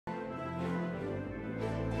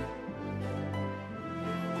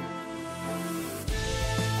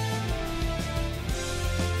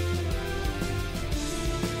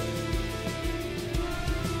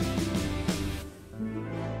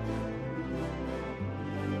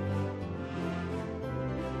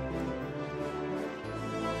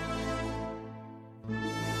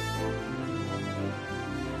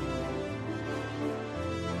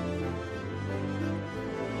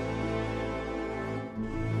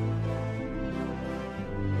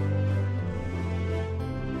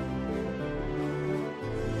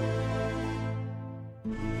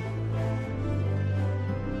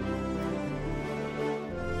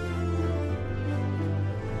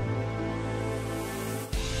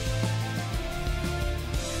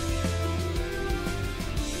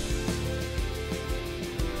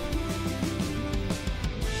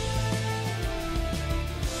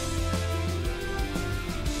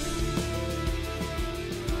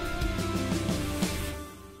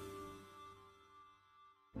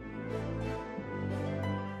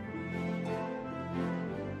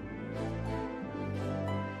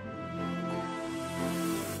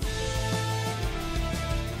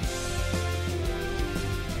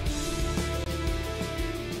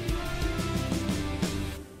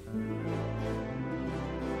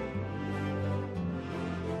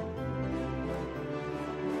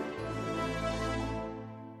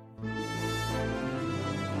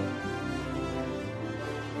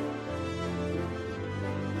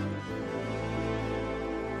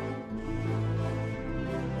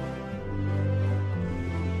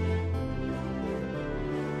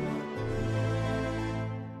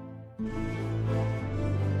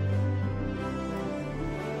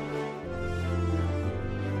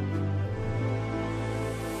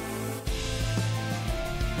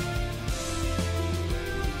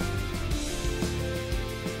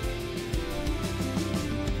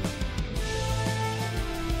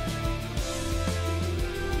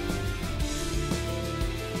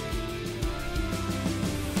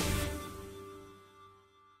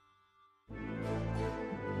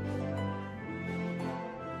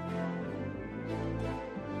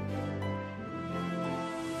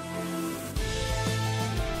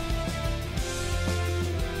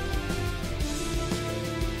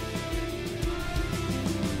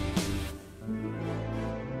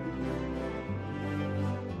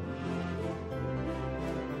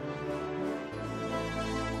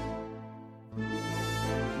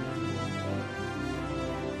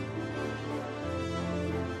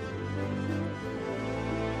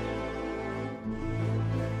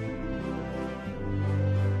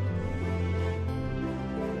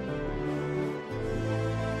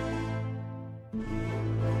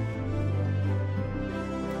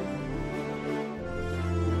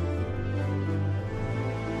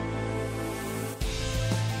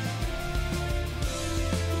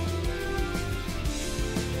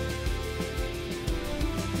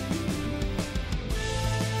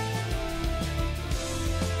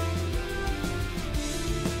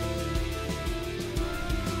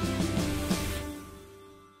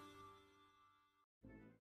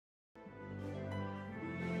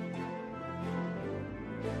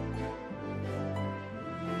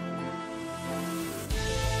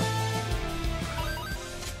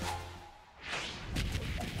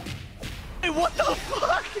What the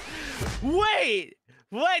fuck? Wait,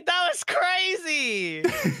 that was crazy.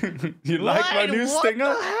 You like my new stinger?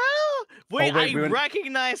 What the hell? Wait, oh, wait I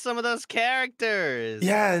recognize some of those characters.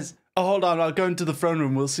 Yes. Oh, hold on, I'll go into the throne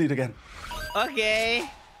room. We'll see it again. Okay.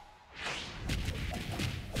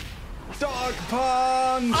 Dog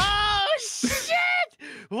punch! Oh, shit!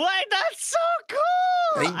 Wait, that's so cool!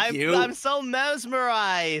 Thank you. I'm so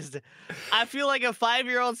mesmerized. I feel like a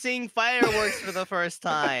 5-year-old seeing fireworks for the first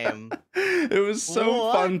time. It was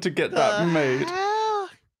so fun to get that made. Hell?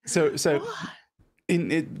 So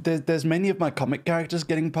there's many of my comic characters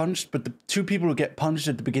getting punched, but the two people who get punched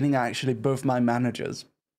at the beginning are actually both my managers.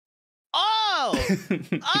 Oh!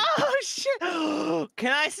 Oh, shit!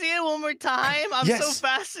 Can I see it one more time? I'm Yes. so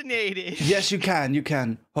fascinated. Yes, you can. You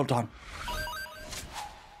can. Hold on.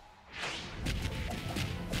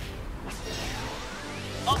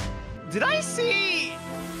 Oh, did I see?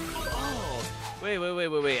 Oh, wait.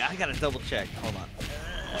 I gotta double check. Hold on.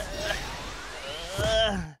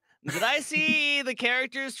 Did I see the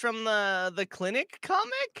characters from the Clinic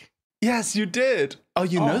comic? Yes, you did. Oh,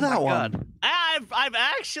 you know that one. God. I've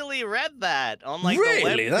actually read that on like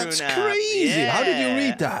really? the webtoon That's app. crazy. Yeah. How did you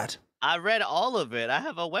read that? I read all of it. I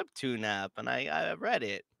have a webtoon app and I read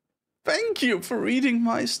it. Thank you for reading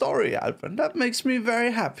my story, Alban. That makes me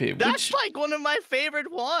very happy. That's like one of my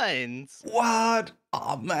favorite ones. What?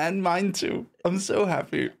 Oh man, mine too. I'm so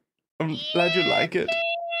happy. I'm glad you like it.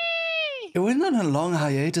 It went on a long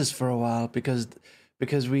hiatus for a while because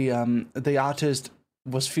we the artist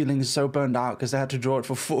was feeling so burned out because they had to draw it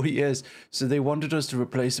for 4 years. So they wanted us to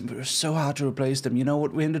replace them, but it was so hard to replace them. You know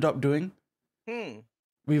what we ended up doing?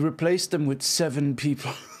 We replaced them with 7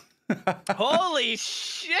 people. Holy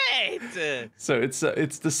shit! So it's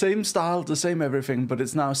the same style, the same everything, but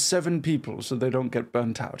it's now 7 people, so they don't get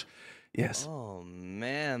burnt out. Yes. Oh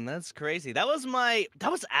man, that's crazy. That was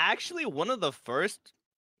actually one of the first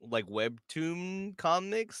like webtoon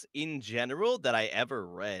comics in general that I ever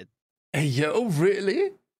read. Hey, yo,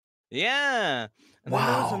 really? Yeah. And then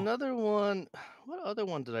there was Wow. another one. What other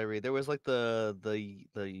one did I read? There was like the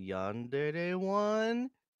yandere one.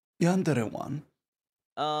 Yandere one.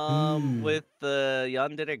 With the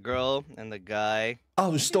yandere girl and the guy.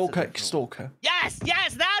 Oh, Stalker. Yes,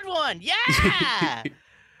 that one. Yeah.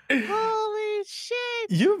 Holy shit.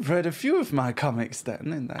 You've read a few of my comics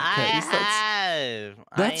then, in that case.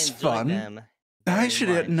 That's fun. Them I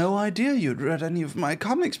actually had much. no idea you'd read any of my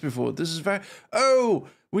comics before. This is very... Oh,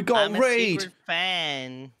 we got I'm a raid. secret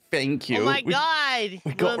fan. Thank you. Oh my god.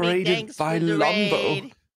 We got Lumi, raided thanks by for the Lumbo.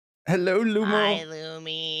 raid. Hello, Lumo. Hi,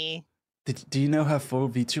 Lumi. Do you know her full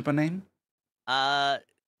VTuber name?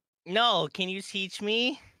 No. Can you teach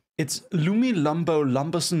me? It's Lumi Lumbo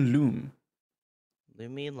Lumberson Loom.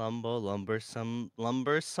 Lumi, Lumbo, Lumberson,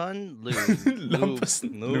 Loom.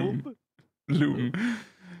 Lumberson Loom.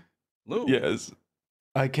 Loom. Yes.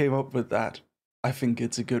 I came up with that. I think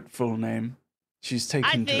it's a good full name. She's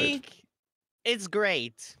taken to it. I think it's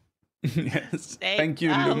great. Yes. Thank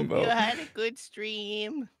you, I Lumbo. hope you had a good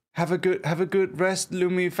stream. Have a good rest,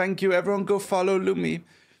 Lumi. Thank you. Everyone go follow Lumi.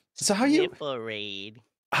 So how you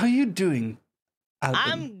doing, Alban?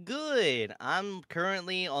 I'm good. I'm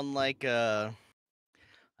currently on like a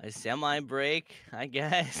semi break, I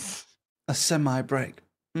guess. A semi break.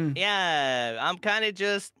 Yeah,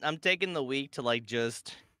 I'm taking the week to like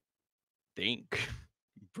just think,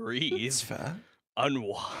 breathe, It's fair.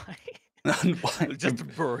 unwind. Unwind. Just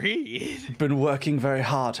breathe. You've been working very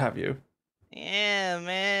hard, have you? Yeah,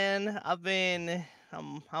 man.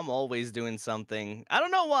 I'm always doing something. I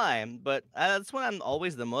don't know why, but that's when I'm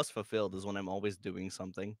always the most fulfilled is when I'm always doing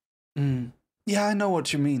something. Yeah, I know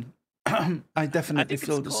what you mean. I I definitely think it's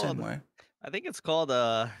feel the same called way. I think it's called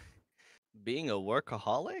being a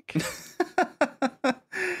workaholic.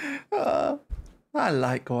 Uh, I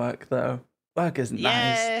like work though. Work is nice.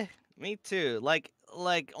 Yeah, me too. Like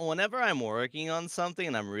whenever I'm working on something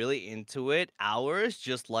and I'm really into it, hours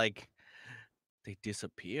just like they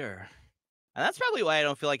disappear. And that's probably why I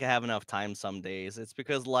don't feel like I have enough time some days. It's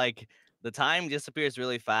because like the time disappears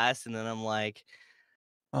really fast and then I'm like,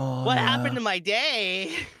 Oh what happened yeah. to my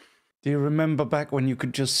day? Do you remember back when you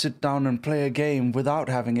could just sit down and play a game without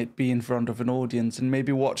having it be in front of an audience and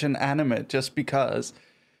maybe watch an anime just because?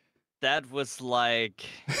 That was like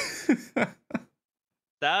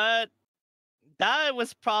that that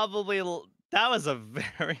was probably that was a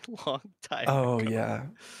very long time Oh ago. yeah.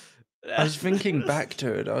 I was thinking back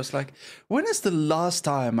to it. I was like, when is the last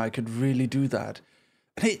time I could really do that?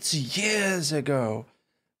 And it's years ago.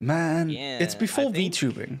 Man, it's Yeah, I before think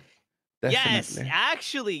VTubing. yes, Definitely.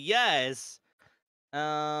 actually yes.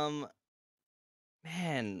 Um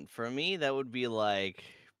Man, for me that would be like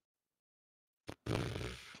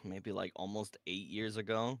maybe like almost 8 years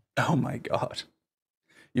ago. Oh my god.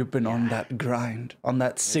 You've been on Yeah, that grind, on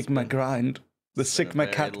that it's Sigma been grind, the it's been a Sigma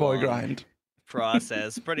very Catboy long grind.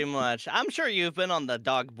 process, pretty much. I'm sure you've been on the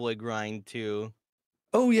dog boy grind too.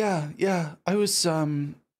 Oh yeah, yeah. I was a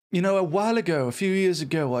while ago, a few years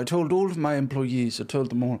ago, I told all of my employees, I told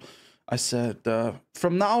them all, I said,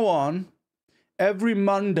 from now on, every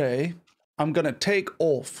Monday, I'm gonna take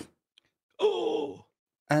off. Oh,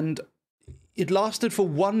 And it lasted for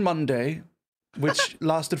one Monday, which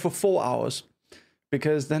lasted for 4 hours.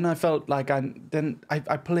 Because then I felt like I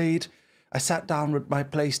played, I sat down with my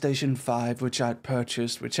PlayStation 5, which I'd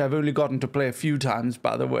purchased, which I've only gotten to play a few times,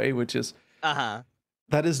 by the way, which is, uh-huh.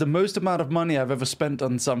 that is the most amount of money I've ever spent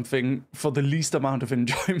on something for the least amount of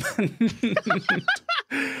enjoyment.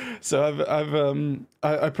 So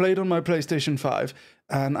I played on my PlayStation 5,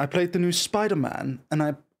 and I played the new Spider-Man, and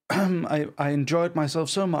I enjoyed myself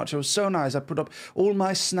so much. It was so nice. I put up all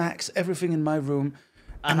my snacks, everything in my room,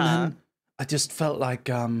 and Uh-huh. then I just felt like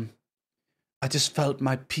I just felt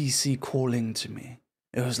my PC calling to me.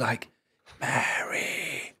 It was like,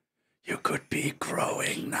 Mary, you could be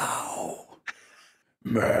growing now.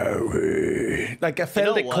 Mary. Like I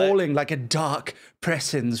felt it what? calling like a dark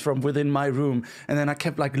presence from within my room. And then I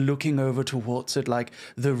kept like looking over towards it like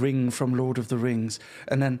the ring from Lord of the Rings.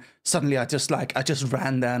 And then suddenly I just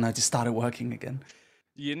ran there and I just started working again.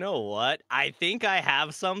 You know what? I think I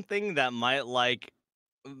have something that might like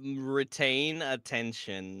retain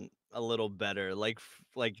attention a little better. Like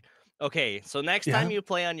okay, so next Yeah. time you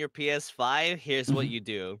play on your PS5, here's what Mhm. you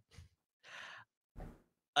do.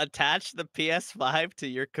 Attach the PS5 to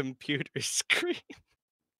your computer screen.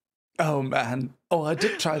 Oh man. Oh, I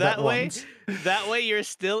did try that That way once. that way you're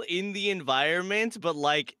still in the environment, but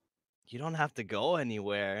like you don't have to go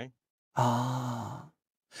anywhere. Ah.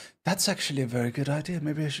 That's actually a very good idea.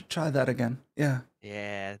 Maybe I should try that again. Yeah.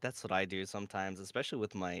 Yeah, that's what I do sometimes, especially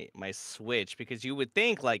with my Switch, because you would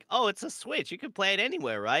think like, oh, it's a Switch, you can play it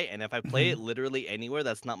anywhere, right? And if I play it Mhm. literally anywhere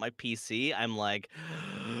that's not my PC, I'm like,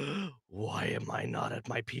 why am I not at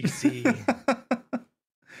my PC?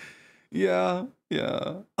 Yeah,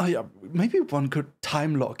 yeah. Oh yeah, maybe one could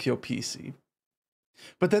time lock your PC.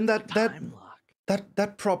 But then Time lock.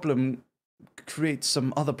 that problem creates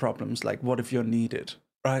some other problems, like what if you're needed,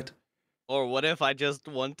 right? Or what if I just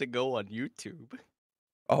want to go on YouTube?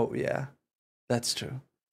 Oh yeah, that's true.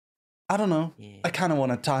 I don't know. Yeah. I kind of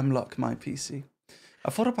want to time lock my PC. I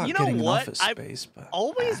thought You about know getting an what? office I've space, but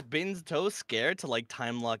always been so scared to like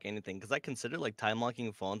time lock anything because I consider like time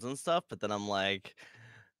locking phones and stuff, but then I'm like,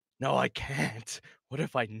 no, I can't. What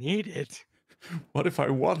if I need it? what if I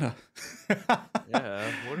wanna?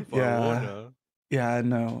 Yeah, what if I Yeah, wanna? yeah, I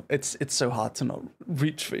know. It's so hard to not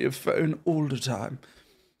reach for your phone all the time.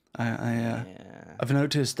 Yeah. I've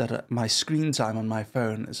noticed that my screen time on my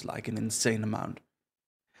phone is like an insane amount.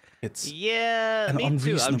 It's Yeah, an me too.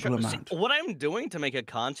 unreasonable amount. What I'm doing to make a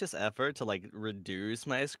conscious effort to like reduce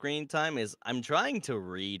my screen time is I'm trying to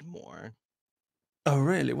read more. Oh,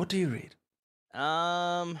 really? What do you read?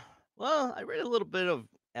 Um, well, I read a little bit of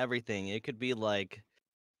everything. It could be like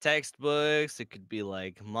textbooks, it could be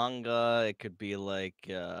like manga, it could be like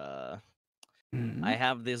I Mhm.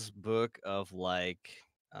 have this book of like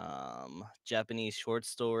Japanese short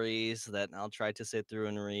stories that I'll try to sit through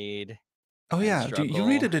and read Oh, and yeah. You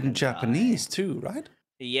read struggle it in and die. Japanese too, right?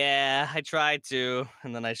 Yeah, I try to,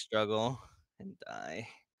 and then I struggle and die.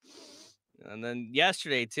 And then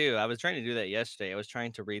yesterday too, I was trying to do that yesterday. I was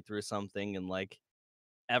trying to read through something and like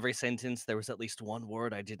every sentence there was at least one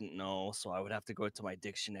word I didn't know, so I would have to go to my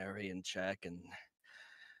dictionary and check and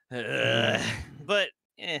Mm. but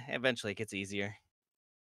eventually it gets easier.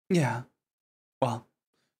 Yeah. Well,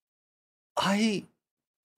 I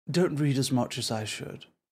don't read as much as I should.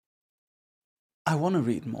 I want to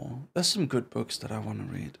read more. There's some good books that I want to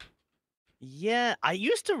read. Yeah, I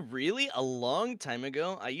used to really a long time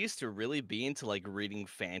ago, I used to really be into like reading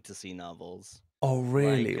fantasy novels. Oh,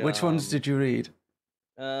 really? Like Which ones did you read?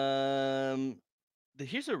 um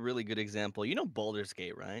here's a really good example. You know Baldur's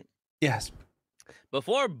Gate, right? Yes.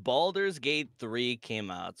 Before Baldur's Gate 3 came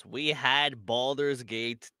out, we had Baldur's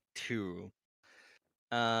Gate 2.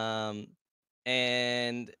 Um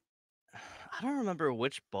and I don't remember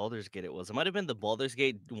which Baldur's Gate it was. It might have been the Baldur's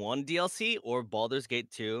Gate 1 DLC or Baldur's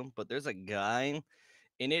Gate 2, but there's a guy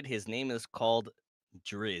in it. His name is called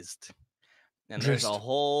Drizzt. And there's a Drist.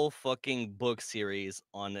 whole fucking book series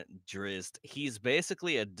on Drizzt. He's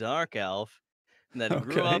basically a dark elf that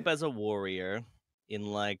grew Okay. up as a warrior in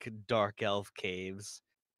like dark elf caves.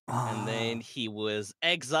 And then Ah. he was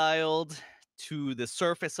exiled to the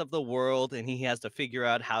surface of the world and he has to figure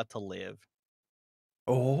out how to live.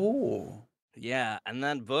 Oh. Yeah, and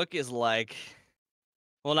that book is like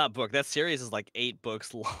well, not book, that series is like 8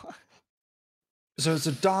 books long. So it's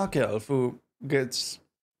a dark elf who gets.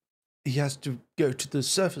 He has to go to the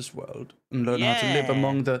surface world and learn how to live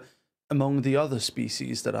Yeah, among the other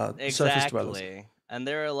species that are surface dwellers. exactly. And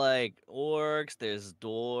there are like orcs, there's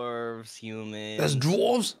dwarves, There's humans.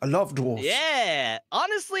 dwarves. I love dwarves. Yeah,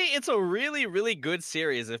 honestly, it's a really, really good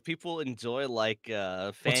series if people enjoy like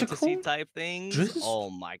What's it fantasy called? type things. Drizzt? Oh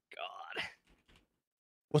my god.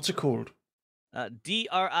 What's it called?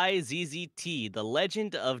 Drizzt, The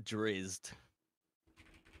Legend of Drizzt.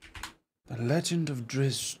 The Legend of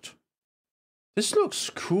Drizzt. This looks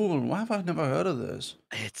cool. Why have I never heard of this?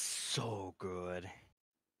 It's so good.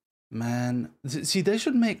 Man, see, they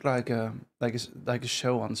should make like a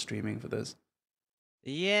show on streaming for this.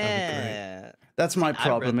 That'd be great. Yeah. That's See, my I read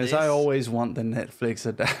problem. Is I this. always want the Netflix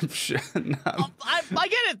adaptation. I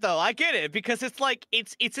get it though. I get it because it's like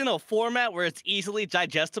it's in a format where it's easily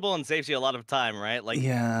digestible and saves you a lot of time, right? Like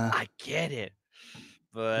Yeah, I get it.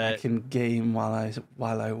 and I But can game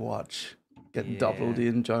while I watch, get double yeah. the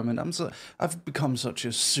enjoyment. I've become such a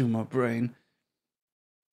sumo brain.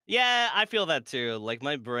 Yeah, I feel that too. Like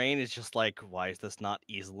my brain is just like, why is this not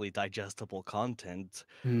easily digestible content?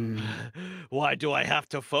 Hmm. Why do I have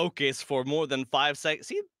to focus for more than 5 seconds?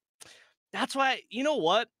 See, that's why, you know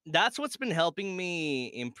what? That's what's been helping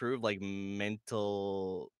me improve like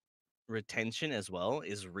mental retention as well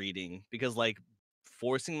is reading because like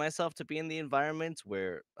forcing myself to be in the environment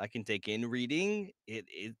where I can take in reading, it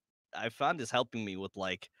I found is helping me with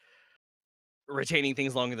like retaining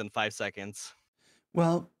things longer than 5 seconds.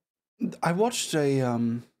 Well, I watched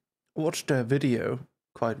a video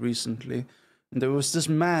quite recently, and there was this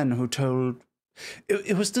man who told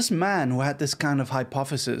it was this man who had this kind of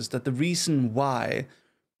hypothesis that the reason why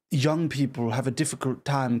young people have a difficult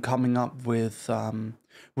time coming up with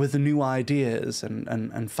the new ideas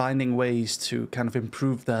and finding ways to kind of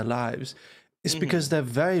improve their lives is because Mhm. they're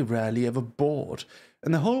very rarely ever bored.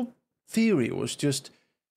 And the whole theory was just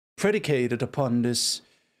predicated upon this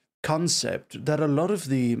concept that a lot of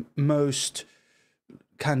the most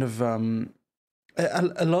kind of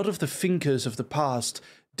a lot of the thinkers of the past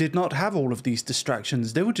did not have all of these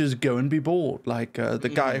distractions. They would just go and be bored, like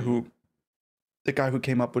Mhm. the guy who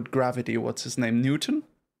came up with gravity. What's his name? Newton?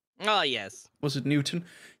 Oh, yes. Was it Newton?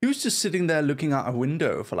 He was just sitting there looking out a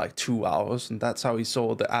window for like 2 hours, and that's how he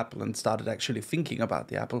saw the apple and started actually thinking about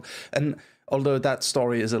the apple. And although that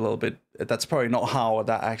story is a little bit, that's probably not how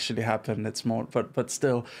that actually happened. It's more, but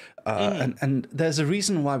still, Mhm. and there's a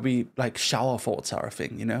reason why we like shower thoughts are a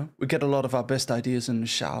thing. You know, we get a lot of our best ideas in the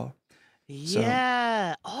shower. So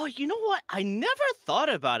Yeah. Oh, you know what? I never thought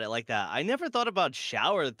about it like that. I never thought about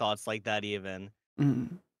shower thoughts like that even.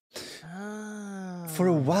 mm, for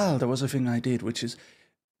a while, Oh. there was a thing I did, which is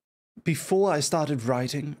before I started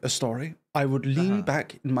writing a story, I would lean Uh-huh.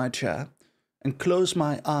 back in my chair and close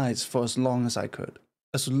my eyes for as long as I could,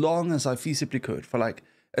 as long as I feasibly could, for like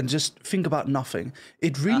and just think about nothing.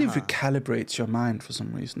 It really Uh-huh. recalibrates your mind for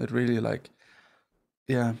some reason. It really like,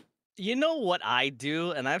 yeah. You know what I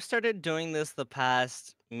do? And I've started doing this the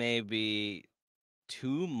past maybe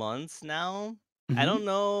 2 months now. I Hmm. don't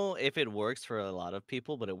know if it works for a lot of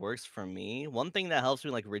people, but it works for me. One thing that helps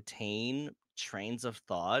me like retain trains of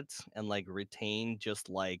thought and like retain just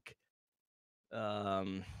like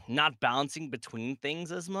not bouncing between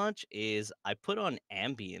things as much is I put on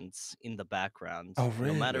ambience in the background Oh,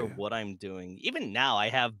 no matter really? what I'm doing. Even now I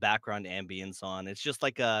have background ambience on. It's just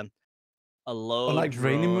like a Or low like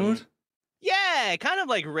rainy drone. mood? Yeah, kind of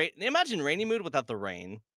like imagine rainy mood without the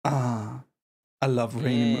rain. Ah, I love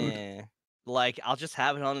rainy mood. Yeah. Like, I'll just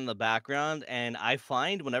have it on in the background, and I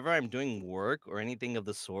find whenever I'm doing work or anything of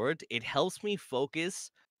the sort, it helps me focus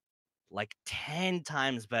like 10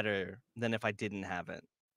 times better than if I didn't have it.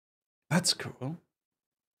 That's cool.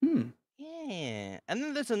 Hmm. Yeah. And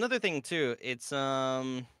then there's another thing too. It's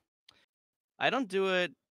I don't do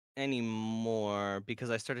it anymore because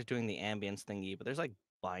I started doing the ambience thingy, but there's like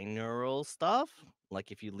binaural stuff.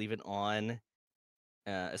 Like if you leave it on,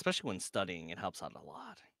 especially when studying, it helps out a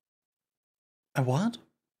lot. A what?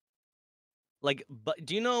 Like, but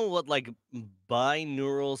do you know what like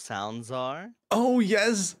binaural sounds are? Oh,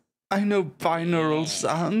 yes. I know binaural Yeah.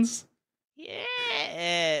 sounds.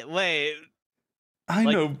 Yeah. Wait. I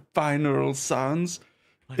Like know binaural sounds.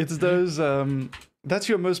 like It's those, that's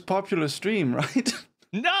your most popular stream, right?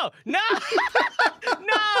 no, no,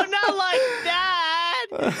 no, not like that.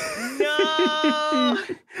 No.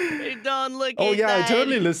 Don't look Oh, at yeah, I that.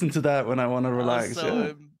 totally listen to that when I want to I'm relax. so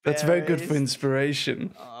Yeah. That's very good for embarrassed.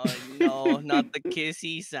 inspiration. Oh no, not the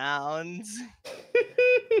kissy sounds.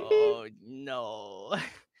 Oh no.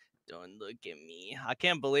 Don't look at me. I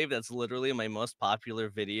can't believe that's literally my most popular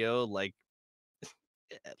video, like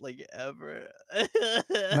ever.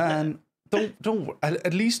 Man,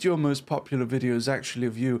 at least your most popular video is actually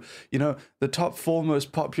of you. You know, the top 4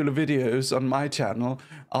 most popular videos on my channel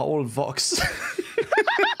are all Vox.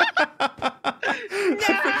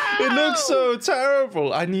 It looks No! so terrible.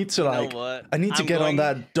 You know what? I need to I'm get on going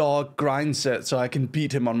that dog grind set so I can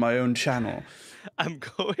beat him on my own channel. I'm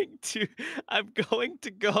going to I'm going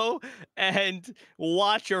to go and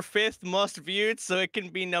watch your 5th most viewed so it can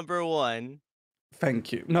be number 1.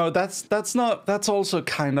 Thank you. No, that's also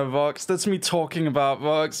kind of Vox. That's me talking about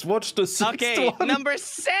Vox. Watch the 6th Okay, one. number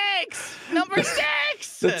 6. Number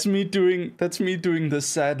 6. That's me doing the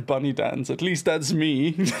sad bunny dance. At least that's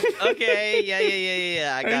me. Okay,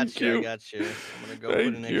 yeah. I got Thank you. I you. got you. I'm gonna go put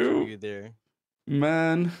an Thank extra you. view there.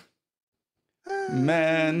 Man.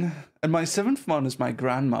 Man. And my 7th one is my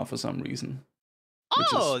grandma for some reason. Which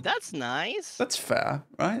is Oh, that's nice. that's fair,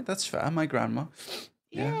 right? That's fair, my grandma.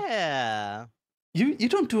 Yeah. Yeah. You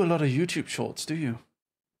don't do a lot of YouTube shorts, do you?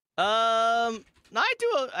 No, I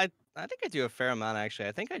do. I think I do a fair amount actually.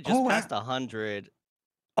 I think I just Oh, passed 100.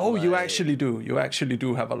 you Like, actually do. You actually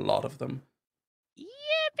do have a lot of them.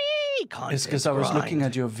 yippee! It's because Content I was looking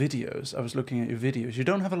grind. at your videos. I was looking at your videos. You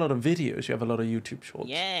don't have a lot of videos. You have a lot of YouTube shorts.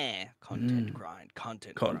 Yeah, content grind.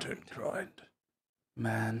 Content Content grind. grind.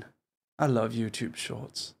 Man, I love YouTube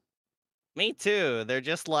shorts. Me too. They're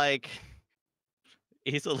just like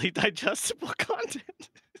easily digestible content.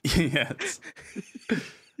 Yes.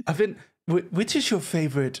 I've been. Which is your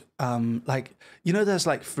favorite? Like, you know, there's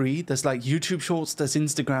like there's like YouTube Shorts, there's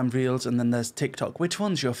Instagram Reels, and then there's TikTok. Which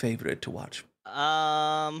one's your favorite to watch?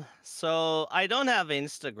 So I don't have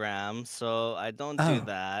Instagram, so I don't do Oh,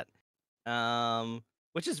 that.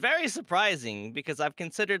 Which is very surprising because I've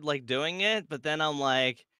considered like doing it, but then I'm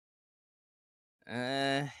like,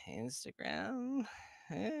 Instagram.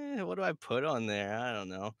 What do I put on there? I don't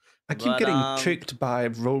know. I keep But getting tricked by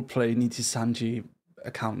roleplay Nitisanji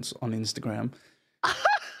accounts on Instagram.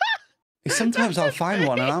 Sometimes that's I'll a find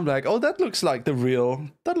one and thing. I'm like, oh, that looks like the real.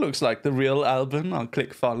 That looks like the real Alban. I'll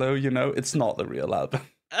click follow. You know, it's not the real Alban.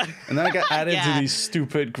 And then I get added to Yeah. these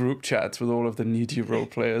stupid group chats with all of the needy role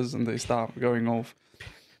players, and they start going off.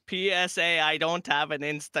 PSA: I don't have an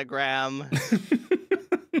Instagram.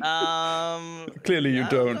 Clearly, you I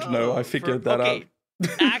don't don't know. I know. figured that Okay, out.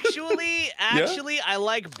 actually, Yeah. I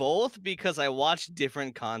like both because I watch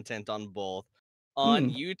different content on both. On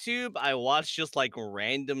Mm. YouTube, I watch just like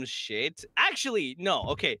random shit. Actually, no,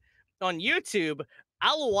 okay. On YouTube,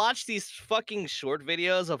 I'll watch these fucking short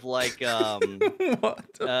videos of like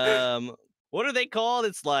What? um what are they called?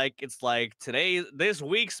 It's like this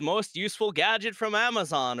week's most useful gadget from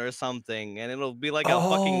Amazon or something, and it'll be like a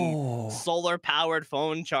fucking Oh. solar powered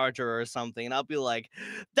phone charger or something, and I'll be like,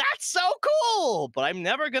 that's so cool, but I'm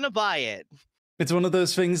never gonna buy it. It's one of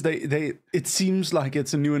those things it seems like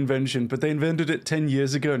it's a new invention, but they invented it 10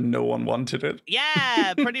 years ago and no one wanted it.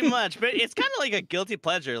 Yeah, pretty much. But it's kind of like a guilty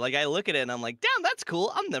pleasure. Like I look at it and I'm like, damn, that's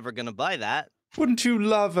cool. I'm never gonna buy that. Wouldn't you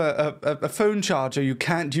love a phone charger you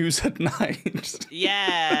can't use at night?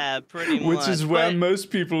 Yeah, pretty much. Which is where most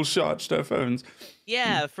people charge their phones.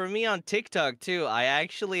 Yeah, for me on TikTok too, I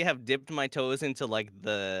actually have dipped my toes into like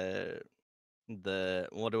the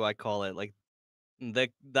what do I call it? Like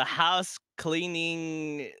the house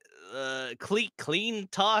cleaning clean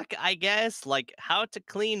talk, I guess, like how to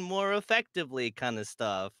clean more effectively kind of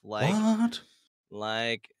stuff. What? And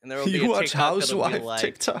there will be You a watch TikTok that'll be housewife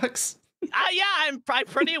like TikToks? yeah, I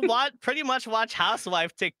pretty much watch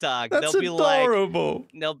housewife TikTok. That's They'll be adorable.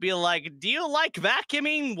 they'll be like, "Do you like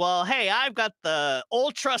vacuuming? Well, hey, I've got the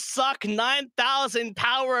Ultra Suck 9,000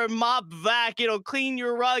 power mop vac. It'll clean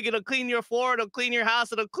your rug, it'll clean your floor, it'll clean your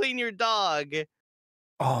house, it'll clean your dog."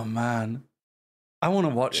 Oh man, I want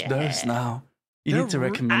to watch those now. You need to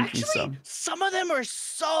recommend me some. Some of them are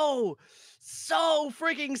so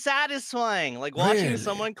freaking satisfying. Like watching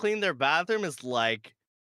someone clean their bathroom is like,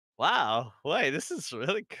 wow, wait, this is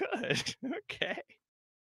really good. Okay.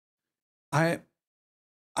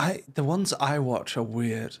 The ones I watch are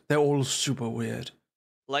weird. They're all super weird.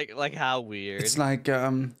 Like how weird? It's like,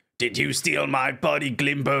 did you steal my buddy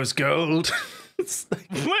Glimbo's gold? Like,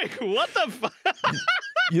 wait, what the fuck?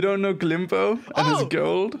 You don't know Glimbo and his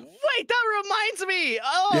gold? Wait, that reminds me.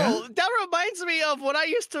 That reminds me of when I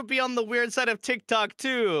used to be on the weird side of TikTok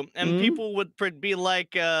too, and people would be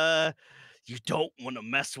like, "You don't want to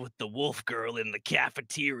mess with the wolf girl in the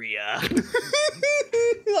cafeteria."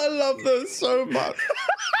 I love those so much.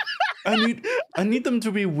 I need them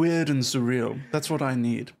to be weird and surreal. That's what I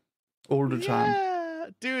need all the time. Yeah,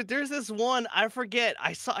 dude, there's this one, I forget.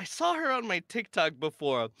 I saw her on my TikTok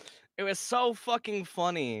before. It was so fucking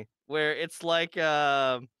funny where it's like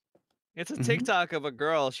it's a TikTok of a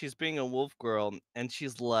girl, she's being a wolf girl, and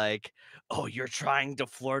she's like, "Oh, you're trying to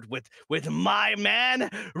flirt with my man?"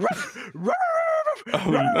 Oh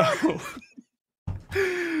no.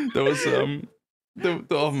 There was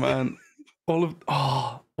oh man.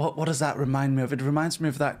 What does that remind me of? It reminds me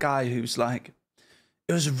of that guy who's like,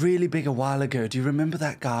 it was really big a while ago. Do you remember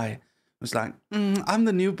that guy? It was like, I'm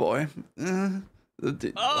the new boy.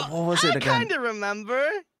 What was it again? I kind of remember.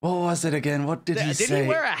 What was it again? What did he say? Did he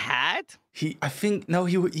wear a hat? He had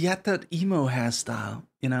that emo hairstyle,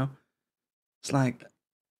 you know? It's like,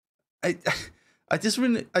 I just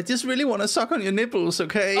really want to suck on your nipples,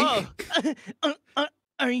 okay? Oh,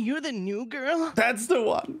 are you the new girl? That's the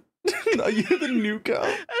one. Are you the new girl?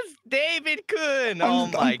 That's David Kun.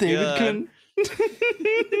 I'm David Kun.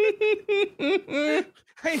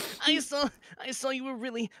 I saw you were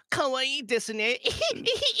really kawaii desu.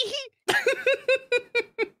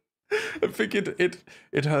 I think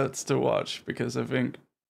it hurts to watch because I think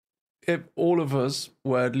if all of us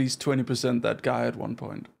were at least 20% that guy at one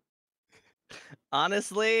point.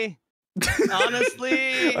 Honestly,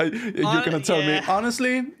 you're gonna tell me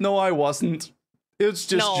honestly? No, I wasn't. It's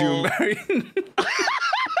just you, Mary.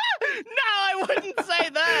 No, I wouldn't say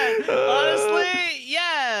that. Honestly,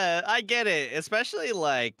 yeah, I get it. Especially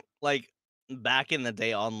like back in the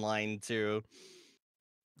day online too.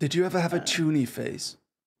 Did you ever have a chuny face?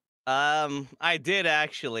 I did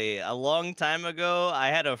actually. A long time ago, I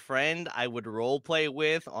had a friend I would roleplay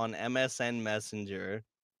with on MSN Messenger.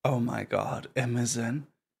 Oh my god, MSN?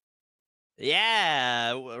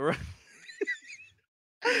 Yeah.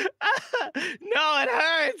 No, it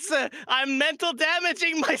hurts. I'm mental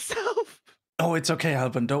damaging myself. Oh, it's okay,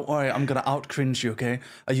 Alban. Don't worry. I'm gonna out-cringe you, okay?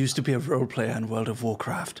 I used to be a role player in World of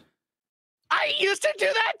Warcraft. I used to do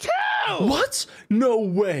that too! What? No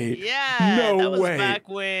way. Yeah, no that was way. back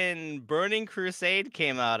when Burning Crusade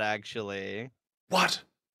came out, actually. What?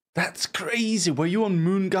 That's crazy. Were you on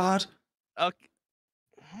Moonguard? Okay.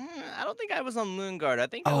 I don't think I was on Moonguard. I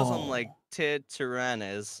think I was on, like,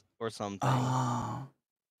 Tyrannus or something. Oh.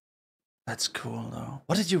 That's cool, though.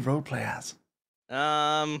 What did you roleplay as?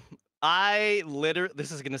 I literally,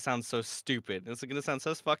 this is gonna sound so stupid. This is gonna sound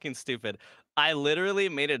so fucking stupid. I literally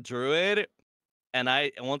made a druid, and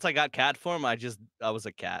once I got cat form, I was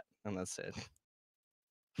a cat, and that's it.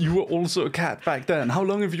 You were also a cat back then. How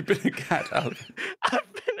long have you been a cat, Alban?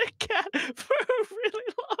 I've been a cat for a really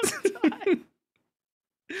long time.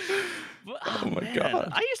 But, oh my god.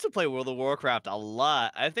 I used to play World of Warcraft a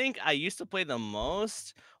lot. I think I used to play the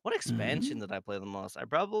most. What expansion did I play the most? I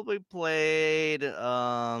probably played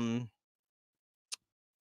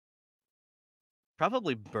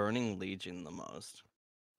probably Burning Legion the most.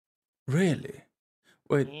 Really?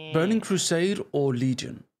 Wait, Burning Crusade or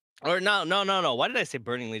Legion? Or no. Why did I say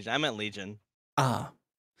Burning Legion? I meant Legion. Ah,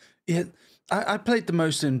 yeah. I played the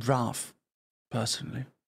most in Wrath, personally.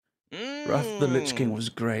 Wrath of the Lich King was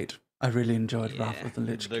great. I really enjoyed Wrath of the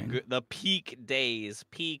Lich King. The peak days,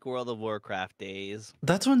 peak World of Warcraft days.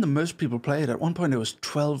 That's when the most people played. At one point, there was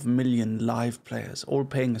 12 million live players, all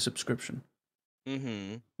paying a subscription.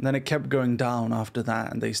 Mm-hmm. Then it kept going down after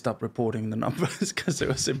that, and they stopped reporting the numbers because it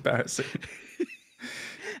was embarrassing.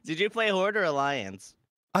 Did you play Horde or Alliance?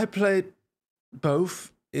 I played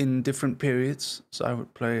both in different periods. So I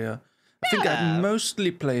would play... I think I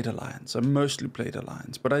mostly played Alliance.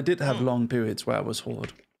 But I did have long periods where I was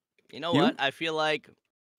Horde. You know what? I feel like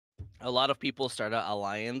a lot of people start out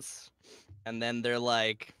Alliance, and then they're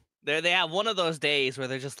like... They have one of those days where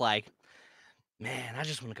they're just like, man, I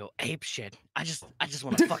just want to go ape shit. I just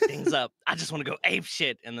want to fuck things up. I just want to go ape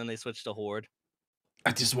shit. And then they switch to Horde.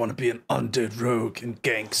 I just want to be an undead rogue and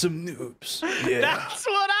gank some noobs. Yeah. That's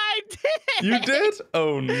what I did. You did?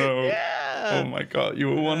 Oh, no. Yeah. Oh, my God. You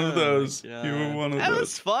were one of those. You were one of those. It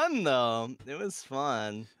was fun, though. It was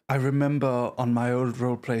fun. I remember on my old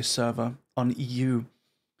roleplay server on EU,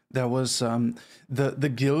 there was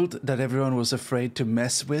the guild that everyone was afraid to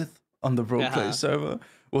mess with on the roleplay server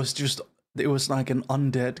was just... It was like an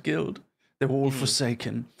undead guild. They were all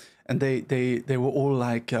Forsaken. And they were all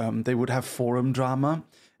like, they would have forum drama.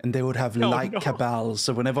 And they would have cabals.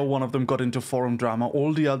 So whenever one of them got into forum drama,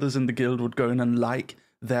 all the others in the guild would go in and like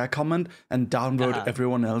their comment and downvote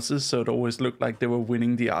everyone else's. So it always looked like they were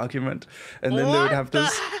winning the argument. And then they would have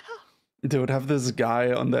this... They would have this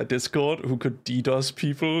guy on their Discord who could DDoS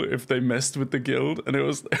people if they messed with the guild, and it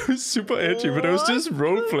was super edgy, but it was just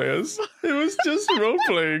role players. It was just role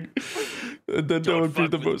playing. And then there would be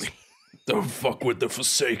the most... Don't fuck with the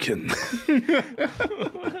Forsaken.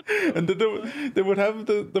 And then they would have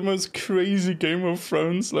the most crazy Game of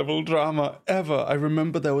Thrones level drama ever. I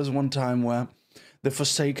remember there was one time where the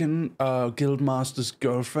Forsaken guildmaster's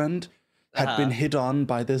girlfriend had been hit on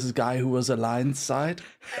by this guy who was an Alliance side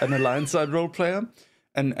role player.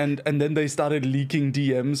 And then they started leaking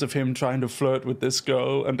DMs of him trying to flirt with this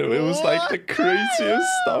girl, and it was like the craziest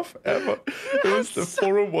stuff ever. The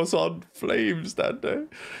forum was on flames that day.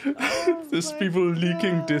 There's people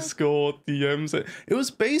leaking Discord DMs. It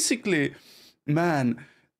was basically, man,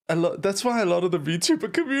 that's why a lot of the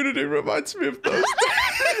VTuber community reminds me of those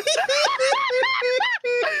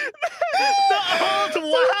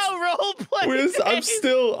WoW roleplay. I'm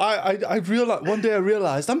still, I realized, one day I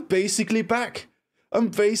realized I'm basically back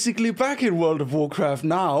in World of Warcraft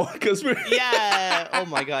now, because yeah. Oh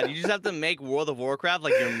my God, you just have to make World of Warcraft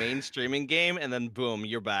like your main streaming game, and then boom,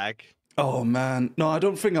 you're back. Oh man, no, I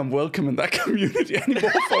don't think I'm welcome in that community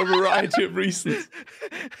anymore for a variety of reasons.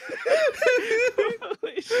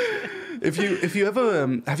 If you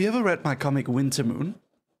ever have you ever read my comic Winter Moon?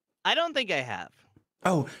 I don't think I have.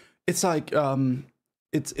 Oh, it's like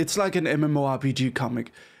it's like an MMORPG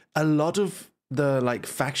comic. A lot of the like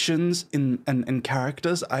factions and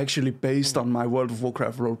characters are actually based on my World of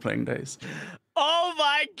Warcraft role-playing days. Oh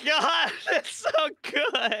my God, that's so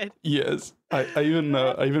good. Yes, I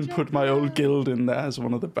even put my old guild in there as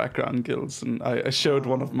one of the background guilds, and I showed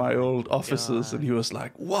one of my old officers, and he was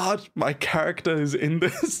like, "What? My character is in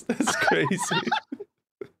this? That's crazy."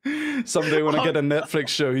 Someday when I get a Netflix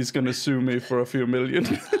show, he's gonna sue me for a few million,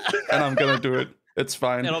 and I'm gonna do it. It's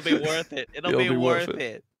fine. It'll be worth it. It'll be worth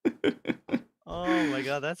it. Oh my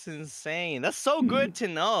God, that's insane. That's so good to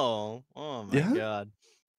know. Oh my God.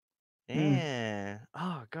 Yeah.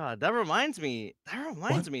 Oh God, that reminds me.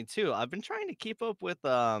 Me too. I've been trying to keep up with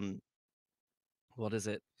what is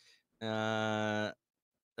it? What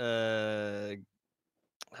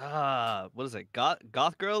is it?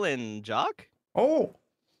 Goth Girl and Jock? Oh,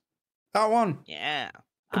 that one. Yeah.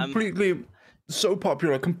 Completely so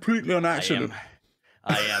popular, completely on accident.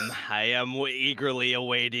 I am eagerly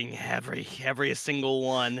awaiting every single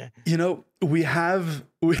one. You know, we have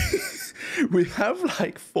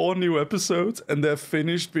like 4 new episodes, and they're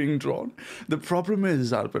finished being drawn. The problem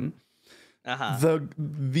is, Alban,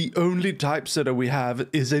 the only typesetter we have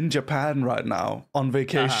is in Japan right now on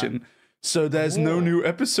vacation. So there's no new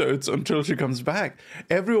episodes until she comes back.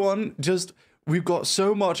 Everyone just, we've got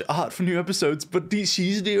so much art for new episodes, but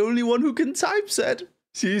she's the only one who can typeset.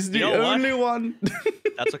 She's the only one.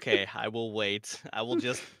 That's okay. I will wait. I will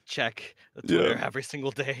just check the Twitter every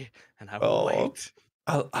single day, and I will wait.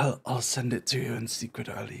 I'll send it to you in secret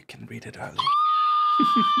early. You can read it early.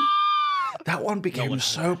 That one became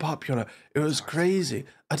so popular. It was crazy.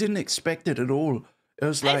 I didn't expect it at all. It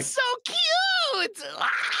was like, it's so cute.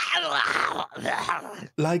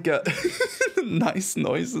 Like nice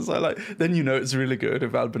noises. I like. Then you know it's really good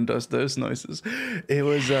if Alban does those noises. It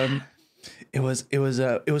was It was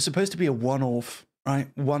supposed to be a one-off, right?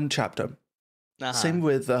 One chapter. Uh-huh. Same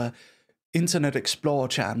with Internet Explorer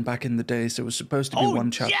Chan back in the days. It was supposed to be Oh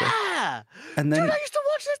one chapter. yeah! And Dude, then I used to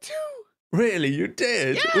watch that too! really, you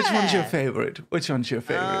did? Which one's your Yeah! favorite? Which one's your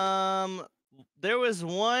favorite? There was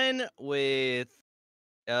one with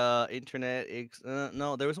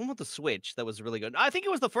no, there was one with the Switch that was really good. I think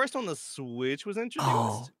it was the first one the Switch was Oh,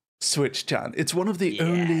 introduced. Switch Chan. It's one of the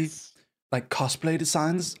only Yes. like cosplay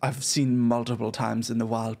designs I've seen multiple times in the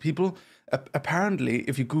wild. People apparently,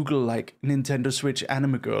 if you Google like Nintendo Switch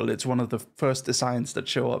anime girl, it's one of the first designs that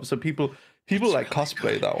show up. So people It's like really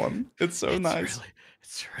cosplay good. that one. It's so nice.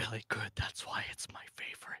 It's really good. That's why it's my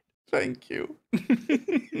favorite. Thank you.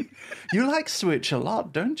 You like Switch a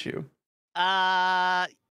lot, don't you? Uh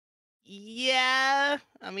yeah.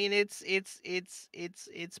 I mean it's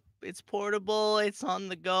portable, it's on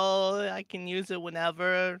the go. I can use it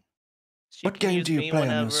whenever. She What can game use do you me play on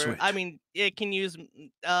your whenever. I Switch? mean, it can use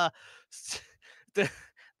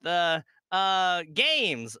the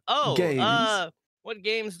games. Games. What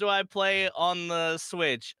games do I play on the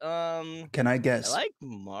Switch? Can I I guess? like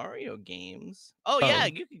Mario games. Oh yeah, Oh,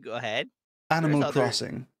 you could go ahead. There's Animal other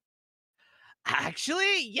Crossing.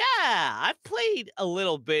 Actually, yeah, I've played a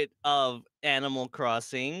little bit of Animal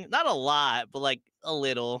Crossing. Not a lot, but like a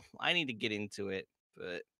little. I need to get into it,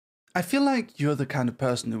 but I feel like you're the kind of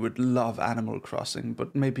person who would love Animal Crossing,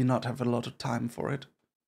 but maybe not have a lot of time for it.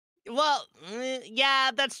 well,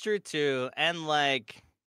 yeah, that's true too. And like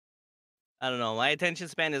I don't know, my attention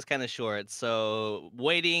span is kind of short, so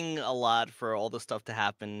waiting a lot for all the stuff to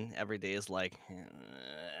happen every day is like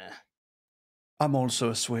I'm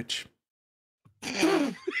also a Switch.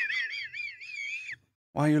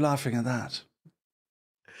 Why are you laughing at that?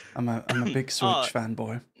 I'm a big Oh, Switch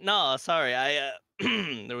fanboy. no, sorry. That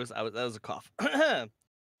was a cough.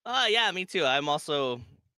 Yeah, me too. I'm also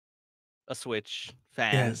a Switch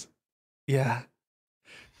fan. Yes. Yeah.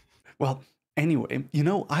 Well, anyway, you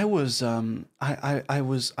know, I was vibing,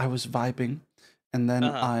 and then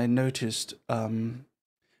Uh-huh. I noticed I'm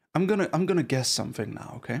gonna guess something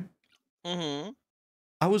now, okay? Mhm.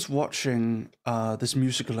 I was watching this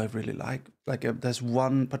musical I really like. Like, there's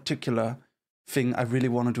one particular thing I really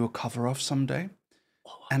want to do a cover of someday,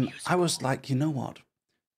 Oh, a and I was musical. like, you know what?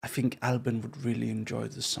 I think Alban would really enjoy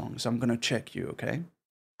this song, so I'm gonna check you, okay?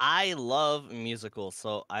 I love musicals,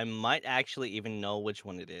 so I might actually even know which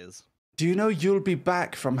one it is. Do you know You'll Be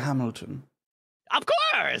Back from Hamilton? Of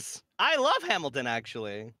course! I love Hamilton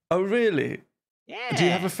actually. Oh, really? Do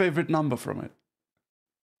you have a Yeah. favorite number from it?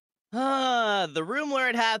 The room where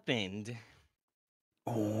it happened.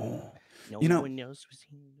 Oh, No you know, one else was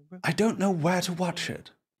in the room. I don't know where to watch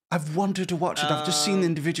it. I've wanted to watch it. I've just seen Um,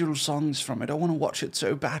 individual songs from it. I want to watch it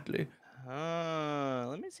so badly.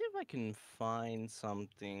 let me see if I can find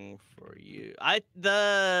something for you.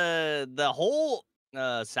 The whole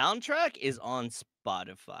soundtrack is on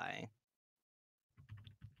Spotify.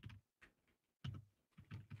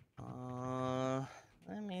 Uh,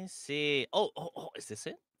 let me see. Oh, is this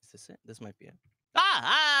it? Is this it? This might be it.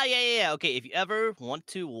 Yeah. Okay, if you ever want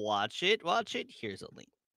to watch it. Here's a link.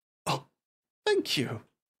 Oh, thank you.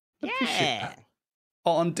 I appreciate Yeah. that.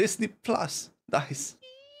 Oh, on Disney Plus. Nice.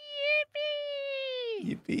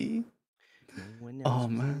 Yippee! Yippee. No one Oh, else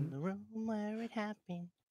was in man. the room where it happened.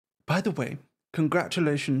 By the way,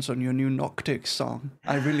 congratulations on your new Noctix song.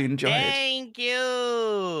 I really enjoy it. Thank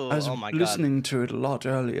you. I was Oh my god. listening to it a lot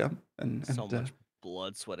earlier, So much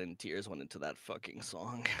blood, sweat, and tears went into that fucking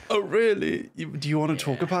song. oh, really? Do you want to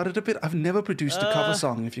talk Yeah. about it a bit? I've never produced a cover Uh,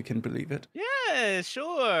 song, if you can believe it. yeah,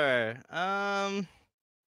 sure. Let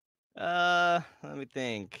me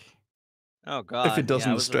think. Oh If it god, yeah, it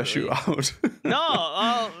doesn't was a stress you really out. no.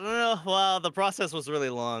 Oh, well, the process was really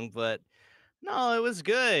long, but no, it was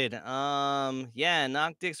good. Yeah,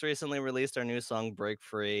 Noctix recently released our new song "Break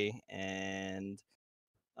Free," and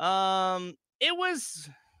it was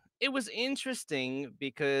interesting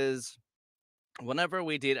because whenever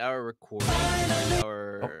we did our recording, like Oh,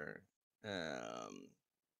 our um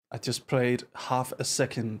I just played half a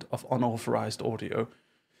second of unauthorized audio.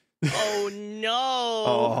 oh no.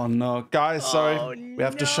 Oh no, guys, sorry. Oh We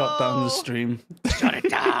have to shut down the no. stream. Shut it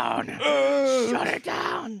down. Shut it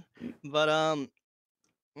down. But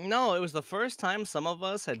no, it was the first time some of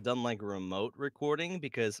us had done like remote recording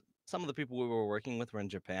because some of the people we were working with were in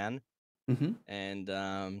Japan, Hmm. and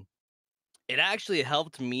it actually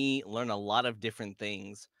helped me learn a lot of different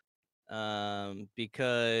things.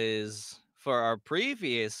 Because for our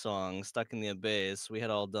previous song, "Stuck in the Abyss," we had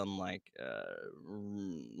all done like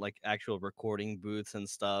actual recording booths and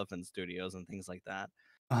stuff and studios and things like that.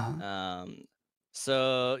 Uh-huh. Um,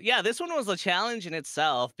 So yeah, this one was a challenge in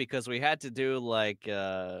itself because we had to do like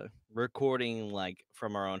recording like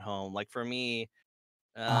from our own home. Like for me,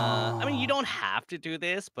 I mean you Oh, don't have to do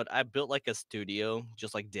this, but I built like a studio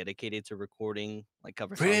just like dedicated to recording like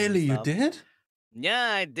cover songs and really? You stuff. did? Yeah,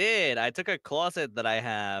 I did. I took a closet that I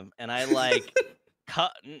have and I like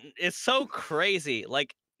it's so crazy.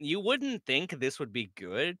 Like you wouldn't think this would be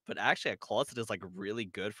good, but actually a closet is like really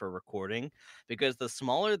good for recording because the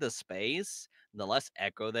smaller the space, the less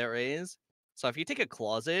echo there is. So if you take a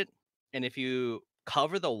closet and if you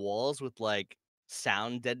cover the walls with like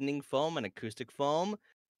sound deadening foam and acoustic foam,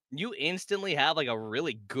 you instantly have like a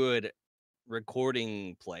really good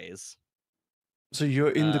recording place. So you're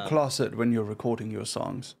in the Um closet when you're recording your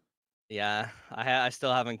songs. yeah, I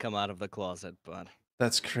still haven't come out of the closet, but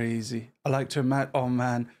That's crazy. I like to imagine. Oh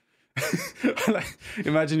man,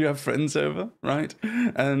 imagine you have friends over, right?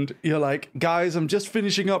 And you're like, guys, I'm just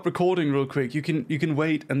finishing up recording real quick. You can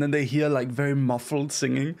wait, and then they hear like very muffled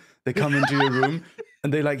singing. They come into your room,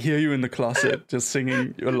 and they like hear you in the closet just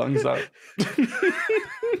singing your lungs out.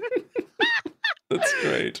 That's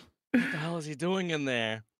great. what the hell is he doing in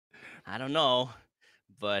there? I don't know,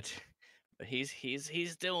 but he's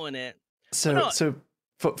doing it. But So no, so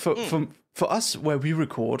for for mm, for for us where we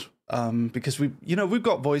record, because we've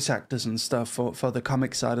got voice actors and stuff for the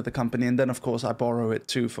comic side of the company, and then of course I borrow it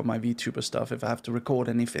too for my VTuber stuff if I have to record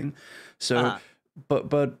anything. So, uh-huh.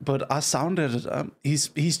 but our sound editor, he's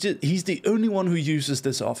the only one who uses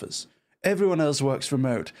this office. Everyone else works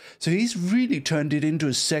remote, so he's really turned it into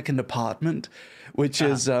a second apartment, which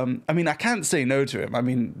Uh-huh. is I mean I can't say no to him. I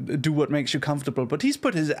mean do what makes you comfortable, but he's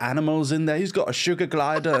put his animals in there. He's got a sugar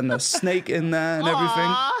glider and a snake in there and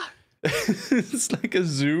everything. Aw! It's like a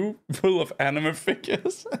zoo full of anime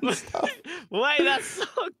figures and stuff. Wait, that's so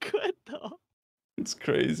good though. It's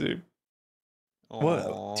crazy.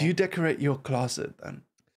 Well, do Aw. you decorate your closet then?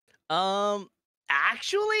 Um,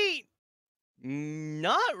 actually,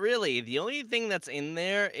 not really. The only thing that's in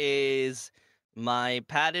there is my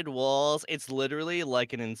padded walls. It's literally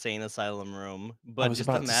like an insane asylum room. I But was just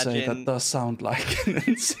about to say that imagine, does sound like an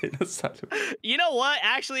insane asylum. you know what?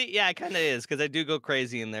 Actually, yeah, it kind of is because I do go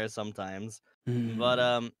crazy in there sometimes.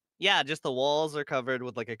 But Hmm. yeah, just the walls are covered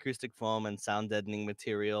with like acoustic foam and sound deadening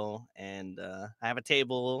material, and I have a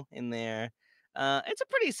table in there. It's a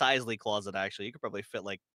pretty sizely closet actually. You could probably fit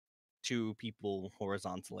like two people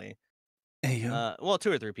horizontally. Hey yo. Well,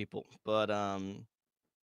 two or three people, but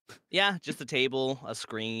yeah, just a table, a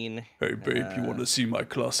screen. Hey babe, you want Uh, to see my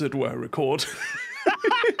closet where I record?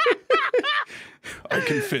 I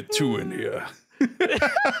can fit two in here.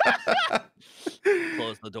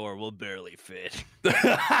 Close the door. We'll barely fit.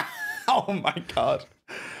 Oh my god.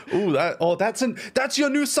 Ooh, that's your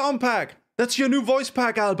new sound pack. That's your new voice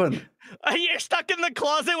pack, Alban. You're stuck in the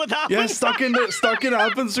closet without Yeah, one. stuck in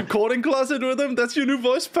Alban's recording closet with him. That's your new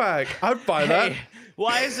voice pack. I'd buy that. Hey,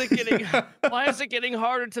 why is it getting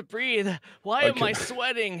harder to breathe? Why am Okay. I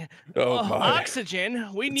sweating? Oh my. Oxygen.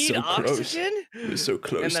 We need so close. oxygen. We're so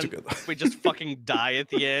close And then together. we just fucking die at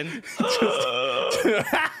the end.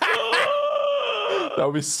 That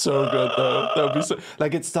would be so good though. That would be so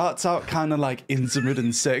like it starts out kind of like intimate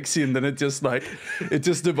and sexy, and then it just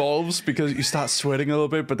evolves because you start sweating a little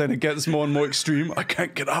bit, but then it gets more and more extreme. I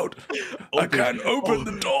can't get out. I can't open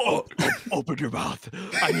the door. Open your mouth.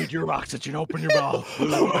 I need your oxygen. Open your mouth.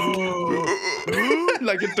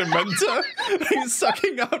 Like a dementor. He's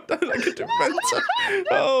sucking out like a dementor.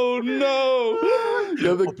 Oh no. You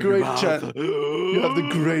have the great chance. You have the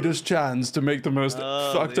greatest chance to make the most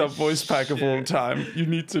fucked up voice pack of all time. You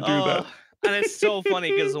need to do that. And it's so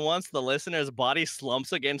funny because once the listener's body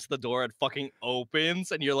slumps against the door, it fucking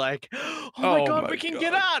opens, and you're like, "Oh my Oh god, my we can God.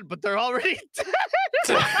 get out!" But they're already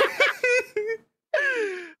dead.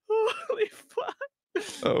 Holy fuck!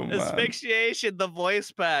 Oh man. Asphyxiation, the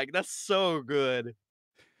voice pack. That's so good.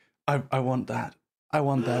 I want that. I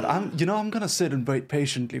want that. I'm gonna sit and wait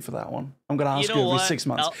patiently for that one. I'm gonna ask You you know every what? 6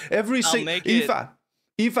 months. I'll make it.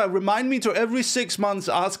 Aoife, remind me to every 6 months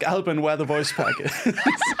ask Alban where the voice pack is.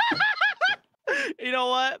 You know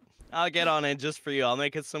what? I'll get on it just for you. I'll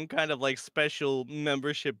make it some kind of like special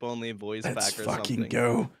membership only voice Let's pack or fucking something.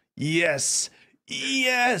 go. Yes.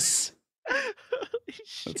 Yes. Holy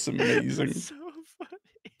shit. That's amazing. So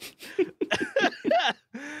funny.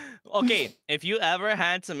 Okay, if you ever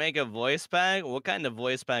had to make a voice pack, what kind of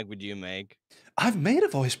voice pack would you make? I've made a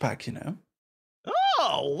voice pack, you know.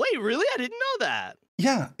 Oh, wait, really? I didn't know that.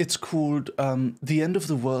 Yeah, it's called The End of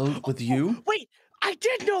the World with You. Wait, I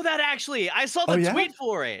did know that actually. I saw the Oh, yeah? tweet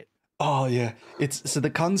for it. Oh yeah, so the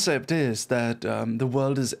concept is that the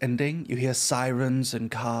world is ending. You hear sirens and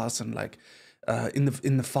cars and like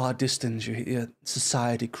in the far distance, you hear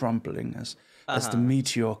society crumbling as the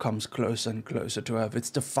meteor comes closer and closer to Earth. It's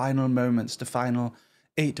the final moments, the final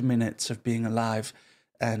 8 minutes of being alive,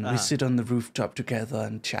 and we sit on the rooftop together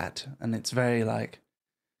and chat, and it's very very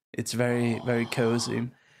cozy.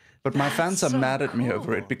 But my fans are mad at me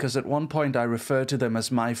over it because at one point I refer to them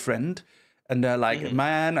as my friend, and they're like,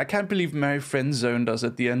 "Man, I can't believe Mary friend zoned us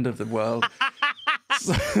at the end of the world."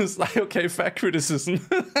 So it's like, okay, fair criticism.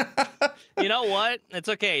 You know what? It's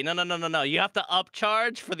okay. No. You have to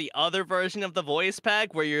upcharge for the other version of the voice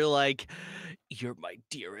pack where you're like, "You're my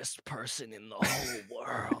dearest person in the whole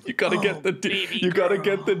world." You gotta get the gotta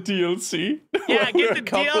get the DLC. Yeah, get the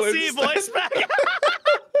DLC voice pack.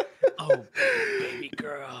 Oh, baby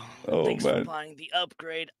girl. Thanks for buying the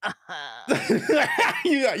upgrade.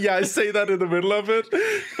 Yeah, I say that in the middle of it.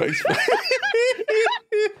 Thanks.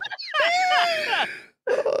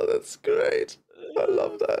 Oh, that's great. I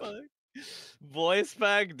love that. Voice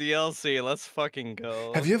pack DLC. Let's fucking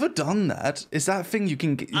go. Have you ever done that? Is that a thing you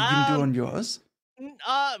can do on yours?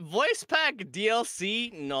 Voice pack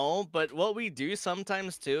DLC, no, but what we do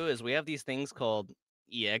sometimes too is we have these things called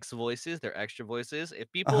EX voices. They're extra voices.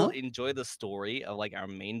 If people enjoy the story of like our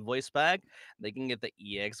main voice pack, they can get the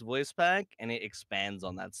EX voice pack and it expands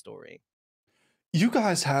on that story. You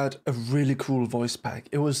guys had a really cool voice pack.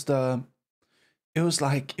 It was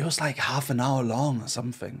like half an hour long or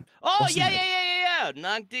something. Oh yeah.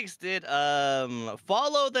 Noctix did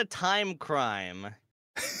follow the time crime.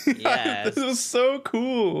 Yes. This was so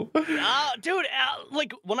cool. Dude,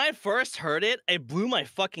 like when I first heard it, it blew my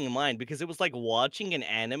fucking mind because it was like watching an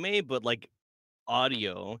anime, but like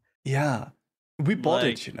audio. Yeah. We bought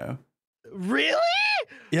it, you know. Really?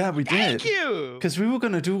 Yeah, we did. Thank you. Because we were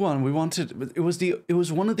gonna do one. We wanted. It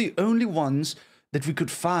was one of the only ones that we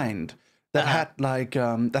could find that had like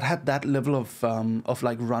that level of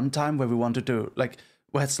like runtime where we wanted to like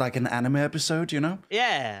where it's like an anime episode, you know?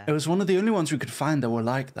 Yeah. It was one of the only ones we could find that were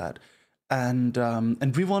like that, and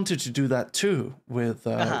we wanted to do that too with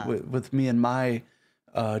me and my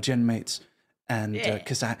gen mates, and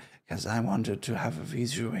because I wanted to have a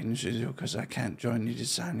visual interview because I can't join you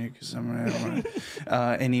designer because I'm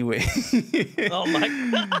anyway. Oh my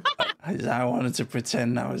god. I wanted to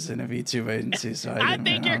pretend I was in a VTuber agency, so I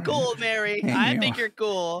think you're cool, Mary. I think you're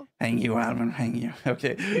cool. Hang you, Alban, hang you.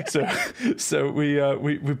 Okay, so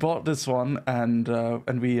we bought this one and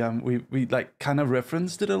we like kind of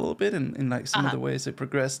referenced it a little bit in like some of the ways it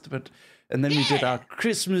progressed, and then we did our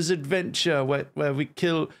Christmas adventure where we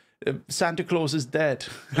kill. Santa Claus is dead,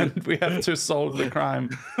 and we have to solve the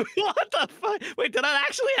crime. What the fuck? Wait, did that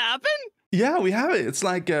actually happen? Yeah, we have it. It's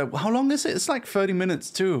like how long is it? It's like 30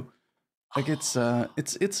 minutes too. Like it's a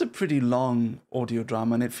pretty long audio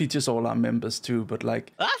drama, and it features all our members too. But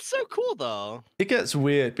like that's so cool though. It gets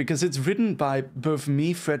weird because it's written by both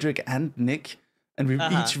me, Frederick, and Nick, and we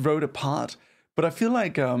each wrote a part. But I feel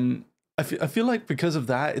like I feel like because of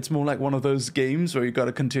that, it's more like one of those games where you got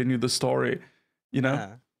to continue the story, you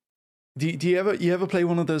know. Do you ever play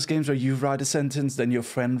one of those games where you write a sentence, then your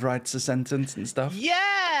friend writes a sentence and stuff?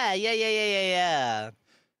 Yeah.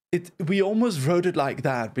 We almost wrote it like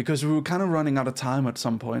that because we were kind of running out of time at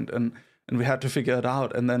some point, and we had to figure it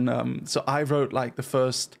out. And then so I wrote like the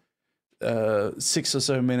first 6 or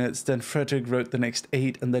so minutes, then Frederick wrote the next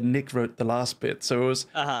 8, and then Nick wrote the last bit. So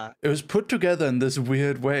it was put together in this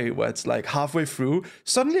weird way where it's like halfway through,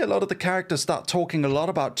 suddenly a lot of the characters start talking a lot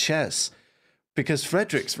about chess. Because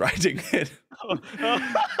Frederick's writing it,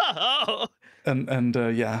 and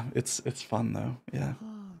yeah, it's fun though. Yeah.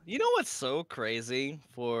 You know what's so crazy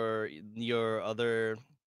for your other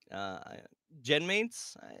gen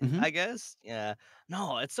mates? I guess. Yeah.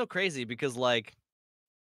 No, it's so crazy because like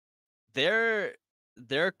their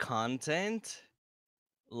content,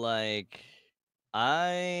 like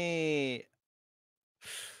I.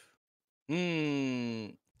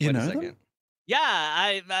 Wait You a know second. them? Yeah,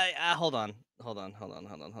 I hold on.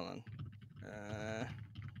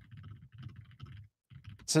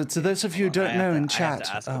 So to those of you who don't know in chat,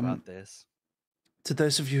 I have to ask about this. To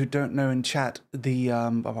those of you who don't know in chat, the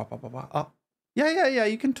yeah,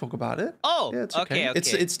 you can talk about it. Oh, yeah, it's okay.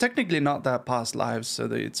 It's technically not that past lives, so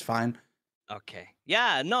it's fine. Okay.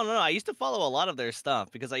 Yeah, no. I used to follow a lot of their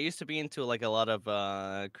stuff because I used to be into like a lot of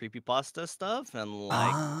creepypasta stuff and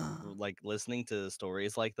like listening to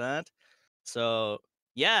stories like that. So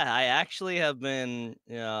yeah, I actually have been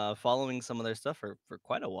following some of their stuff for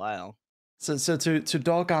quite a while. So to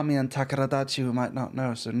Dog Army and Takaradachi who might not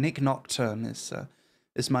know, so Nick Nocturne is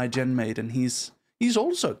my gen mate, and he's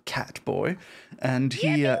also a cat boy, and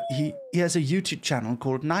he has a YouTube channel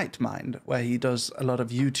called Nightmind where he does a lot of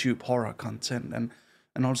YouTube horror content, and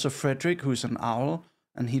and also Frederick, who's an owl,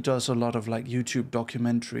 and he does a lot of like YouTube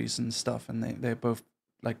documentaries and stuff, and they're both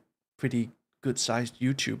like pretty good-sized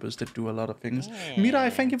YouTubers that do a lot of things.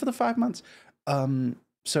 Mirai, thank you for the 5 months.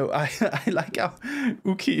 So I like how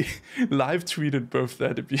Uki live tweeted both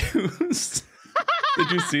their debuts.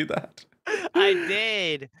 Did you see that? I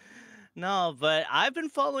did. No, but I've been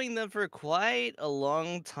following them for quite a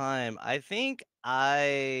long time. I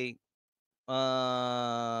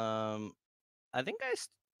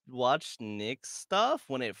watched Nick's stuff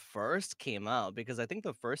when it first came out, because I think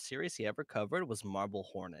the first series he ever covered was Marble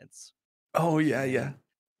Hornets. Oh yeah, yeah.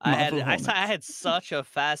 And Marble I Hornets. had such a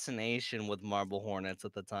fascination with Marble Hornets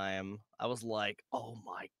at the time. I was like, "Oh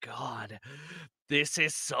my god, this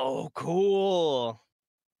is so cool."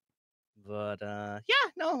 But yeah,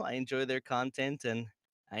 no, I enjoy their content, and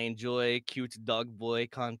I enjoy cute dog boy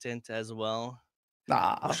content as well.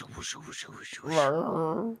 Ah. Whoosh, whoosh, whoosh, whoosh,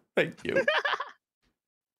 whoosh. Thank you.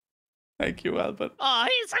 Thank you, Albert. Oh,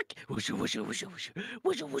 he's like whoosh, whoosh, whoosh, whoosh,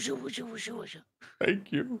 whoosh, whoosh, whoosh, whoosh, whoosh.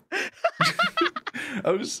 Thank you.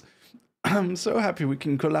 I'm so happy we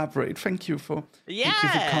can collaborate. Thank you for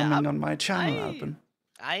coming on my channel, Alban.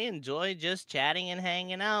 I enjoy just chatting and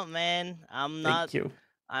hanging out, man. Thank you.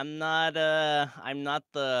 I'm not the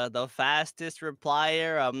fastest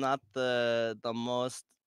replier. I'm not the most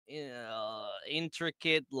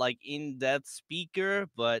intricate, like in-depth speaker,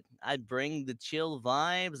 but I bring the chill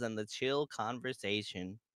vibes and the chill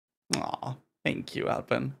conversation. Aw, thank you,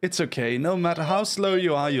 Alban. It's okay. No matter how slow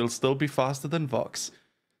you are, you'll still be faster than Vox.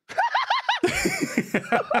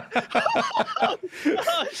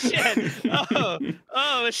 Oh shit!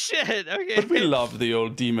 Oh shit! Okay. But we love the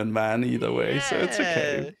old demon man either way, so it's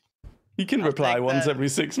okay. He can reply once every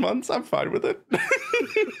 6 months. I'm fine with it.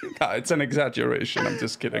 It's an exaggeration. I'm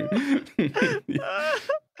just kidding.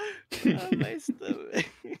 My stomach.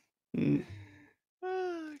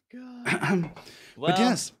 Oh god. But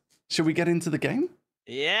yes, should we get into the game?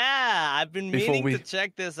 Yeah, I've been meaning to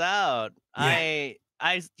check this out. Yeah.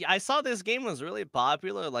 I saw this game was really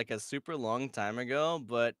popular like a super long time ago,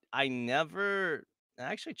 but I never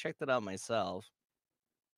actually checked it out myself.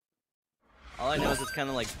 All I know is it's kind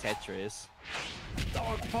of like Tetris.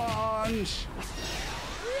 Dog punch!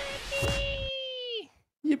 Yippee!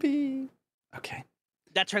 Yippee! Okay.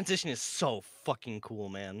 That transition is so fucking cool,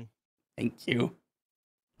 man. Thank you.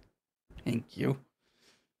 Thank you.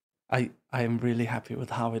 I am really happy with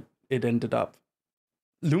how it ended up.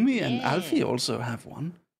 Lumi and Alfie also have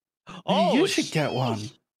one. Oh, you should get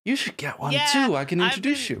one. You should get one too. I can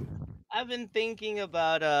introduce you. I've been thinking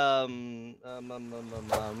about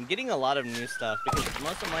getting a lot of new stuff, because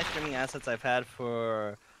most of my streaming assets I've had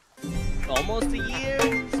for almost a year.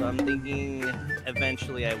 So I'm thinking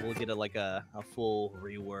eventually I will get a full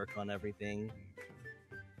rework on everything.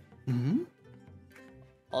 Mm-hmm.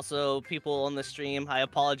 Also, people on the stream, I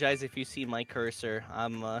apologize if you see my cursor.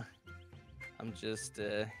 I'm just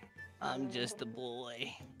a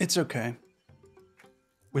boy. It's okay.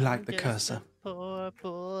 We like the cursor. Poor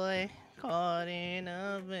boy caught in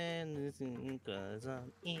a venison 'cause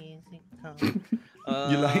I'm easy come.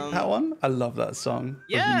 You like that one? I love that song.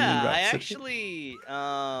 Yeah, I actually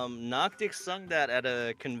Noctic sung that at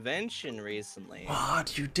a convention recently.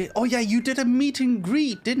 What, you did? Oh yeah, you did a meet and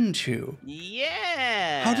greet, didn't you?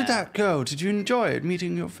 Yeah. How did that go? Did you enjoy it,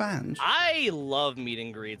 meeting your fans? I love meet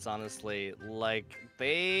and greets, honestly. Like,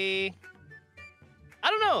 I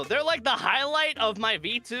don't know, they're like the highlight of my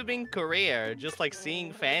VTubing career. Just like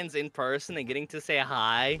seeing fans in person and getting to say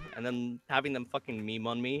hi and then having them fucking meme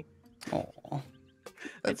on me. Oh,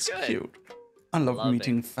 that's cute. I love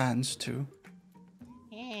meeting fans too.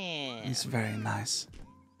 Yeah. It's very nice.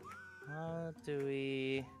 How do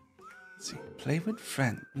we... Let's see, play with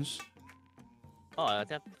friends. Oh,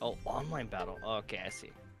 online battle. Okay, I see.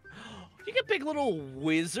 You can pick little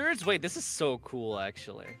wizards? Wait, this is so cool,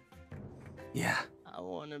 actually. Yeah. I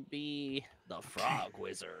want to be the frog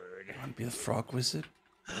wizard. You want to be the frog wizard?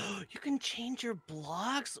 You can change your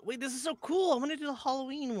blocks? Wait, this is so cool. I want to do the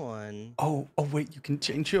Halloween one. Oh, wait, you can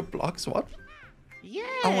change your blocks? What? Yeah.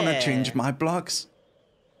 I want to change my blocks.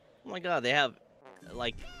 Oh my god, they have,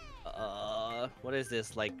 like, what is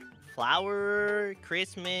this? Like, flower,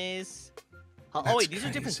 Christmas. Oh, wait, these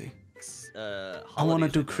are different. I want to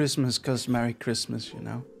do Christmas because Merry Christmas, you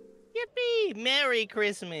know? Yippee! Merry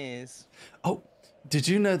Christmas! Oh, did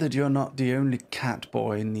you know that you're not the only cat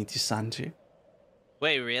boy in Nitisanji?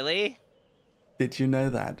 Wait, really? Did you know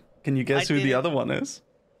that? Can you guess who the other one is?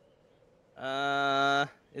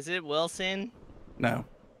 Is it Wilson? No.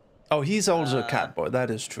 Oh, he's also a cat boy, that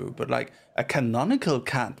is true. But like a canonical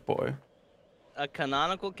cat boy. A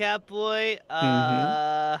canonical cat boy?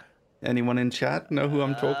 Anyone in chat know who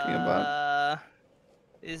I'm talking about?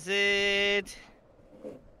 Is it?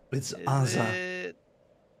 It's Is Aza. it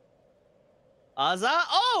Aza?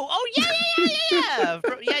 Oh, yeah.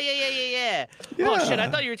 Oh shit, I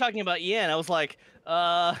thought you were talking about Ian. I was like,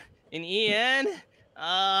 in Ian?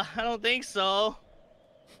 I don't think so.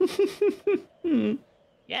 Yeah,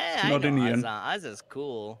 I Not know in Ian. Aza. Aza's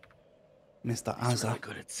cool. Mr. He's Aza. really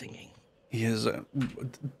good at singing. He is,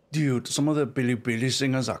 dude. Some of the Billy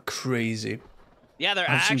singers are crazy. Yeah, they're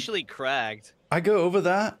actually cracked. I go over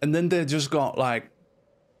there, and then they just got like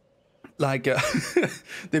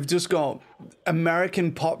they've just got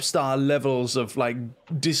American pop star levels of like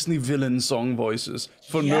Disney villain song voices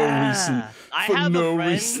for no reason. I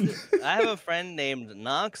have a friend named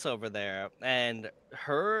Knox over there, and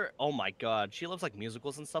her, oh my god, she loves like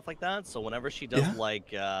musicals and stuff like that. So whenever she does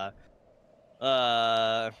like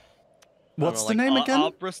what's the name again?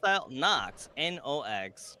 Opera style. Knox.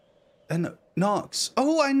 N-O-X. And Knox.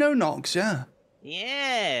 Oh, I know Knox. Yeah.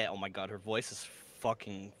 Yeah. Oh my god, her voice is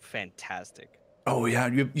fucking fantastic. Oh yeah,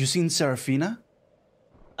 you seen Serafina?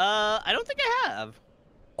 I don't think I have.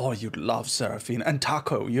 Oh, you'd love Serafina. And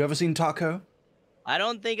Taco. You ever seen Taco? I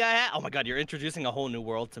don't think I have. Oh my god, you're introducing a whole new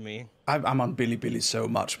world to me. I'm on Billy so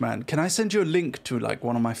much, man. Can I send you a link to like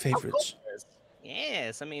one of my favorites?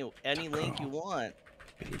 Yes, I mean any link you want.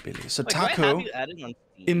 Billy. So Wait, Taco,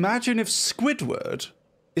 imagine if Squidward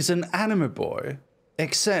is an anime boy,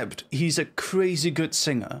 except he's a crazy good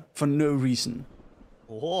singer for no reason.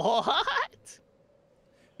 What?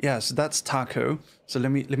 Yeah, so that's Taco. So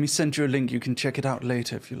let me send you a link. You can check it out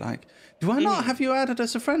later if you like. Do I not have you added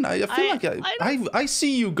as a friend? I feel I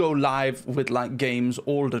see you go live with like games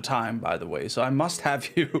all the time, by the way. So I must have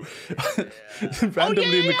you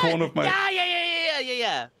randomly in the corner of my.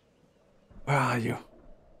 Yeah. Where are you?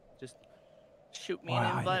 Just shoot me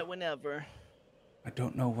an invite whenever. I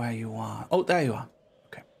don't know where you are. Oh, there you are.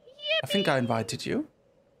 Okay. Yippee. I think I invited you.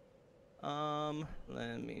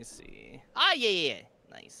 Let me see. Ah, yeah.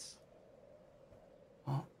 Nice.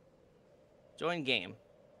 Oh. Join game,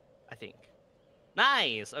 I think.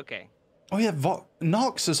 Nice. Okay. Oh yeah,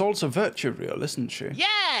 Knox is also virtual real, isn't she?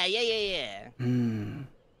 Yeah.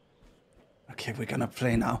 Okay, we're gonna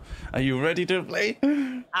play now. Are you ready to play?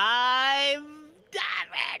 I'm not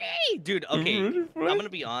ready, dude. Okay, I'm gonna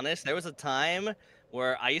be honest. There was a time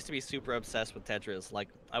where I used to be super obsessed with Tetris. Like,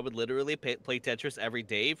 I would literally play Tetris every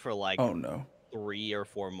day for like 3 or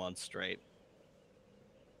 4 months straight.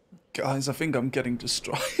 Guys, I think I'm getting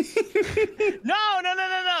destroyed. No.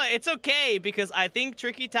 It's okay, because I think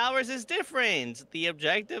Tricky Towers is different. The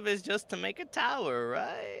objective is just to make a tower,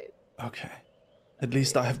 right? Okay. At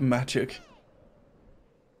least I have magic.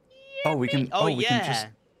 Oh, we can. We can just.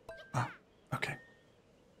 Okay.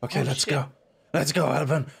 Okay, let's go. Let's go,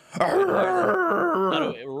 Alban.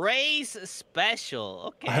 Race special.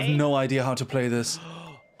 Okay. I have no idea how to play this.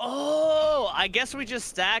 Oh, I guess we just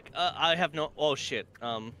stack. I have no. Oh shit.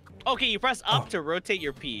 Okay, you press up to rotate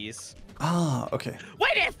your piece. Ah, okay.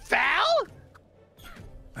 Wait, it fell?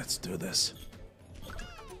 Let's do this.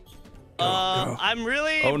 Go. I'm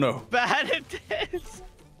really bad at this.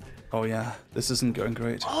 Oh yeah, this isn't going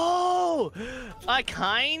great. Oh, I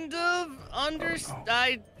kind of understand.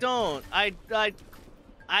 I don't.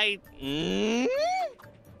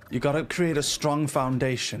 You gotta create a strong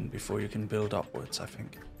foundation before you can build upwards, I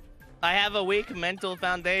think. I have a weak mental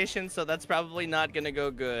foundation, so that's probably not gonna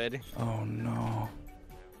go good. Oh no.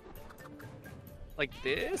 Like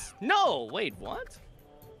this? No, wait, what?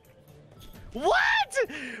 What?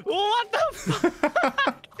 What the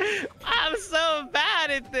fuck? I'm so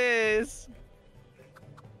bad at this.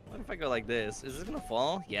 What if I go like this? Is this gonna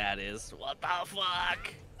fall? Yeah, it is. What the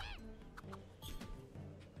fuck?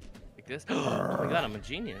 Like this? Oh my god, I'm a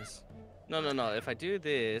genius. No. If I do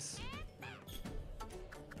this.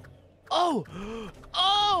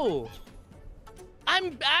 Oh!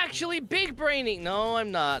 I'm actually big braining. No,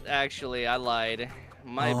 I'm not actually. I lied.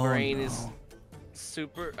 My brain is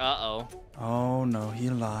super. Uh-oh. Oh no, he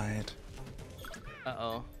lied.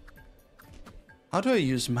 Uh-oh. How do I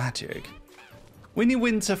use magic? Winnie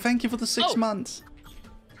Winter, thank you for the 6 months.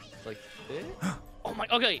 Like this? Oh my.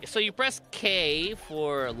 Okay, so you press K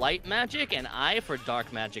for light magic and I for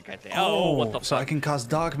dark magic, I think. Oh, what the fuck? So I can cast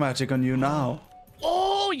dark magic on you now.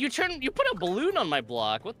 Oh, you put a balloon on my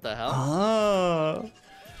block. What the hell? Ah.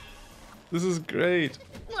 This is great.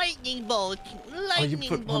 Lightning bolt. You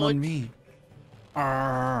put one on me.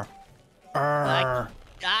 I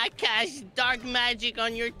cast dark magic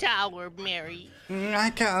on your tower, Mary.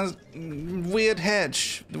 I cast weird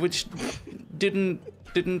hedge, which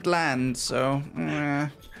didn't land, so.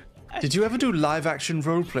 Did you ever do live action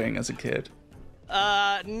role playing as a kid?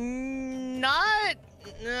 Not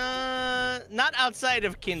outside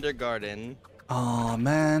of kindergarten. Oh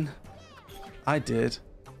man, I did.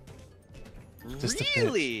 Just a bit.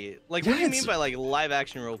 Really? Like, Yeah, what do you mean by like live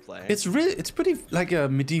action roleplay? It's pretty like a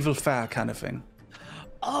medieval fair kind of thing.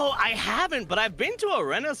 Oh, I haven't, but I've been to a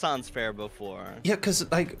Renaissance fair before. Yeah, because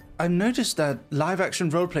like I noticed that live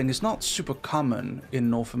action role playing is not super common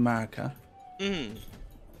in North America. Mm.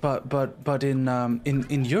 But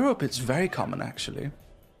in Europe it's very common actually.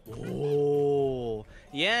 Oh,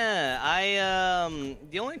 yeah.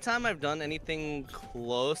 The only time I've done anything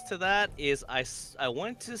close to that is I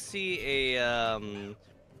went to see a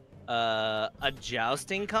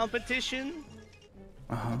jousting competition.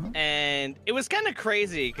 Uh-huh. And it was kind of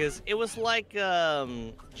crazy because it was like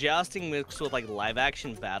jousting mixed with like live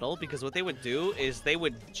action battle, because what they would do is they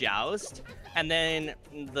would joust, and then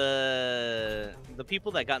the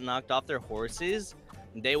people that got knocked off their horses,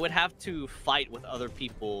 they would have to fight with other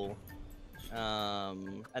people,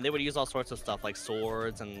 and they would use all sorts of stuff like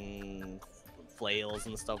swords and flails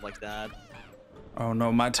and stuff like that. Oh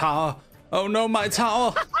no, my tower! Oh no, my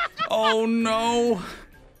tower! Oh no!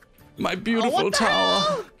 My beautiful tower.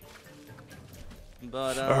 Hell?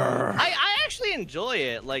 But I actually enjoy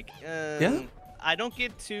it. Like, yeah? I don't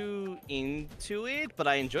get too into it, but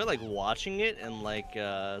I enjoy like watching it and like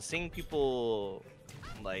seeing people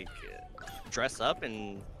like dress up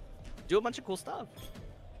and do a bunch of cool stuff.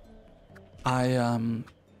 I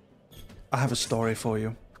have a story for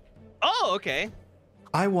you. Oh, okay.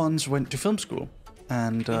 I once went to film school.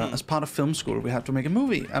 And as part of film school, we had to make a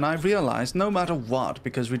movie. And I realized no matter what,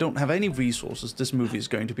 because we don't have any resources, this movie is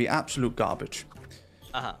going to be absolute garbage.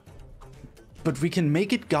 Uh-huh. But we can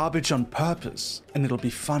make it garbage on purpose, and it'll be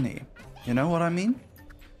funny. You know what I mean?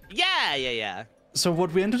 Yeah. So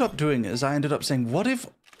what we ended up doing is I ended up saying, what if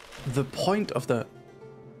the point of the...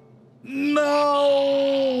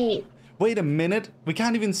 No! Wait a minute. We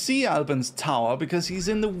can't even see Alban's tower because he's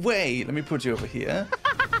in the way. Let me put you over here.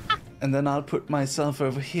 And then I'll put myself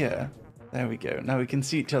over here. There we go. Now we can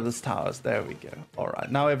see each other's towers. There we go. All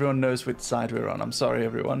right. Now everyone knows which side we're on. I'm sorry,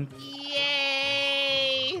 everyone.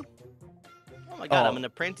 Yay! Oh my god, Oh. I'm an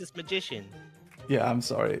apprentice magician. Yeah, I'm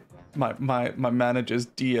sorry. My manager's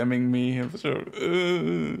DMing me. So,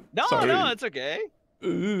 No, sorry. no, it's okay.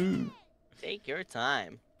 Uh. Take your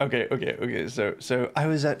time. Okay. So I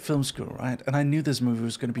was at film school, right? And I knew this movie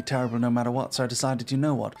was going to be terrible no matter what. So I decided, you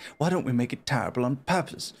know what? Why don't we make it terrible on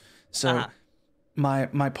purpose? So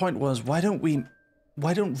my point was, why don't we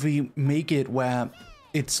make it where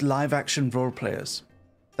it's live action role players?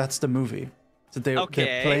 That's the movie. So they're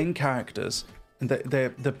playing characters, and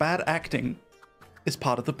the bad acting is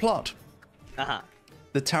part of the plot.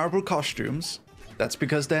 The terrible costumes, that's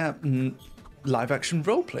because they're live action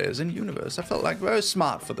role players in universe. I felt like very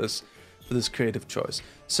smart for this creative choice.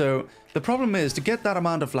 So the problem is, to get that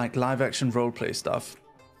amount of like live action role play stuff,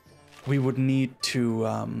 we would need to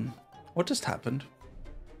what just happened?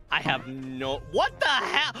 I have no... What the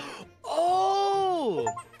hell? Oh!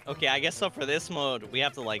 Okay, I guess so for this mode, we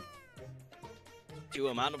have to, like, do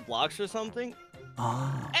amount of blocks or something?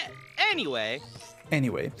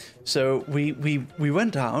 Anyway, so we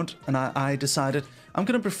went out, and I decided I'm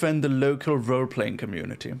going to befriend the local role-playing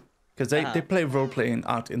community. Because they play role-playing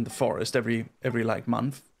out in the forest every like,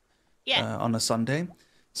 month. Yeah. On a Sunday.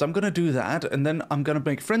 So I'm going to do that, and then I'm going to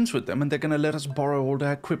make friends with them, and they're going to let us borrow all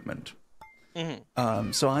their equipment.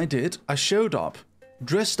 So I did. I showed up,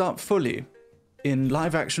 dressed up fully in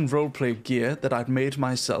live-action roleplay gear that I'd made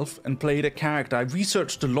myself, and played a character. I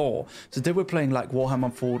researched the lore, so they were playing like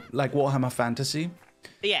Warhammer Fantasy.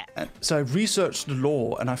 Yeah. And so I researched the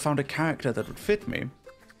lore, and I found a character that would fit me.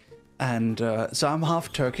 And so I'm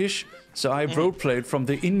half Turkish, so I roleplayed from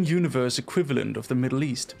the in-universe equivalent of the Middle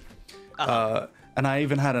East. And I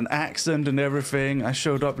even had an accent and everything. I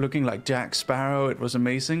showed up looking like Jack Sparrow. It was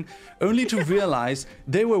amazing. Only to realize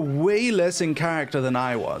they were way less in character than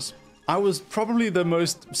I was. I was probably the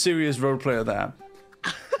most serious role player there.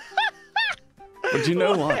 But you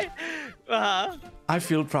know what? I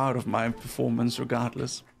feel proud of my performance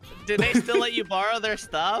regardless. Did they still let you borrow their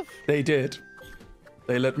stuff? They did.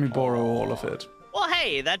 They let me borrow all of it. Well,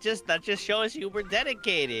 hey, that just shows you were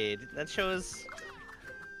dedicated. That shows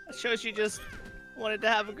you just wanted to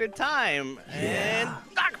have a good time. Yeah. And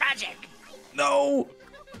dark magic. No!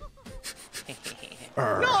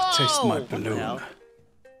 No! Taste my What the balloon. hell?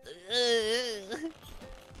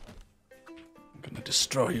 I'm gonna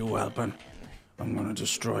destroy you, Alban. I'm gonna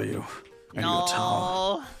destroy you and your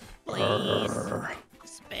tower. No, please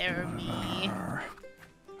spare me.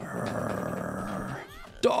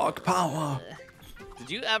 Dog power. Did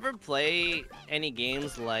you ever play any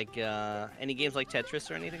games like Tetris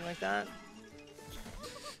or anything like that?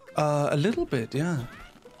 A little bit, yeah.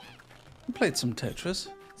 I played some Tetris.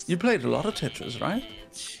 You played a lot of Tetris, right?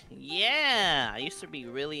 Yeah, I used to be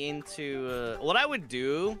really into what I would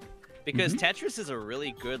do, because Tetris is a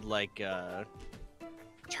really good like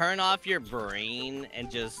turn off your brain and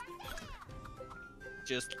just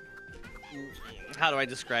how do I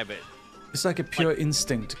describe it? It's like a pure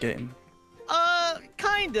instinct game.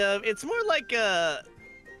 Kind of. It's more like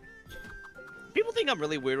people think I'm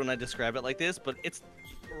really weird when I describe it like this, but it's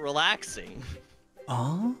relaxing.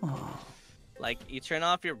 Oh. Like, you turn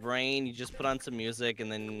off your brain, you just put on some music,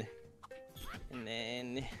 and then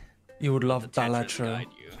You would love the Tetris Balatro. guide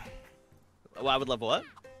you. Oh, I would love what?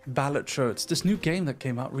 Balatro. It's this new game that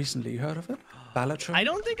came out recently. You heard of it? Balatro? I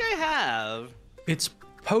don't think I have. It's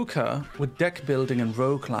poker with deck building and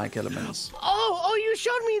roguelike elements. Oh, you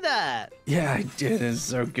showed me that. Yeah, I did. It's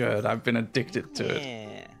so good. I've been addicted to it.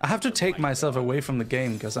 Yeah. I have to take myself away from the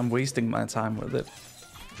game because I'm wasting my time with it.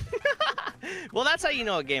 Well, that's how you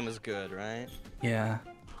know a game is good, right? Yeah.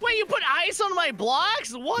 Wait, you put ice on my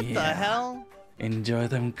blocks? What the Yeah. hell? Enjoy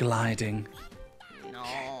them gliding.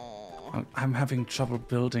 No. I'm having trouble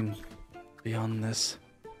building beyond this.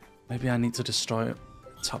 Maybe I need to destroy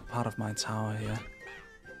the top part of my tower here.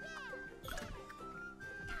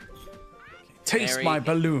 Taste Mary, my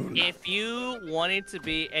balloon. If you wanted to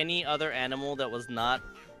be any other animal that was not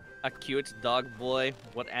a cute dog boy,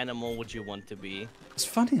 what animal would you want to be? It's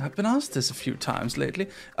funny, I've been asked this a few times lately.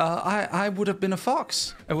 I would have been a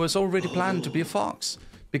fox. I was already planned to be a fox.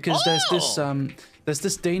 Because there's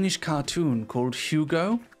this Danish cartoon called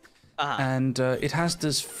Hugo. And it has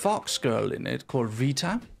this fox girl in it called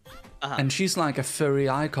Rita. And she's like a furry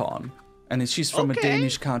icon. And she's from a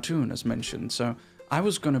Danish cartoon, as mentioned. So I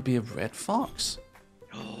was going to be a red fox.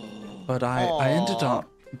 But I ended up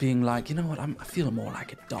being like, you know what, I feel more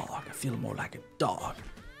like a dog. I feel more like a dog.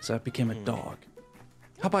 So I became a dog.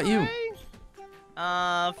 How about you?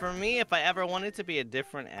 For me, if I ever wanted to be a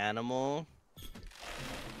different animal,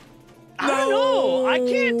 I don't know.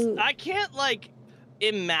 I can't like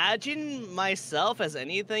imagine myself as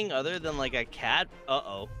anything other than like a cat.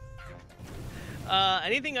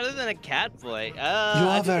 Anything other than a cat boy. You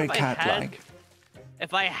are very if cat-like.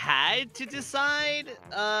 If I had to decide,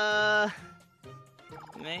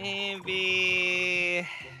 maybe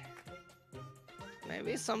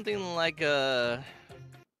something like a,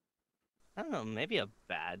 I don't know, maybe a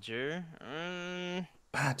badger.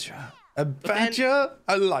 Badger. A badger?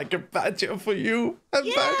 I like a badger for you.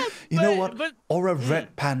 You know what? But, or a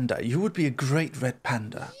red panda. You would be a great red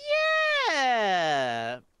panda.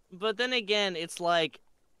 yeah. But then again, it's like,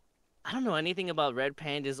 I don't know anything about red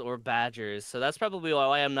pandas or badgers, so that's probably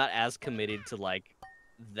why I'm not as committed to like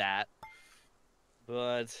that.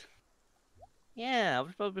 But yeah, I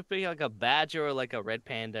would probably be like a badger or like a red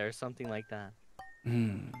panda or something like that.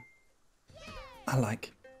 I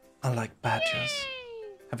like badgers.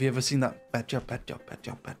 Have you ever seen that badger?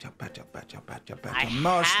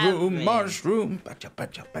 Mushroom.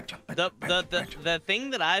 The thing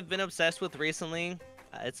that I've been obsessed with recently,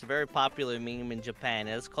 it's a very popular meme in Japan.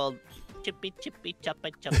 It's called Chippy Chippy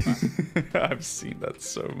Choppa Choppa. I've seen that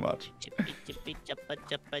so much. Chippy Chippy Choppa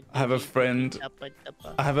Choppa. I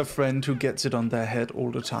have a friend who gets it on their head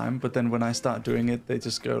all the time, but then when I start doing it, they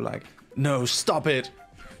just go like, "No, stop it!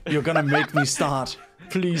 You're gonna make me start.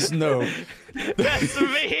 Please, no." That's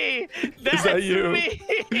me. Is that you? Me.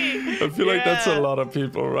 I feel like that's a lot of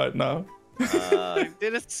people right now.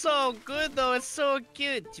 Dude, it's so good though. It's so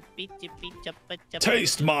cute. Chippy Chippy Choppa Choppa.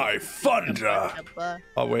 Taste my thunder.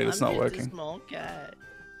 Oh wait, it's not working. A small cat.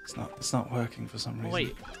 It's not working for some reason.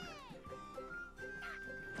 Wait.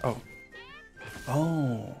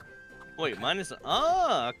 Oh. Wait, mine is.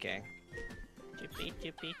 Oh, okay. Chippy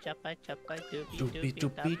Chippy Choppa Choppa Doopy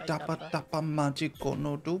doopy tappa tappa magico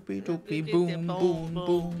no doopy doopy boom boom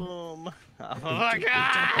boom. Oh my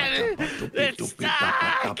god! It's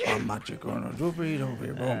stuck!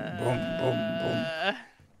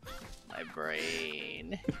 My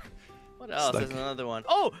brain. What else? There's another one.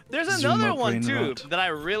 Oh, there's another one too that I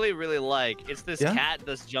really, really like. It's this cat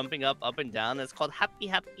that's jumping up and down. It's called Happy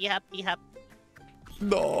Happy Happy Happy.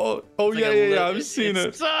 No. Oh yeah. I've seen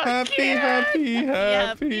it. So happy. I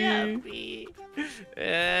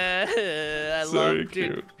love it.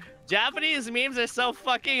 Dude. Japanese memes are so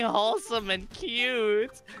fucking wholesome and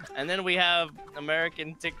cute. And then we have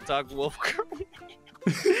American TikTok wolf girl.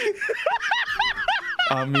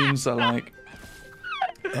 Our memes are like.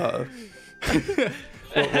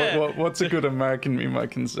 What's a good American meme I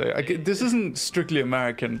can say? This isn't strictly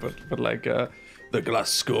American, but like the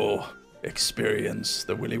Glasgow experience,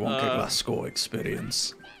 the Willy Wonka glass score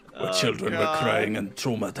experience, where children were God. crying and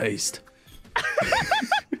traumatized.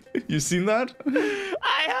 You seen that?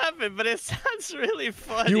 I haven't, but it sounds really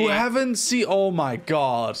funny. You haven't seen? Oh my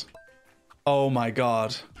god! Oh my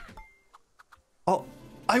god! Oh,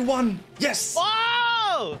 I won! Yes!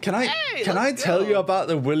 Whoa! Can I Hey, can I let's tell go. you about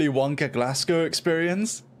the Willy Wonka Glasgow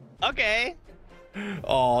experience? Okay.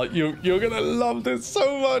 Oh, you're gonna love this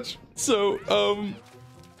so much. So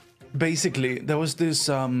basically there was this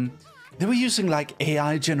they were using like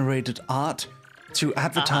AI generated art to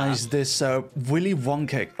advertise this Willy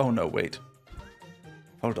Wonka. Oh no, wait.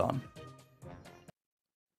 Hold on.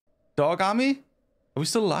 Dog Army? Are we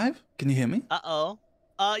still live? Can you hear me? Uh-oh.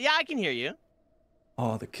 Yeah, I can hear you.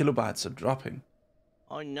 Oh, the kilobytes are dropping.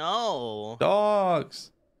 Oh, no.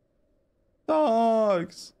 Dogs.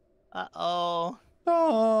 Dogs. Uh-oh.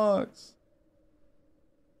 Dogs.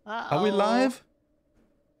 Uh-oh. Are we live?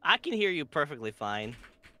 I can hear you perfectly fine.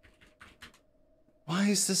 Why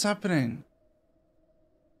is this happening?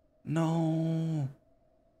 No.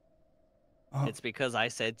 Oh, It's because I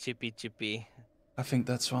said chippy chippy. I think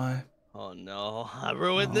that's why. Oh, no. I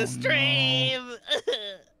ruined the Oh, stream.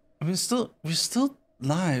 I mean, we're still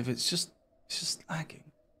live. It's just lagging.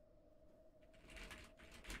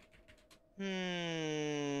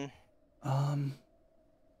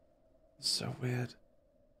 So weird.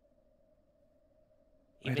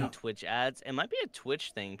 Even Twitch ads. It might be a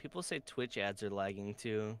Twitch thing. People say Twitch ads are lagging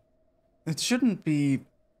too. It shouldn't be.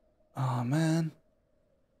 Oh man.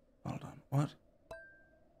 Hold on. What?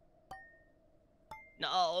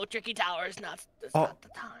 No, Tricky Towers. That's Oh. not the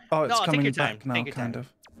time. Oh, it's no, coming take your back time. now, Take your kind time.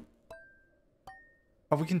 of.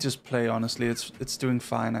 Oh, we can just play. Honestly, it's doing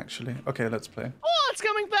fine actually. Okay, let's play. Oh, it's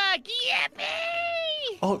coming back.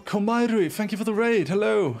 Yippee! Oh, Komairu, thank you for the raid.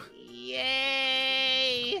 Hello.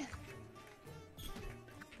 Yay!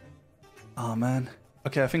 Oh man.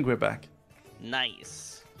 Okay, I think we're back.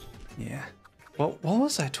 Nice. Yeah. What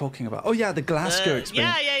was I talking about? Oh yeah, the Glasgow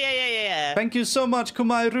experience. Yeah. Thank you so much,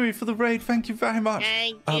 Kumairui, for the raid. Thank you very much.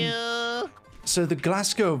 Thank you. So the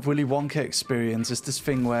Glasgow Willy Wonka experience is this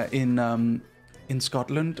thing where in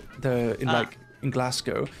Scotland, in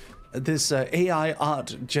Glasgow, this AI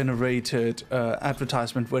art generated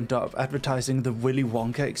advertisement went up advertising the Willy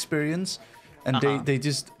Wonka experience, and they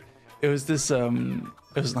just it was this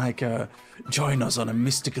it was like join us on a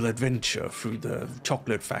mystical adventure through the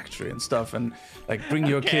chocolate factory and stuff, and like bring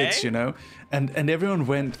your kids, you know, and everyone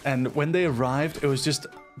went, and when they arrived, it was just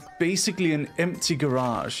basically an empty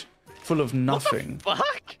garage full of nothing. What the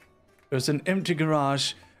fuck? It was an empty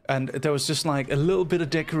garage, and there was just like a little bit of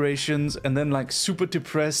decorations, and then like super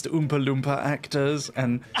depressed Oompa Loompa actors,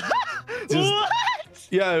 and just, What?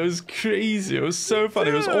 yeah, it was crazy. It was so funny.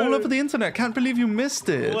 It was all over the internet. Can't believe you missed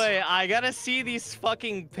it. Wait, I gotta see these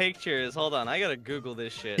fucking pictures. Hold on, I gotta Google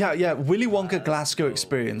this shit. Yeah, Willy Wonka Glasgow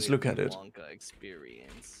experience. Look at it. Wonka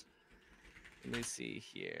experience. Let me see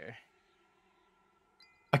here.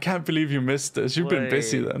 I can't believe you missed this. You've been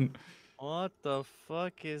busy Wait. then. What the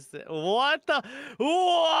fuck is that? What the?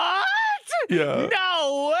 What? Yeah.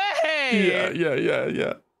 No way!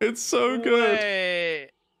 Yeah. It's so good. Wait.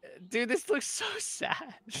 Dude, this looks so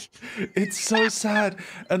sad. It's so sad,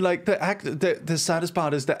 and like the saddest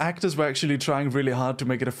part is the actors were actually trying really hard to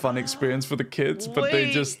make it a fun experience for the kids, but they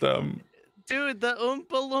Wait. just Dude, the Oompa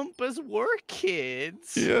Loompas were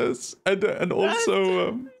kids. yes, and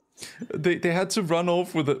also they had to run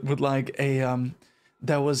off with like a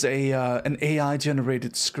there was an AI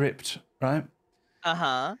generated script, right?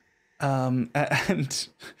 And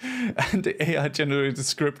the AI generated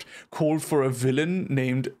script called for a villain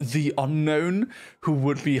named the Unknown who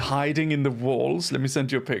would be hiding in the walls. Let me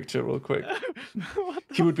send you a picture real quick.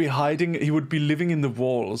 He would be hiding, he would be living in the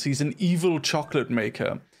walls. He's an evil chocolate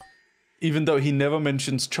maker, even though he never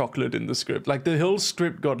mentions chocolate in the script. Like the whole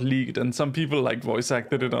script got leaked, and some people like voice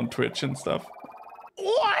acted it on Twitch and stuff.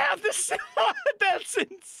 Oh, I have to say, that's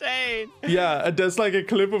insane. Yeah, and there's like a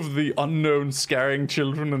clip of the Unknown scaring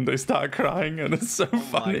children and they start crying, and it's so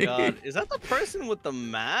funny. Oh my god, is that the person with the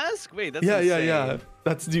mask? Wait, that's Yeah. insane.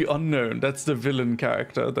 That's the Unknown. That's the villain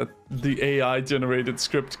character that the AI generated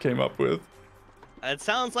script came up with. It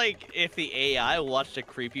sounds like if the AI watched a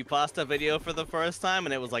creepypasta video for the first time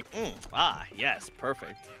and it was like, yes,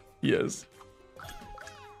 perfect. Yes.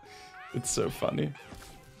 It's so funny.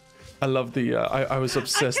 I love the, I was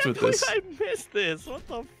obsessed with this. I missed this. What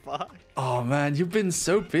the fuck? Oh man, you've been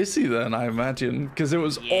so busy then, I imagine, because it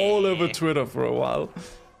was all over Twitter for a while.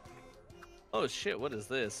 Oh shit, what is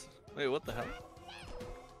this? Wait, what the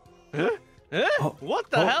hell? Huh? What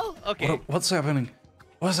the hell? Okay. What's happening?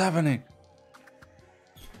 What's happening?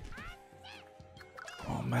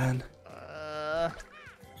 Oh man.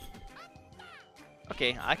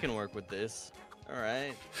 Okay, I can work with this. All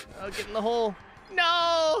right. Oh, get in the hole.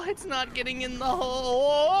 No, it's not getting in the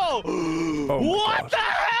hole. Oh my What God. the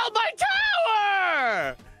hell, my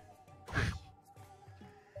tower?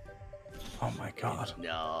 Oh my God.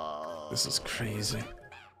 No. This is crazy.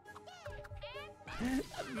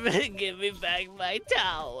 Give me back my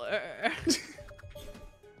tower.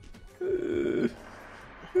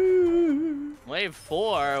 Wave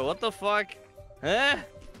 4? What the fuck? Huh?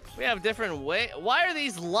 We have different Why are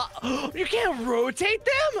these You can't rotate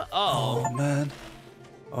them? Oh man.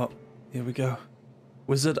 Oh, here we go.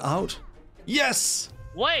 Wizard out. Yes!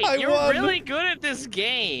 Wait, I you're won. really good at this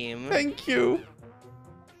game. Thank you.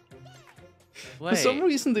 Wait. For some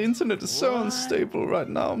reason, the internet is so What? unstable right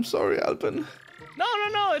now. I'm sorry, Alban.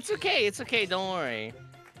 No, it's okay. It's okay. Don't worry.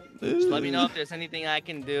 Just let me know if there's anything I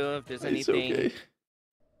can do. If there's It's anything. okay.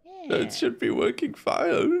 Yeah. It should be working fine.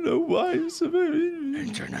 I don't know why.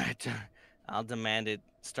 Internet. I'll demand it.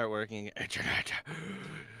 Start working. Internet.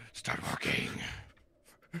 Start working.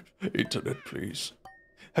 Internet, please.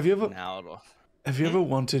 Have you ever Now it'll.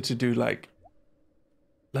 wanted to do like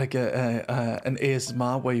an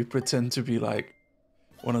ASMR where you pretend to be like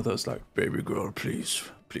one of those like, baby girl, please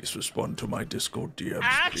respond to my Discord DMs.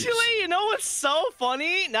 Actually, please. you know what's so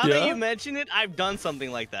funny? Now that Yeah? you mention it, I've done something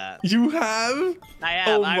like that. You have? I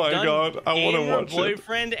have. Oh I've my done God, I want to gamer watch it.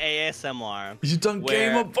 boyfriend ASMR. You done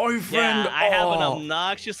where- gamer boyfriend? Yeah, I have an Oh.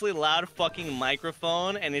 obnoxiously loud fucking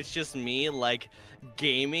microphone, and it's just me like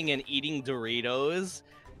gaming and eating Doritos,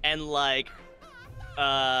 and like,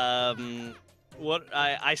 I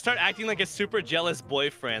start acting like a super jealous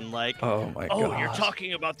boyfriend, like. Oh my God. Oh, you're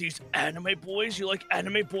talking about these anime boys? You like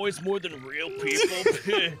anime boys more than real people?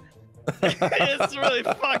 It's really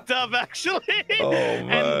fucked up, actually. Oh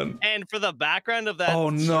man. And for the background of that Oh,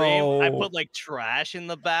 stream, I no. put like trash in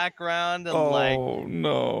the background and like Oh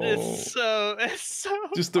no. it's so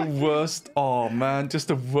Just the worst. Oh man, just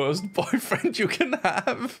the worst boyfriend you can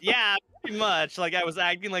have. yeah, pretty much. Like I was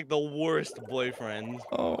acting like the worst boyfriend.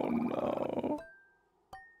 Oh no.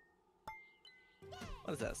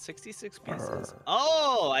 What is that? 66 pieces.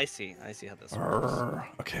 Oh, I see how this works.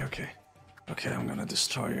 Okay, I'm gonna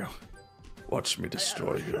destroy you. Watch me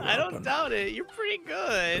destroy you. I don't Alban. doubt it. You're pretty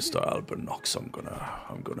good. Mr. Alban Knox, I'm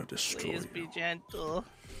gonna destroy Please you. be gentle.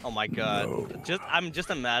 Oh my God. No. I'm just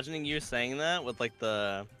imagining you saying that with like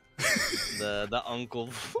the uncle.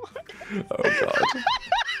 Oh God.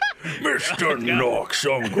 Mr. Knox,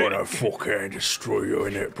 I'm gonna fucking destroy you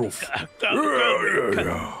in it, bro.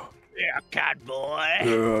 Yeah, cat boy.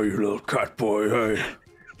 Yeah, you little cat boy, hey.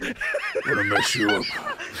 Gonna mess you up.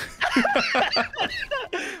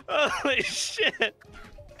 Holy shit.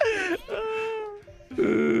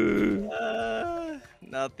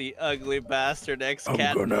 Not the ugly bastard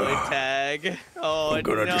ex-cat boy tag. Oh, I'm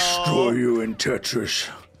gonna no. destroy you in Tetris.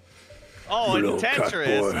 Oh, you in little cat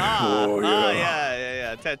Tetris. boy. Oh,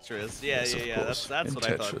 Yeah. Tetris. Yeah, Yes, of yeah. course. That's In what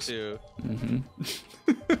I thought Tetris. too.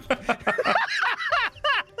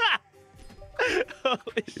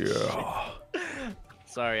 Holy shit. Yeah.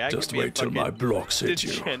 Sorry, I Just could be a wait till my fucking blocks hit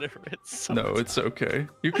you. degenerate No, it's okay.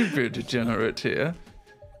 You can be a degenerate here.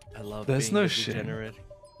 I love There's being no a shame. degenerate.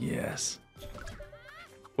 Yes.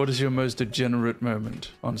 What is your most degenerate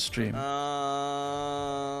moment on stream?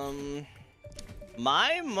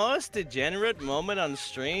 My most degenerate moment on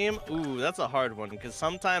stream? Ooh, that's a hard one because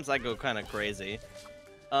sometimes I go kind of crazy.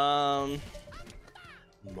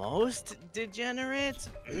 Most degenerate?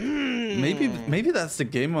 Maybe that's the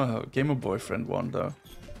gamer boyfriend one though.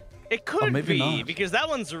 It could maybe be not. because that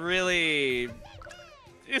one's really,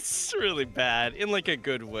 it's really bad in like a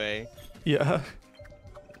good way. Yeah.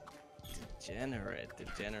 Degenerate. Yeah,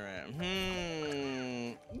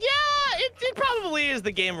 it probably is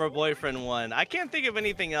the gamer boyfriend one. I can't think of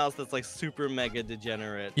anything else that's like super mega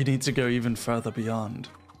degenerate. You need to go even further beyond.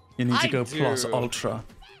 You need to go plus ultra.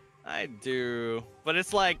 I do, but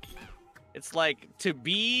it's like to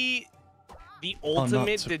be the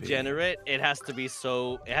ultimate to be. degenerate, it has to be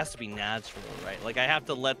natural, right? Like I have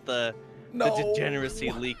to let the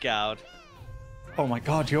degeneracy leak out. Oh my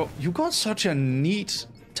God, you got such a neat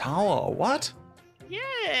tower. What?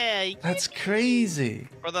 Yeah, That's crazy.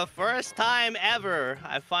 for the first time ever,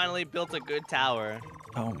 I finally built a good tower.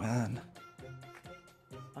 Oh man.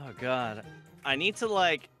 Oh God, I need to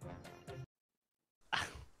like.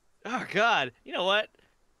 Oh God, you know what?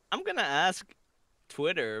 I'm gonna ask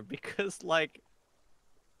Twitter because like,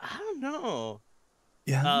 I don't know.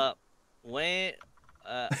 Yeah. Wait.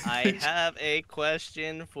 I have a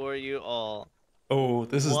question for you all. Oh,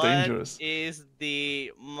 this is dangerous. What is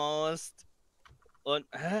the most?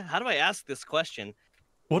 How do I ask this question?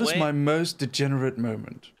 What is my most degenerate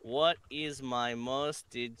moment? What is my most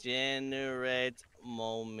degenerate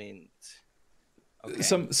moment? Okay.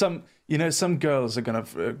 Some girls are gonna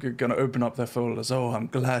open up their folders. Oh, I'm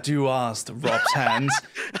glad you asked. Rob's hands.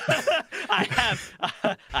 I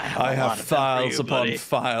have files upon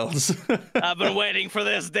files. I've been waiting for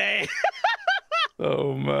this day.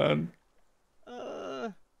 Oh man.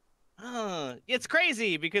 It's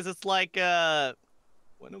crazy because it's like,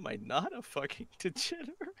 when am I not a fucking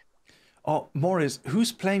degenerate? Oh, Morris,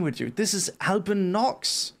 who's playing with you? This is Alban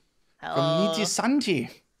Knox from Niji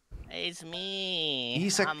Sanji. It's me.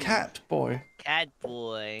 He's a cat boy. Cat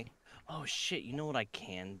boy. Oh shit! You know what I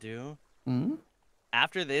can do? Hmm?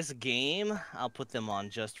 After this game, I'll put them on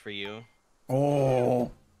just for you.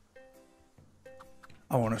 Oh.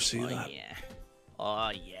 I want to see that. Yeah.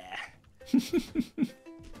 Oh yeah.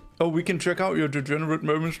 Oh, we can check out your degenerate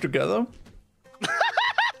moments together?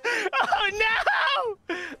 Oh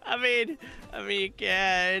no! I mean you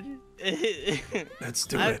can. Let's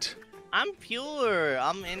do it. I'm pure.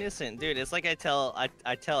 I'm innocent, dude. It's like I tell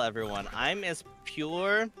everyone, I'm as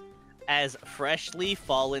pure as freshly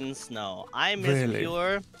fallen snow. I'm as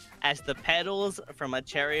pure as the petals from a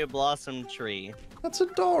cherry blossom tree. That's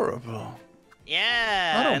adorable.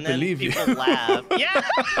 Yeah. I don't and then believe you. people laugh. Yeah.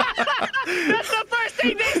 That's the first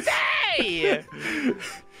thing they say.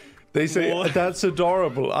 They say, What? That's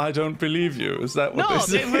adorable. I don't believe you. Is that what they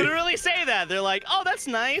say? No, they literally say that. They're like, oh, that's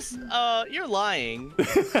nice. You're lying.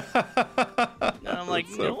 And I'm like,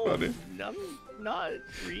 That's so funny. I'm not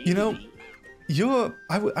really. You know,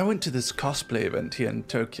 I went to this cosplay event here in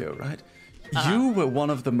Tokyo, right? You were one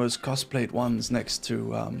of the most cosplayed ones next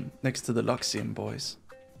to the Lucian boys.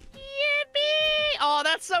 Yippee! Oh,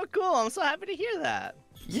 that's so cool. I'm so happy to hear that.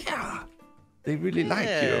 Yeah. They really like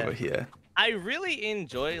you over here. I really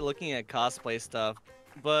enjoy looking at cosplay stuff,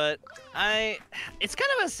 but it's kind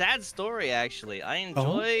of a sad story, actually. I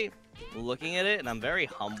enjoy looking at it, and I'm very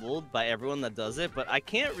humbled by everyone that does it, but I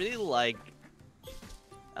can't really, like,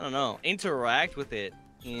 I don't know, interact with it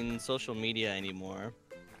in social media anymore.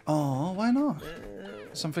 Oh, why not?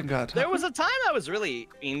 Something got There was a time I was really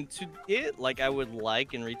into it, like I would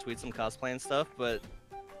like and retweet some cosplay and stuff, but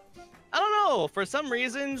I don't know, for some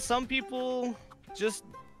reason, some people just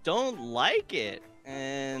don't like it.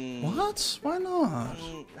 And What? Why not?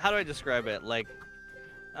 how do I describe it? Like,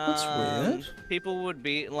 That's weird. People would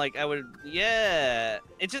be like,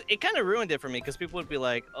 it kind of ruined it for me, because people would be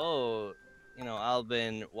like, oh, you know,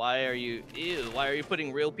 Alban, why are you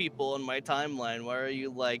putting real people on my timeline? Why are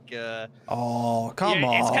you like, oh, come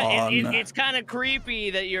on. It's kind of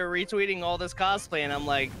creepy that you're retweeting all this cosplay, and I'm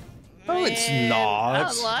like, no, it's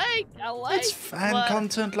not. I like. It's fan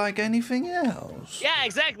content like anything else. Yeah,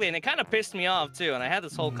 exactly, and it kind of pissed me off too. And I had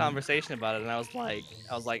this whole conversation about it, and I was like,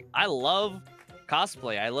 I love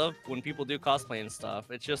cosplay. I love when people do cosplay and stuff.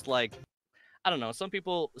 It's just like, I don't know. Some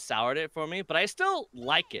people soured it for me, but I still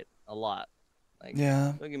like it a lot. Like,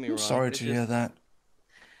 yeah. Don't get me I'm wrong. sorry to hear that.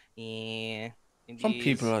 Yeah. Some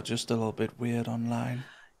people are just a little bit weird online.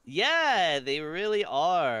 Yeah, they really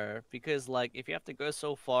are. Because, like, if you have to go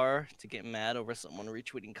so far to get mad over someone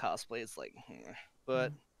retweeting cosplay, it's like,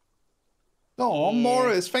 but. Oh, yeah.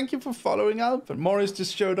 Morris, thank you for following Alban. Morris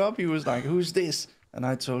just showed up. He was like, who's this? And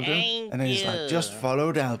I told him. And he's like, just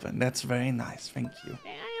followed Alban. That's very nice. Thank you.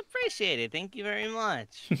 I appreciate it. Thank you very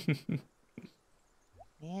much.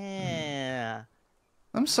 Yeah.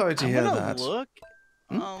 I'm sorry to hear that. Look.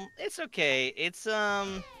 It's okay. It's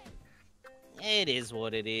it is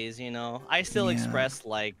what it is, you know. I still express,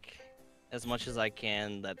 like, as much as I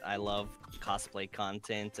can that I love cosplay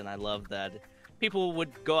content, and I love that people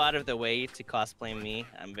would go out of their way to cosplay me.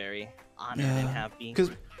 I'm very honored and happy.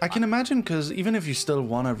 Because I can imagine, because even if you still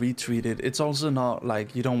want to retweet it, it's also not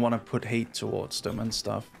like you don't want to put hate towards them and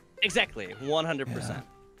stuff. Exactly, 100%.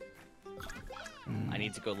 I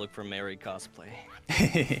need to go look for Mary cosplay.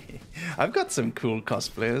 I've got some cool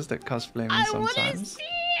cosplayers that cosplay me sometimes. I wanna see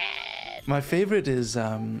it! My favorite is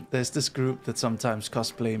there's this group that sometimes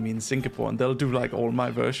cosplay me in Singapore, and they'll do like all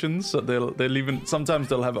my versions. So they'll even sometimes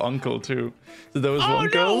they'll have uncle too. So there was one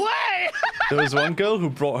girl. No way! There was one girl who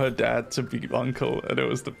brought her dad to be uncle, and it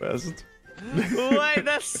was the best. Wait,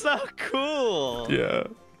 that's so cool. Yeah.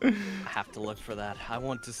 I have to look for that. I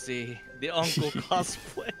want to see the uncle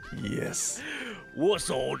cosplay. Yes. What's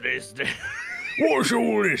all this then? What's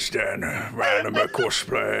all this then? Random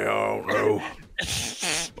cosplay, I don't know.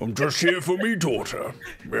 I'm just here for me daughter.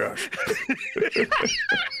 Yes.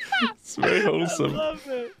 It's very wholesome. I love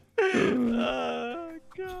it. Oh,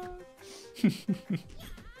 God.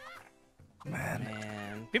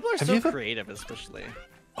 Man. People are so creative, especially.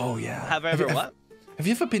 Oh, yeah. Have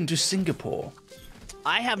you ever been to Singapore?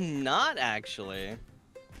 I have not actually.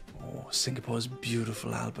 Oh, Singapore is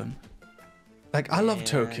beautiful, Alban. Like, I love Yeah.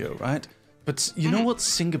 Tokyo, right? But you know what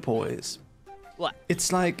Singapore is? What?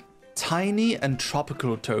 It's like tiny and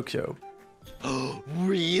tropical Tokyo.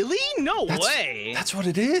 Really? No way. That's what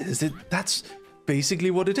it is. That's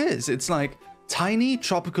basically what it is. It's like tiny,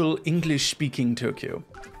 tropical, English-speaking Tokyo.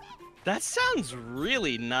 That sounds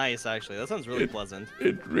really nice, actually. That sounds really pleasant.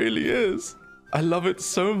 It really is. I love it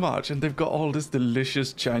so much, and they've got all this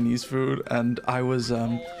delicious Chinese food. And I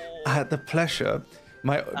had the pleasure.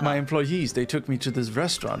 My employees, they took me to this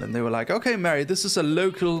restaurant, and they were like, "Okay, Mary, this is a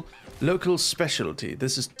local specialty.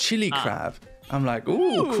 This is chili crab." I'm like,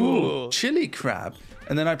 "Ooh, cool, chili crab."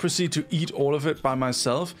 And then I proceed to eat all of it by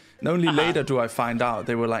myself. And only later do I find out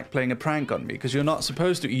they were like playing a prank on me, because you're not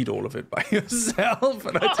supposed to eat all of it by yourself.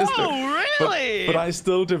 And I just really? But I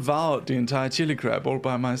still devoured the entire chili crab all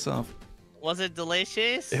by myself. Was it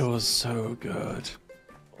delicious? It was so good.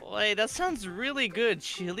 Wait, that sounds really good.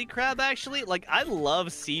 Chili crab, actually? Like, I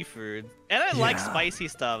love seafood. And I like spicy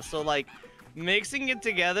stuff. So, like, mixing it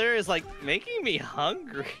together is, like, making me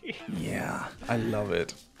hungry. Yeah, I love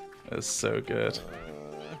it. It's so good.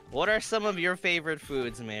 What are some of your favorite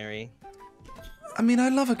foods, Mary? I mean, I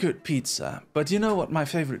love a good pizza. But you know what my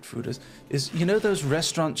favorite food is? Is, you know those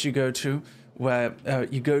restaurants you go to where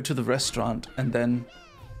you go to the restaurant and then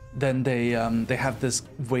they have this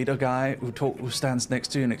waiter guy who stands next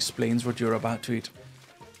to you and explains what you're about to eat.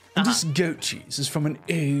 And this goat cheese is from an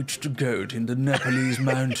aged goat in the Nepalese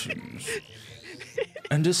mountains.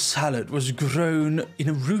 And this salad was grown in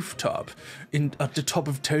a rooftop at the top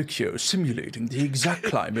of Tokyo, simulating the exact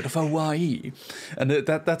climate of Hawaii. And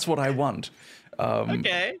that's what I want.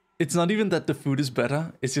 Okay. It's not even that the food is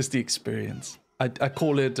better; it's just the experience. I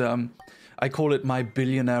call it my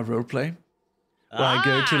billionaire roleplay. Where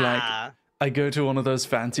I go to one of those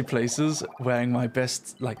fancy places wearing my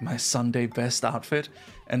best, like my Sunday best outfit,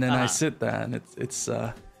 and then I sit there, and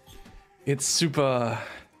it's super.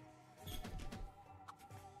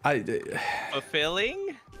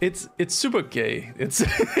 Fulfilling? It's super gay. It's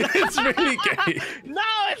really gay. No,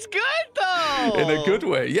 it's good though. In a good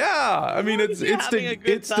way. Yeah. I mean, it's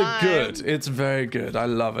the good. It's very good. I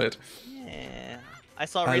love it. Yeah. I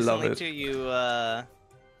saw recently too.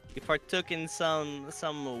 You partook in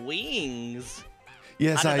some wings.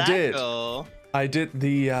 Yes, How did I that did. Go? I did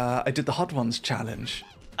the Hot Ones challenge.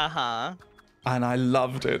 And I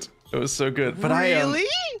loved it. It was so good. But really?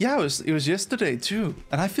 Yeah, it was yesterday too,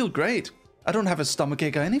 and I feel great. I don't have a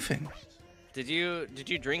stomachache or anything. Did you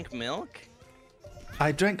drink milk?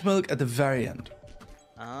 I drank milk at the very end.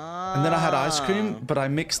 Ah. And then I had ice cream, but I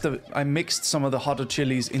mixed some of the hotter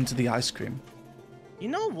chilies into the ice cream. You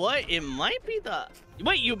know what? It might be the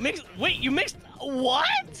you mixed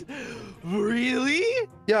what? Really?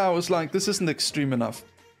 Yeah, I was like, this isn't extreme enough.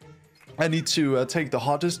 I need to take the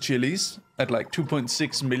hottest chilies at like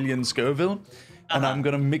 2.6 million Scoville, and I'm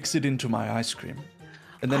gonna mix it into my ice cream.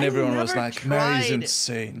 And then everyone was like, Mary's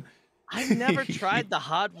insane. I've never tried the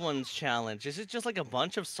Hot Ones challenge. Is it just like a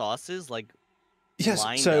bunch of sauces like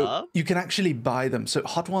lined up? You can actually buy them. So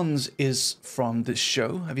Hot Ones is from this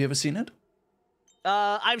show. Have you ever seen it?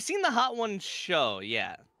 I've seen the Hot Ones show,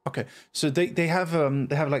 yeah. Okay, so they have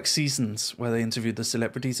like seasons where they interview the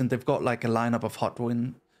celebrities, and they've got like a lineup of hot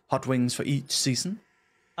wings for each season.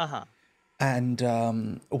 And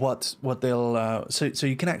what they'll so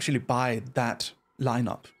you can actually buy that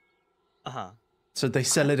lineup. So they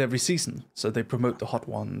sell it every season. So they promote the Hot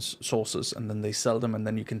Ones sauces, and then they sell them, and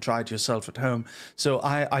then you can try it yourself at home. So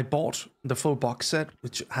I bought the full box set,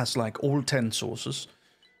 which has like all 10 sauces.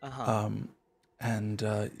 And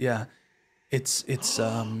yeah, it's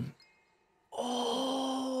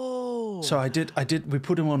Oh. So we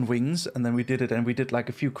put them on wings, and then we did like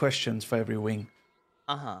a few questions for every wing.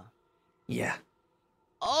 Yeah.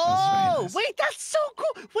 Oh, nice. wait, that's so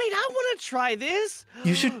cool. Wait, I want to try this.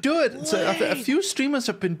 You should do it. So a few streamers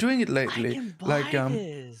have been doing it lately. I can buy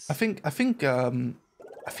this. I think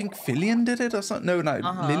Fillion did it or something. No,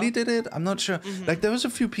 Lily did it. I'm not sure. Like there was a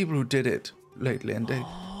few people who did it lately, and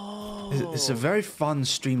it's a very fun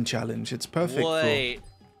stream challenge. It's perfect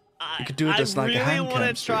you could do it as like a hand cam. I really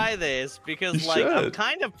want to try this because like I'm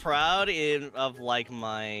kind of proud of like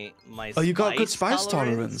my Oh, you got good spice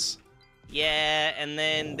tolerance. tolerance. Yeah, and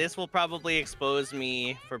then this will probably expose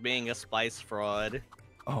me for being a spice fraud.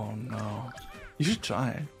 Oh no. You should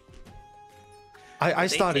try. I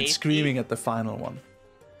started screaming at the final one.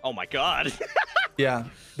 Oh my god. Yeah,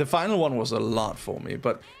 the final one was a lot for me,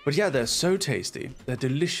 but yeah, they're so tasty. They're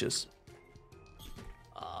delicious.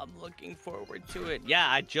 I'm looking forward to it. Yeah,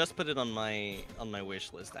 I just put it on my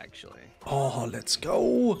wish list actually. Oh, let's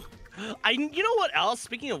go. You know what else?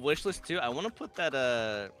 Speaking of wish list too, I want to put that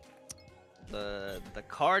the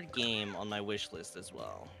card game on my wish list as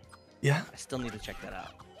well. Yeah. I still need to check that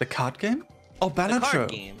out. The card game? Oh, The card Balatro.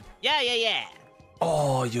 game. Yeah.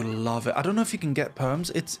 Oh, you'll love it. I don't know if you can get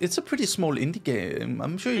perms. It's a pretty small indie game.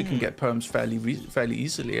 I'm sure you can get perms fairly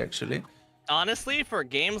easily, actually. Honestly, for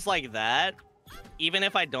games like that, even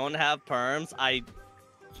if I don't have perms,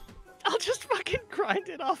 I'll just fucking grind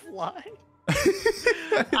it offline.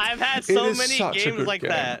 I've had so many games like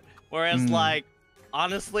that where it's like,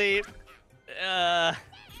 honestly,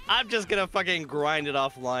 I'm just gonna fucking grind it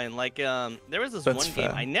offline. Like, there was this one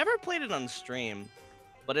game, I never played it on stream,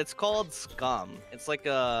 but it's called Scum. It's like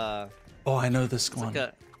a... Oh, I know this one. It's like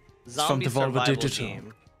a zombie survival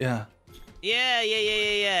game. Yeah.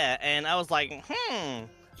 Yeah. And I was like, I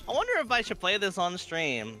wonder if I should play this on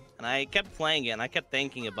stream. And I kept playing it, and I kept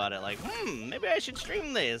thinking about it, like, maybe I should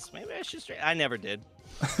stream this. Maybe I should stream. I never did.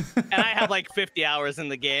 And I had like 50 hours in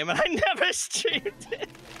the game, and I never streamed it.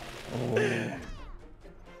 Oh.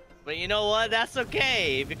 But you know what? That's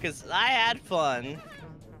okay, because I had fun.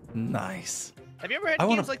 Nice. Have you ever had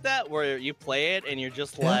games like that where you play it and you're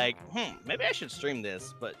just like, maybe I should stream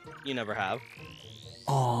this, but you never have?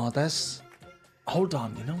 Oh, that's... Hold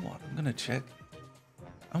on, you know what? I'm gonna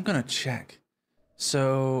check.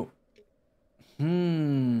 So...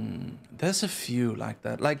 There's a few like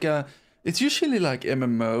that. Like, it's usually like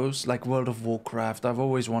MMOs, like World of Warcraft. I've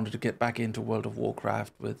always wanted to get back into World of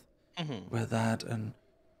Warcraft with that, and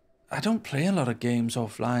I don't play a lot of games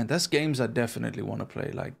offline. There's games I definitely want to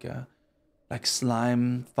play, like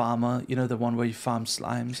Slime Farmer, you know, the one where you farm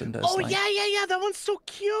slimes and there's yeah, that one's so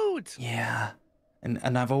cute. Yeah.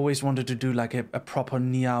 And I've always wanted to do like a proper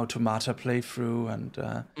Nier Automata playthrough, and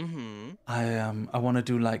I want to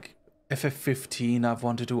do like FF15. I've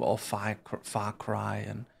wanted to do all Far Cry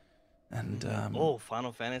and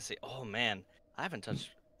Final Fantasy. Oh man, I haven't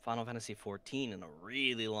touched Final Fantasy 14 in a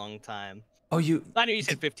really long time. Oh, I know you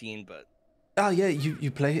said 15, but yeah,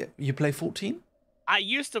 you play 14? I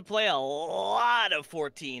used to play a lot of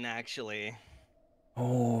 14 actually.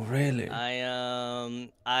 Oh, really? I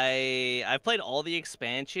played all the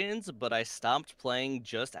expansions, but I stopped playing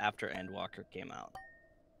just after Endwalker came out.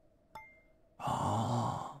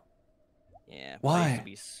 Oh. Yeah. Why? I used to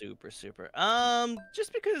be super.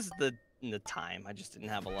 Just because the time. I just didn't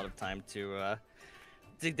have a lot of time to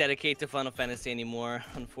dedicate to Final Fantasy anymore,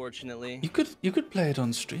 unfortunately. You could play it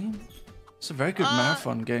on stream. It's a very good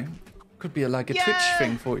marathon game. Could be like a Twitch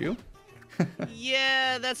thing for you.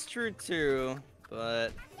 Yeah, that's true too.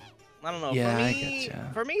 But I don't know. Yeah, for me, I get ya.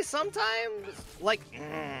 For me, sometimes like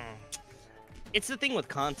it's the thing with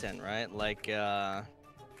content, right? Like how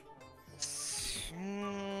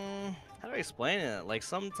do I explain it? Like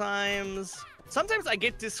sometimes I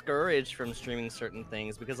get discouraged from streaming certain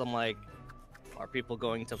things because I'm like, are people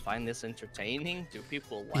going to find this entertaining? Do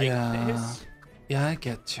people like this? Yeah, I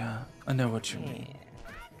get ya. I know what you mean.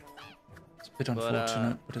 It's a bit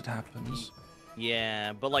unfortunate, but it happens.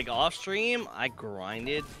 Yeah, but like off stream, I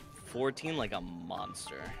grinded 14 like a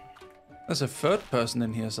monster. There's a third person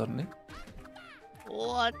in here suddenly.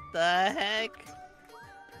 What the heck?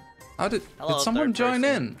 How did Hello, someone join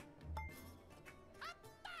in?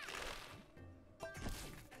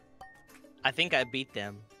 I think I beat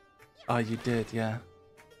them. Oh, you did, yeah.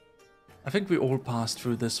 I think we all passed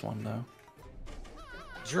through this one though.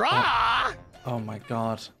 Draw! Oh my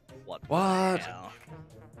god. What? What?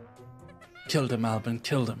 Killed him, Alban.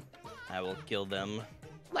 Killed him. I will kill them.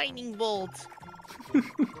 Lightning bolt.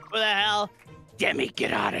 What the hell? Demi,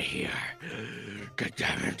 get out of here. God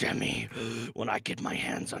damn it, Demi. When I get my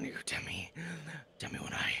hands on you, Demi. Demi,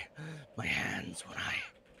 when I get my hands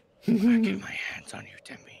on you,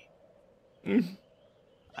 Demi.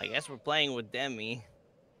 I guess we're playing with Demi.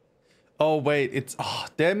 Oh wait, it's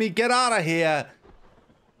Demi, get out of here.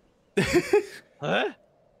 Huh?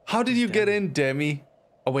 How did you get in, Demi?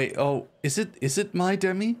 Oh wait, is it my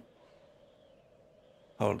Demi?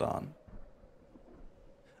 Hold on.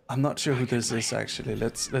 I'm not sure who this is actually.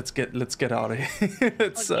 Let's get out of here.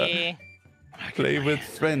 Let's play with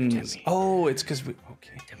friends. Oh, it's because we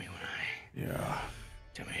Demi, yeah.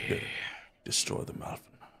 Demi. Destroy them, Alban.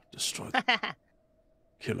 Destroy them.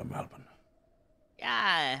 Kill him, Alban.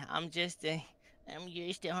 Yeah, I'm just a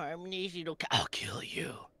harmless little cat. I'll kill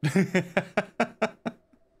you.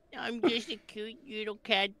 I'm just a cute little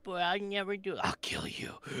cat boy. I'll never do it. I'll kill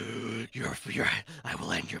you. I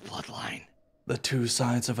will end your bloodline. The two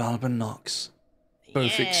sides of Alban Knox.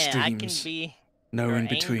 Both extremes. I can be no your in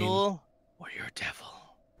between. Angel or your devil.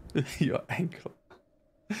 Your ankle.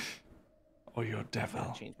 Or your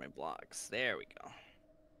devil. Change my blocks. There we go.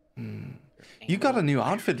 You got a new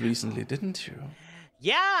outfit recently, didn't you?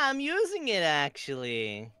 Yeah, I'm using it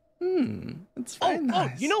actually. It's very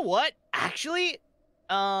nice. You know what? Actually,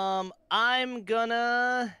 I'm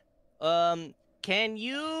gonna, can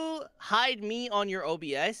you hide me on your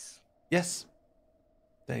OBS? Yes.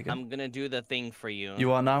 There you go. I'm gonna do the thing for you.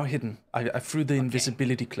 You are now hidden. I threw the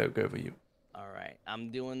invisibility cloak over you. Alright,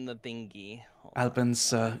 I'm doing the thingy.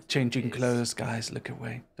 Alban's changing clothes, guys. Look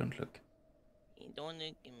away. Don't look. Don't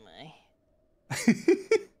look in my...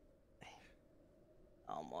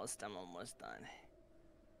 I'm almost done.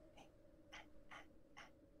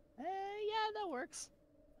 Yeah, that works.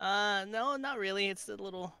 No, not really. It's a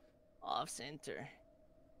little off-center.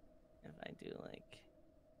 If I do like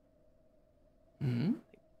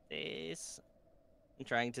this, I'm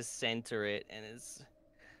trying to center it, and it's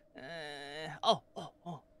oh,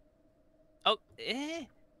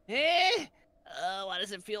 why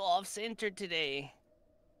does it feel off-centered today?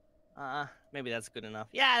 Maybe that's good enough.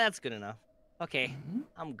 Yeah, that's good enough. Okay,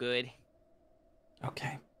 I'm good.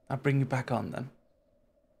 Okay, I'll bring you back on then.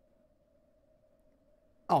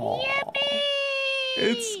 Oh,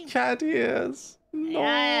 it's cat ears. No.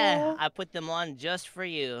 Yeah, I put them on just for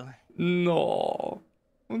you. No,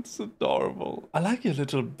 it's adorable. I like your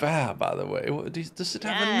little bear, by the way. Does it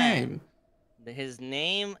have a name? His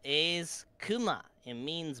name is Kuma. It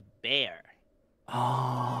means bear.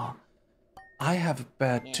 Ah, I have a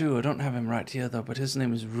bear too. I don't have him right here though, but his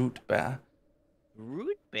name is Root Bear.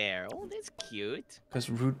 Root Bear? Oh, that's cute. Because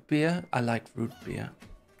root beer, I like root beer.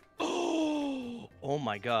 Oh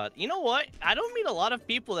my god. You know what? I don't meet a lot of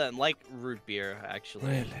people that like root beer, actually.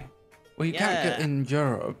 Really? Well, you can't get in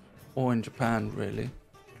Europe or in Japan, really.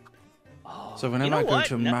 Oh, so whenever I go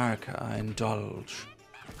to America, I indulge.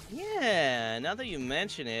 Yeah, now that you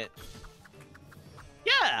mention it.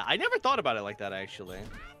 Yeah, I never thought about it like that, actually.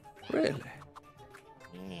 Really?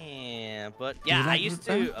 Yeah, but yeah, I used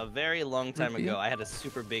to a very long time ago. I had a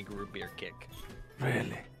super big root beer kick.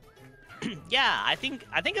 Really? Yeah, I think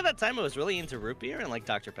at that time I was really into root beer and like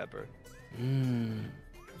Dr. Pepper.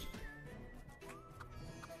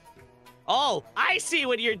 Oh, I see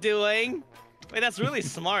what you're doing. Wait, that's really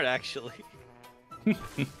smart, actually.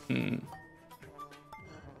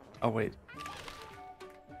 Oh, wait.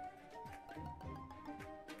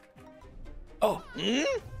 Oh!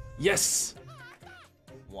 Yes!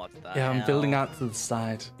 What the hell? I'm building out to the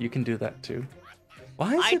side. You can do that too.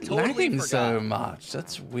 Why is it lagging so much?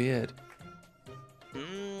 That's weird.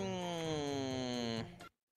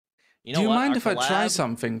 You know Do you mind if I try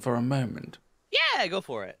something for a moment? Yeah, go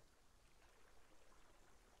for it.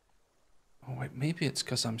 Oh wait, maybe it's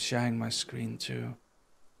because I'm sharing my screen too.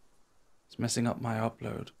 It's messing up my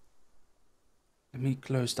upload. Let me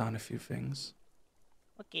close down a few things.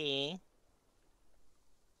 Okay.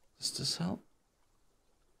 Does this help?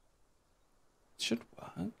 It should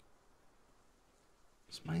work.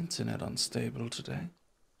 Is my internet unstable today?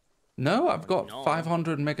 No, I've got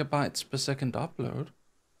 500 megabytes per second upload.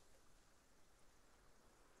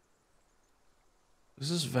 This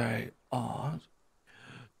is very odd.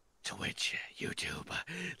 Twitch, YouTube,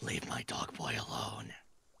 leave my dog boy alone.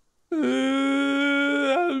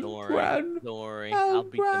 Don't worry. I'll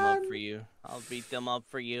beat them up for you. I'll beat them up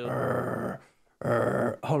for you.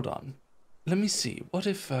 Hold on. Let me see. What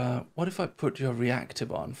if I put your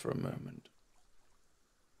reactive on for a moment?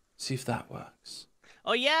 See if that works.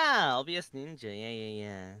 Oh yeah, obvious ninja.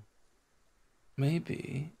 Yeah.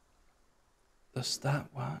 Maybe. Does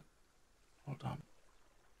that work? Hold on.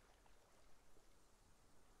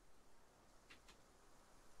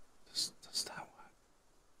 Does that work?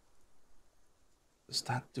 Does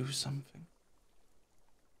that do something?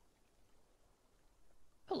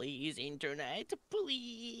 Please, internet,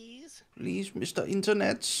 please. Please, Mr.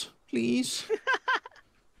 Internet, please.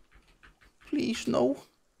 Please, no.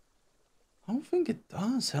 I don't think it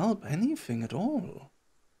does help anything at all.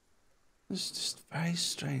 It's just very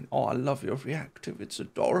strange. Oh, I love your reactive. It's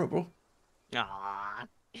adorable. Ah,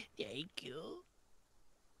 thank you.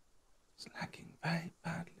 It's lagging very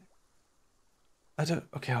badly.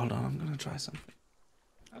 Okay, hold on. I'm gonna try something.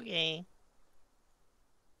 Okay.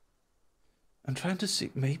 I'm trying to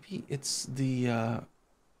see. Maybe it's the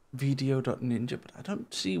video.ninja, but I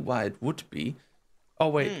don't see why it would be. Oh,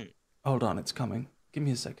 wait. Hold on. It's coming. Give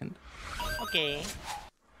me a second. Okay.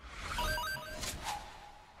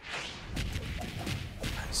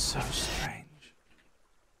 That's so strange.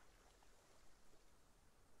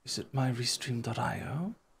 Is it my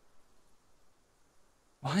restream.io?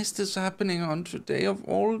 Why is this happening on today of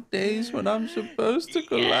all days when I'm supposed to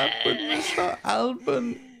collab with Mr.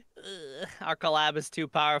 Alban? Our collab is too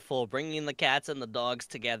powerful, bringing the cats and the dogs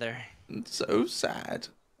together. It's so sad.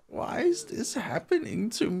 Why is this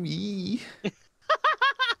happening to me?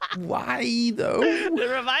 Why though? It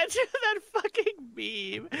reminds me of that fucking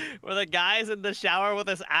meme where the guy's in the shower with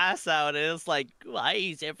his ass out and it's like, why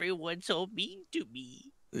is everyone so mean to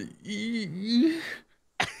me?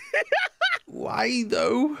 Why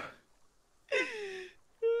though?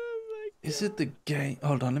 Oh my Is it the game?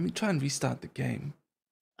 Hold on, let me try and restart the game.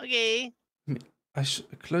 Okay. I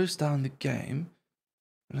close down the game.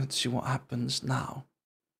 Let's see what happens now.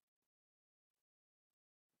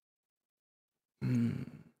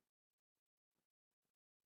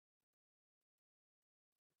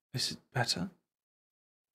 Is it better?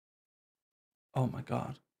 Oh my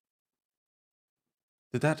god.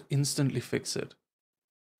 Did that instantly fix it?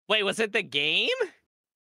 Wait, was it the game?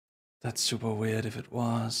 That's super weird if it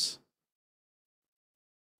was.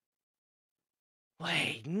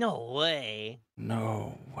 Wait, no way.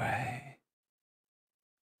 No way.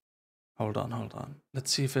 Hold on.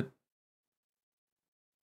 Let's see if it...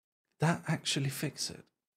 That actually fix it.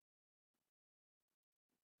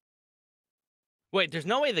 Wait, there's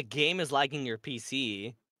no way the game is lagging your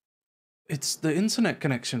PC. It's the internet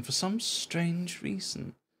connection for some strange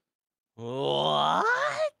reason. What?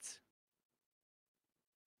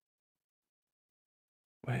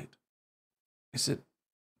 Wait. Is it...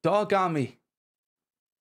 Dogami?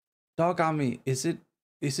 Dogami, is it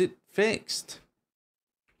fixed?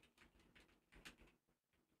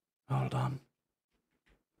 Hold on.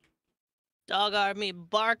 Dog army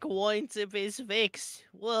bark once if it's fixed.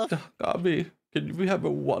 Woof. Dogami, can we have a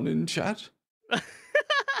 1 in chat?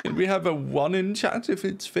 Can we have a 1 in chat if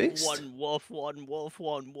it's fixed? One wolf, one wolf,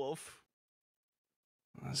 one wolf.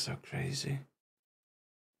 That's so crazy.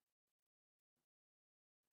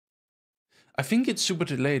 I think it's super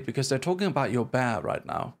delayed because they're talking about your bear right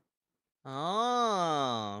now.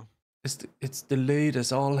 Oh. It's delayed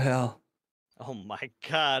as all hell. Oh my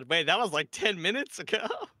god. Wait, that was like 10 minutes ago.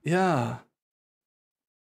 Yeah.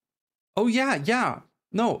 Oh yeah.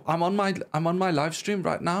 No, I'm on my live stream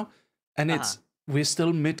right now, and we're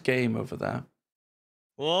still mid game over there.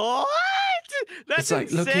 What? That's it's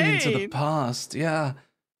like insane. Looking into the past. Yeah.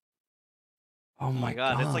 Oh my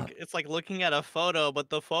god. It's like looking at a photo,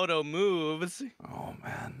 but the photo moves. Oh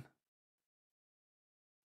man.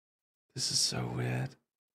 This is so weird.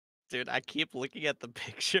 Dude, I keep looking at the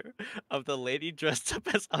picture of the lady dressed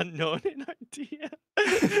up as Unknown in our DM.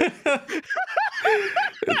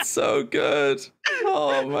 It's so good.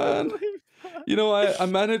 Oh man. You know, I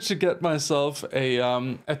managed to get myself a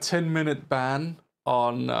 10-minute ban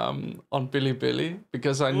on Bilibili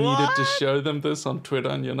because I needed to show them this on Twitter,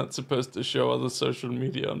 and you're not supposed to show other social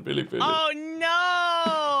media on Bilibili.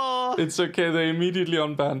 Oh no! It's okay. They immediately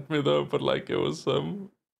unbanned me though, but like it was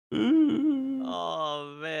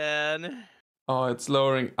Oh man. Oh, it's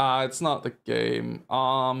lowering. It's not the game.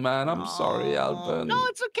 Oh man, I'm sorry, Alban. No,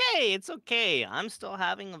 it's okay. It's okay. I'm still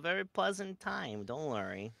having a very pleasant time. Don't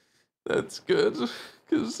worry. That's good.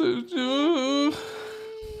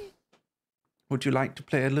 Would you like to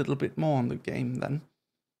play a little bit more on the game then?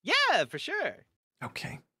 Yeah, for sure.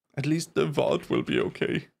 Okay. At least the VOD will be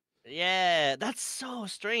okay. Yeah, that's so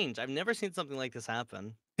strange. I've never seen something like this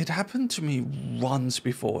happen. It happened to me once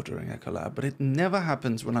before during a collab, but it never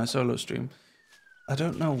happens when I solo stream. I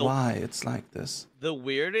don't know why it's like this. The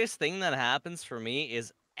weirdest thing that happens for me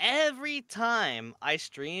is every time I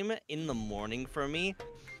stream in the morning for me,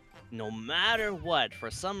 no matter what, for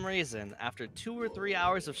some reason, after 2 or 3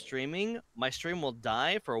 hours of streaming, my stream will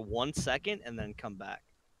die for 1 second and then come back.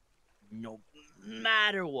 No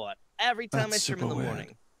matter what. Every time I stream in the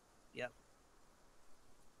morning. Yep.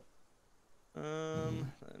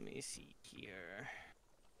 Let me see here.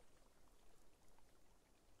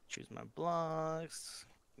 Choose my blocks.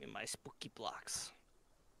 Give me my spooky blocks.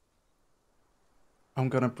 I'm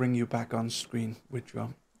gonna bring you back on screen with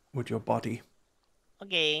your body.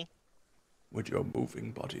 Okay. With your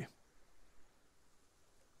moving body.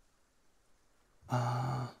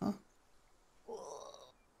 Uh-huh.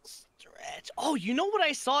 Stretch. Oh, you know what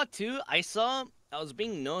I saw too? I was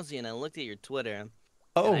being nosy and I looked at your Twitter.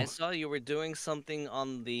 Oh. And I saw you were doing something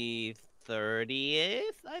on the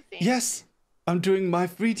 30th, I think. Yes. I'm doing my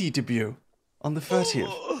 3D debut on the 30th.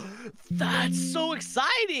 Oh, that's so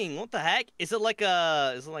exciting! What the heck? Is it like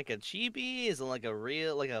a chibi? Is it like a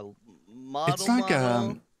real model?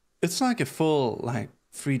 It's like a full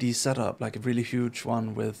 3D setup, like a really huge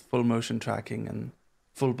one with full motion tracking and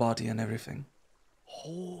full body and everything.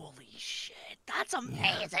 Holy shit, that's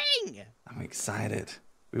amazing! Yeah. I'm excited.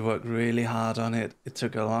 We worked really hard on it. It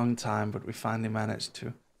took a long time, but we finally managed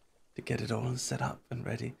to get it all set up and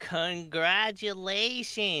ready.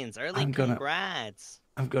 Congratulations! Congrats!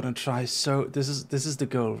 I'm gonna try this is the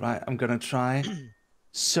goal, right? I'm gonna try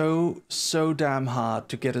so damn hard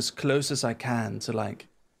to get as close as I can to like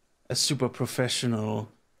a super professional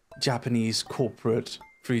Japanese corporate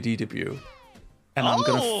 3D debut. And I'm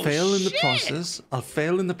gonna Oh fail in the shit! process. I'll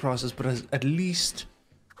fail in the process, but at least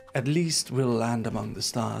we'll land among the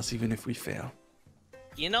stars, even if we fail.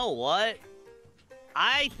 You know what?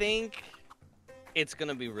 I think it's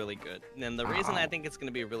gonna be really good. And the reason I think it's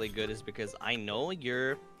gonna be really good is because I know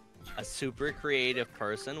you're a super creative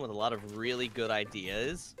person with a lot of really good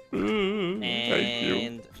ideas. Thank you.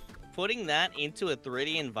 And putting that into a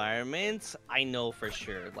 3D environment, I know for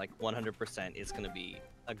sure, like 100%, it's gonna be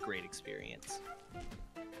a great experience.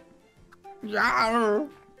 Yeah.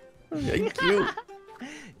 Thank you.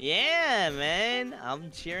 Yeah, man.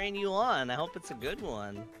 I'm cheering you on. I hope it's a good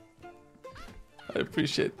one. I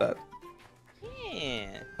appreciate that.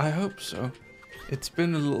 Yeah. I hope so. It's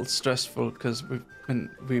been a little stressful because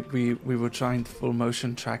we were trying full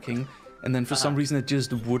motion tracking, and then for some reason it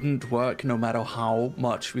just wouldn't work no matter how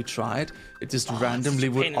much we tried. It just randomly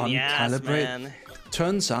would uncalibrate.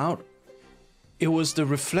 Turns out it was the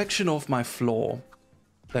reflection of my floor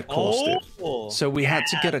that caused it. So we had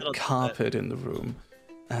to get a carpet in the room,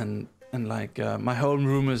 and like my whole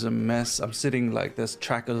room is a mess. I'm sitting like there's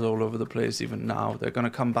trackers all over the place even now. They're gonna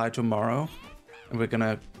come by tomorrow, and we're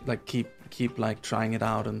gonna like keep like trying it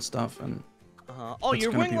out and stuff. And oh,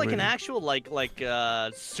 you're wearing like an actual like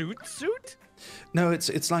suit? No,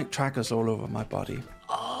 it's like trackers all over my body.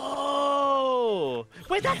 Oh,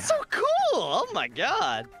 wait, that's so cool! Oh my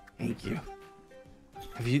god. Thank you.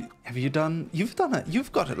 Have you done? You've done it.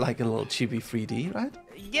 You've got it like a little chibi 3D, right?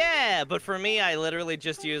 Yeah, but for me, I literally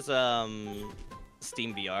just use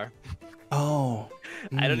Steam VR. Oh.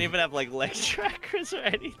 I don't even have like leg trackers or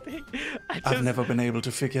anything. I've never been able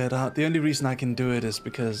to figure it out. The only reason I can do it is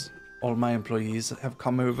because all my employees have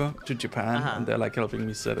come over to Japan and they're like helping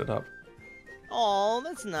me set it up. Oh,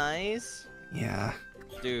 that's nice. Yeah.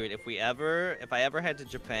 Dude, if I ever head to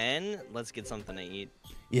Japan, let's get something to eat.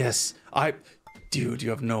 Yes, Dude, you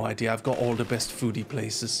have no idea. I've got all the best foodie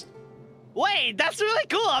places. Wait, that's really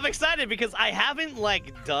cool. I'm excited because I haven't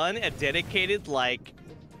like done a dedicated like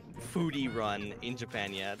foodie run in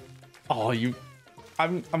Japan yet. Oh,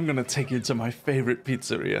 I'm gonna take you to my favorite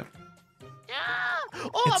pizzeria. Yeah.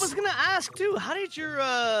 Oh, I was gonna ask too. How did your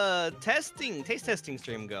taste testing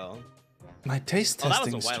stream go? My taste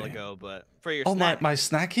testing. That was a while ago, but for your my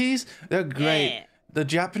snackies, they're great. Yeah. The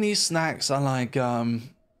Japanese snacks are like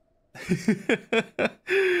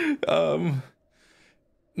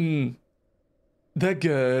they're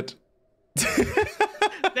good.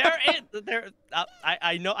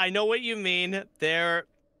 I know what you mean. They're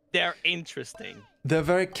interesting. They're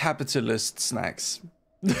very capitalist snacks.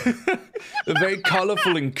 They're very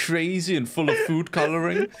colorful and crazy and full of food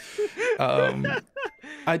coloring.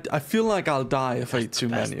 I feel like I'll die if I eat too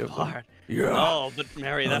many of them. Yeah. Oh, but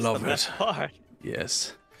Mary, that's the best part.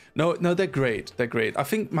 Yes. No, they're great. They're great. I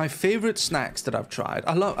think my favorite snacks that I've tried.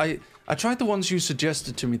 I tried the ones you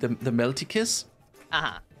suggested to me, the Melty Kiss.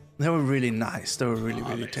 They were really nice. They were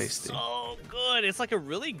really tasty. So good. It's like a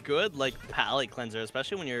really good like palate cleanser,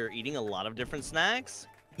 especially when you're eating a lot of different snacks.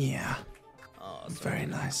 Yeah. Oh, very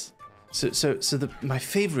nice. So my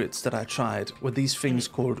favorites that I tried were these things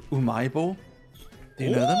called umaibo. Do you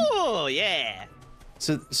know them? Oh yeah.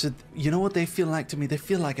 So you know what they feel like to me? They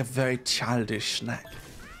feel like a very childish snack.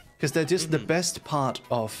 Because they're just the best part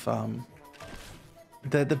of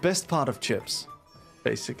they're the best part of chips,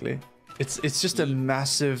 basically. It's just a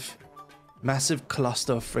massive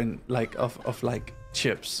cluster of like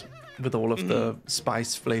chips with all of the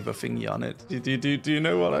spice flavor thingy on it. Do you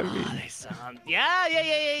know what I mean? They sound...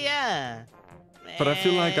 Yeah. But I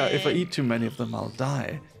feel like if I eat too many of them, I'll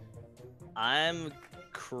die. I'm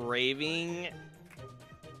craving.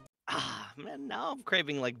 Man, now I'm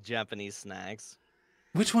craving like Japanese snacks.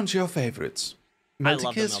 Which one's your favorites?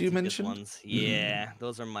 Melty Kiss, you mentioned? Ones. Yeah,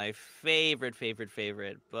 those are my favorite.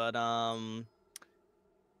 But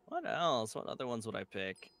what else? What other ones would I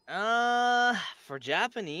pick? For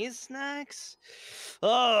Japanese snacks?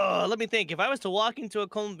 Oh, let me think. If I was to walk into a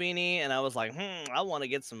konbini and I was like, I want to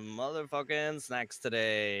get some motherfucking snacks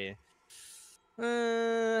today.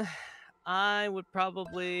 I would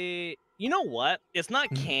probably... You know what? It's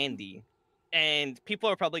not candy. And people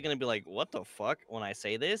are probably going to be like, what the fuck when I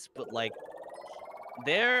say this? But like,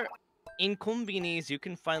 there in konbinis, you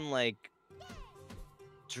can find like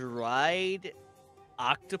dried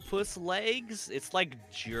octopus legs. It's like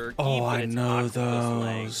jerky. Oh, but I it's know those.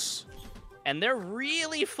 Legs. And they're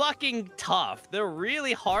really fucking tough. They're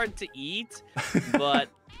really hard to eat, but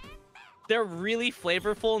they're really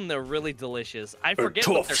flavorful and they're really delicious. I A forget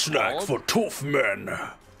what tough they're snack called. for tough men.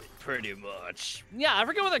 Pretty much. Yeah, I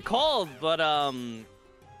forget what they're called, but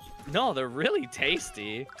no, they're really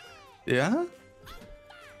tasty. Yeah?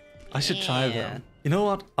 I should try Yeah. them. You know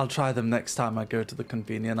what? I'll try them next time I go to the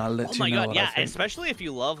convenience. I'll let Oh you my know god, what I yeah, think. especially if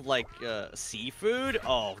you love like seafood.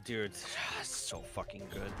 Oh, dude, so fucking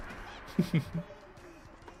good.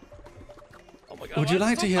 Oh my god. Would you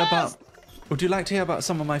why is like it to so hear fast? Would you like to hear about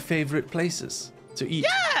some of my favorite places to eat?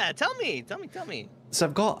 Yeah, tell me. So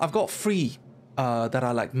I've got three that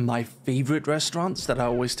are like my favorite restaurants that I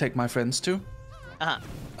always take my friends to.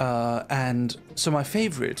 And so my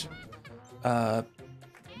favorite,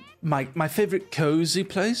 my favorite cozy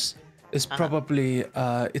place is probably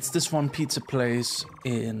it's this one pizza place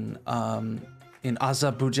in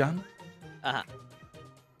Azerbaijan.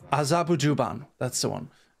 Azerbaijan, that's the one,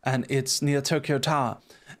 and it's near Tokyo Tower.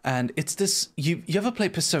 And it's this. You ever play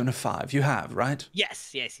Persona 5? You have, right?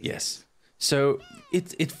 Yes. So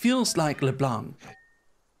it feels like LeBlanc.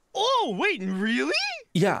 Oh wait, really?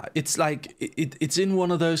 Yeah, it's like it's in one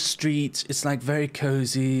of those streets. It's like very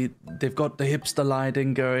cozy. They've got the hipster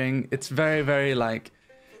lighting going. It's very, very like,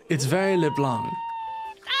 it's very LeBlanc.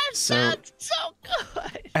 That sounds so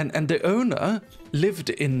good. And the owner lived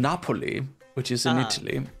in Napoli, which is in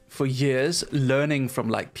Italy, for years, learning from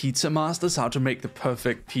like pizza masters how to make the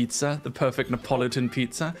perfect pizza, the perfect Napolitan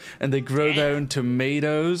pizza. And they grow their own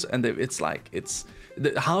tomatoes, and it's I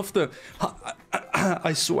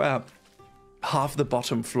swear, half the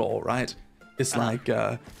bottom floor, right, is like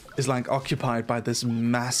occupied by this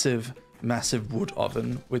massive wood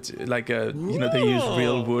oven, which like they use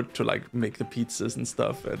real wood to like make the pizzas and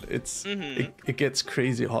stuff, and it gets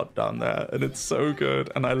crazy hot down there, and it's so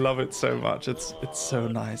good, and I love it so much. It's so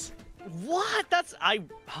nice. What?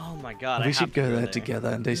 Oh my god. We should go there together,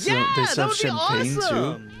 and they serve champagne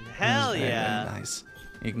awesome. too. Hell It's very, yeah. very nice.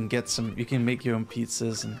 You can make your own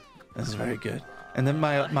pizzas, and it's very good. And then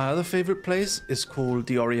my other favorite place is called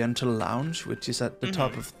the Oriental Lounge, which is at the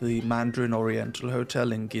top of the Mandarin Oriental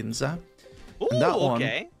Hotel in Ginza. Ooh, And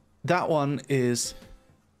okay. that one is,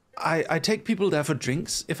 I take people there for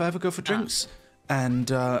drinks if I ever go for drinks, and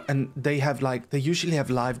they usually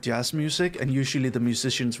have live jazz music, and usually the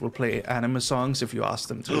musicians will play anime songs if you ask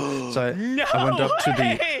them to. So I went up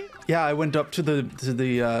to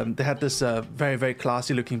the they had this very, very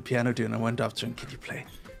classy looking piano dude, and I went up to him.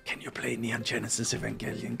 Can you play Neon Genesis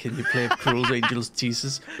Evangelion? Can you play Cruel Angel's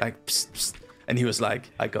Jesus? Like, psst, psst. And he was like,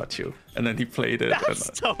 I got you. And then he played it.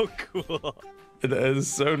 That's so cool. It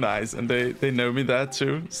is so nice. And they know me there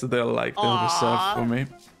too. So they'll reserve for me.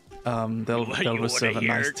 They'll reserve a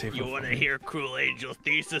nice table. You want to hear Cruel Angel's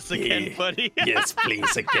Thesis again, buddy? Yes,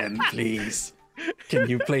 please, again, please. Can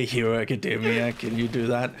you play Hero Academia? Can you do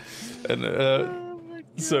that? And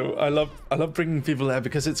so I love bringing people there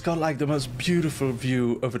because it's got like the most beautiful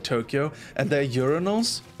view over Tokyo, and their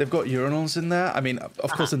urinals. They've got urinals in there. I mean,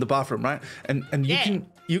 of course, in the bathroom, right? And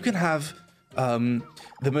you can have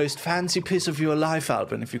the most fancy piss of your life,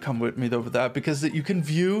 Alban, if you come with me over there, because you can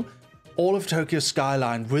view all of Tokyo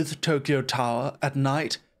skyline with Tokyo Tower at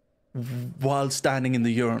night while standing in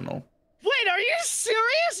the urinal. Wait, are you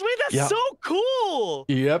serious? Wait, that's Yeah. so cool.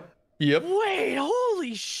 Yep. Wait,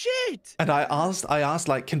 holy shit. And I asked,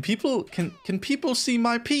 like, can people see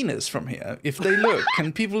my penis from here? If they look,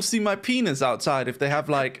 can people see my penis outside if they have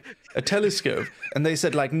like a telescope? And they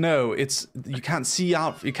said like, no, you can't see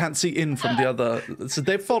in from the other. So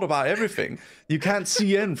they've thought about everything. You can't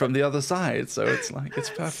see in from the other side. So it's like, it's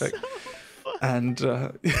perfect. And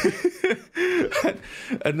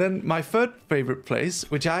and then my third favorite place,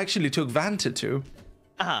 which I actually took Vanta to,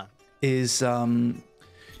 is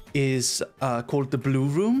called the Blue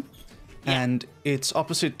Room, and it's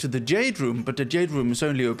opposite to the Jade Room, but the Jade Room is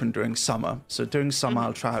only open during summer. So during summer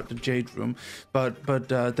I'll try out the Jade Room, but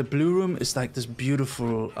the Blue Room is like this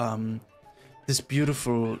beautiful.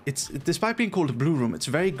 It's despite being called a Blue Room, it's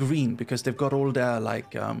very green because they've got all their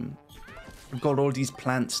like they've got all these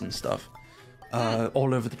plants and stuff.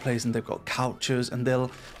 All over the place, and they've got couches, and they'll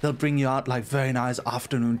bring you out like very nice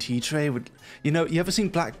afternoon tea tray with, you ever seen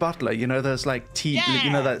Black Butler? There's like tea,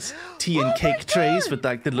 that's tea and cake trays with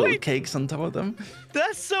like the little cakes on top of them.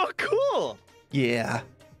 That's so cool. Yeah,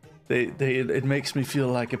 it makes me feel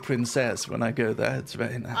like a princess when I go there. It's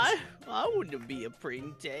very nice. I wouldn't be a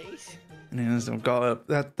princess. And so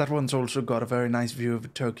that one's also got a very nice view of the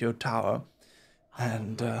Tokyo Tower.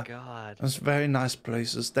 And God, there's very nice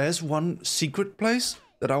places. There's one secret place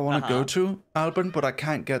that I want to go to, Alban, but I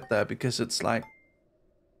can't get there because it's way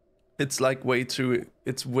too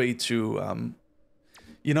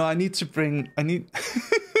I need to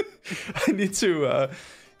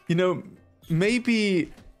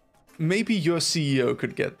maybe your CEO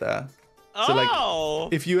could get there. So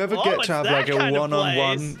like, if you ever get to have like a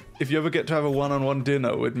one-on-one, if you ever get to have a one-on-one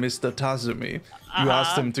dinner with Mr. Tazumi, you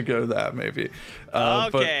ask them to go there, maybe.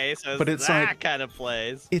 Okay, but it's that like, kind of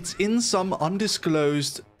place. It's in some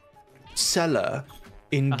undisclosed cellar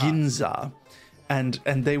in Ginza, and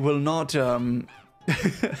they will not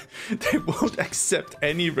they won't accept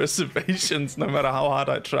any reservations, no matter how hard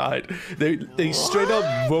I tried. They straight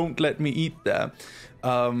up won't let me eat there.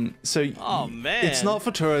 So man, it's not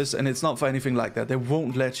for tourists and it's not for anything like that. They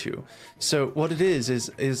won't let you. So what it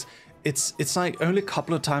is it's like only a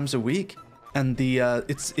couple of times a week, and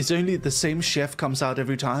it's only the same chef comes out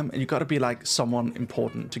every time, and you got to be like someone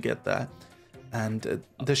important to get there. And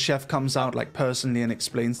the chef comes out like personally and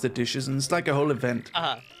explains the dishes, and it's like a whole event.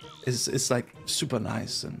 It's like super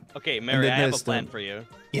nice. And okay, Mary, I have a plan for you.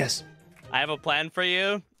 Yes. I have a plan for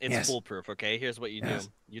you. It's foolproof, okay? Here's what you do.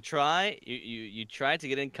 You try to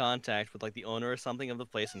get in contact with like the owner or something of the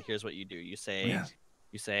place, and here's what you do. You say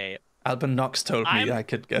Alban Knox told me I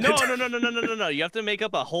could get it. No. You have to make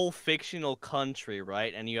up a whole fictional country,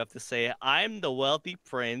 right? And you have to say, I'm the wealthy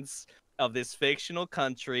prince of this fictional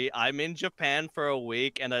country. I'm in Japan for a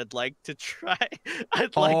week, and I'd like to try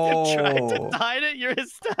to dine at your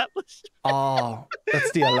establishment. Oh,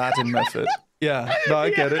 that's the Aladdin method. Yeah, no,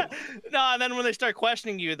 I get it. No, and then when they start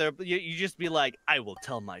questioning you, you just be like, I will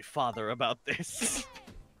tell my father about this.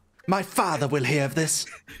 My father will hear of this.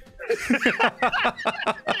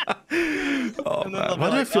 Oh, man.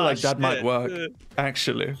 Why do I feel like that might work?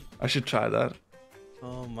 Actually, I should try that.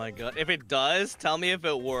 Oh my god. If it does, tell me if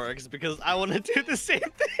it works, because I want to do the same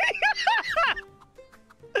thing.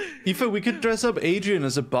 Aoife, we could dress up Adrian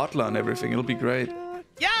as a butler and everything. It'll be great.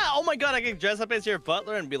 Yeah, oh my god, I can dress up as your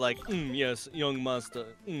butler and be like, yes, young master.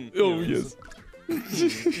 Oh, yes.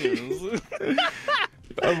 Yes.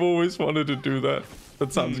 I've always wanted to do that.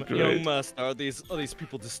 That sounds great. Young master, are these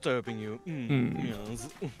people disturbing you? Yes.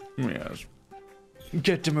 Yes.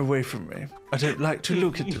 Get them away from me. I don't like to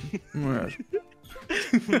look at them. Yes.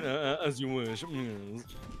 As you wish.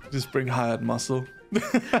 Just bring hired muscle.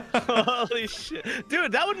 Holy shit.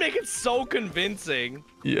 Dude, that would make it so convincing.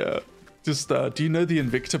 Yeah. Just, do you know the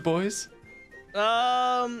Invicta Boys?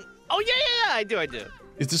 Oh, yeah, I do.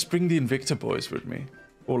 You just bring the Invicta Boys with me.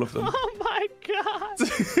 All of them. Oh my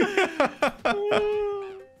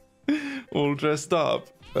god. All dressed up.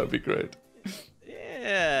 That'd be great.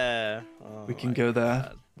 Yeah. Oh, we can go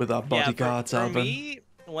there with our bodyguards, for Alban. Me,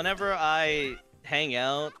 whenever I hang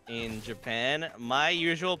out in Japan, my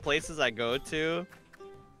usual places I go to...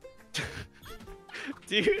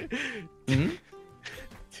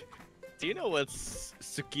 Do you know what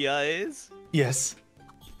sukiya is? Yes.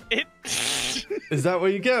 Is that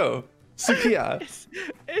where you go? Sukiya.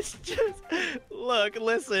 It's just, look,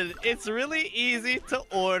 listen, it's really easy to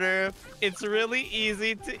order. It's really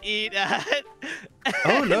easy to eat at.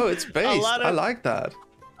 Oh no, it's based. I like that.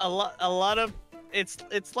 A lot of, it's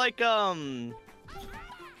like, what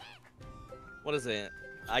is it?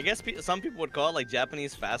 I guess some people would call it like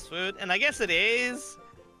Japanese fast food, and I guess it is,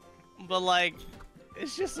 but like,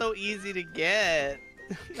 it's just so easy to get.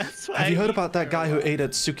 That's why. Have you heard about that guy who ate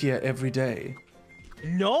at sukiya every day?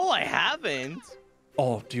 No, I haven't.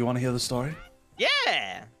 Oh, do you want to hear the story?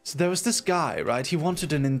 Yeah. So there was this guy, right? He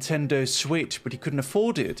wanted a Nintendo Switch, but he couldn't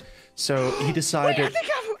afford it. So he decided... Wait,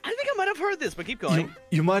 I think I might have heard this, but keep going.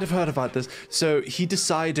 You might have heard about this. So he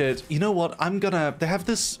decided, you know what? They have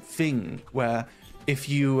this thing where if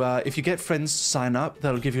you get friends to sign up,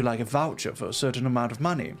 they'll give you like a voucher for a certain amount of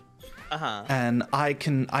money. And I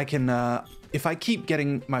can if I keep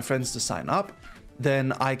getting my friends to sign up,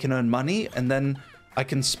 then I can earn money, and then I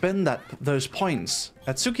can spend those points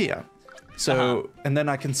at sukiya. So and then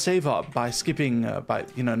I can save up by skipping by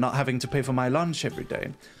not having to pay for my lunch every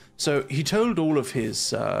day. So he told all of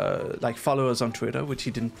his like followers on Twitter, which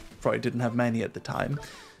he probably didn't have many at the time.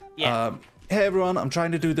 Yeah. Hey everyone, I'm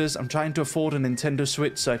trying to do this. I'm trying to afford a Nintendo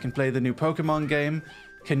Switch so I can play the new Pokemon game.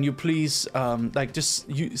 Can you please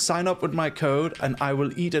you sign up with my code, and I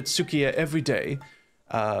will eat at sukiya every day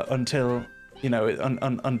until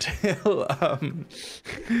until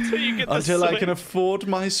I can afford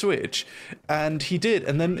my Switch. And he did,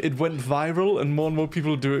 and then it went viral, and more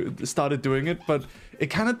people started doing it. But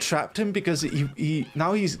it kind of trapped him because he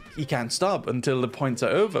can't stop until the points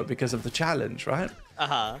are over because of the challenge, right?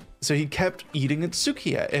 So he kept eating at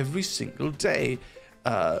sukiya every single day.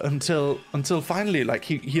 until finally, like,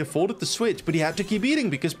 he afforded the Switch, but he had to keep eating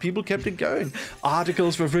because people kept it going.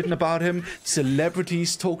 Articles were written about him,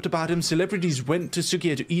 celebrities talked about him, celebrities went to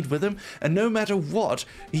Sukiya to eat with him, and no matter what,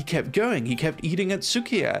 he kept going. He kept eating at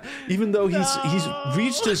Sukiya, even though he's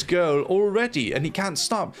reached his goal already, and he can't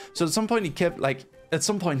stop. So at some point he kept, like, at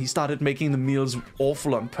some point he started making the meals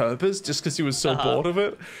awful on purpose just because he was so bored of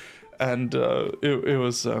it, and it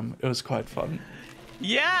was quite fun.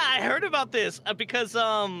 Yeah, I heard about this because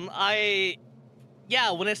when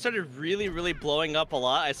it started really blowing up a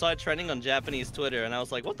lot, I saw it trending on Japanese Twitter, and I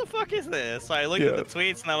was like, what the fuck is this? So I looked at the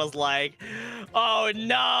tweets, and I was like, oh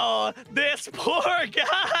no, this poor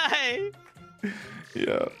guy.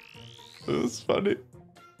 Yeah, it was funny.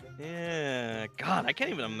 Yeah, God, I can't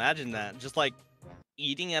even imagine that. Just like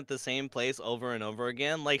eating at the same place over and over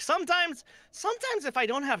again. Like sometimes if I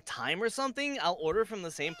don't have time or something, I'll order from the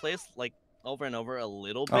same place like over and over a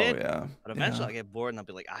little bit. Oh yeah. But eventually I get bored and I'll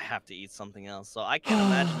be like, I have to eat something else. So I can't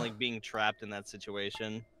imagine like being trapped in that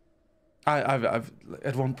situation. I've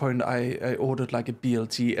at one point I ordered like a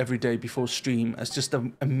BLT every day before stream as just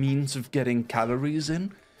a means of getting calories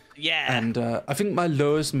in. Yeah. And I think my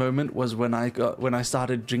lowest moment was when I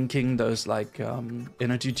started drinking those like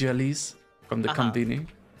energy jellies from the company.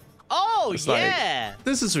 Oh, it's yeah. Like,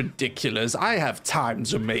 this is ridiculous. I have time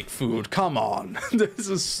to make food. Come on. This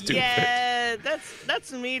is stupid. Yeah,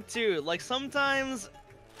 that's me too. Like sometimes,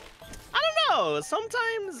 I don't know.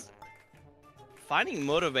 Sometimes finding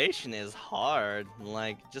motivation is hard.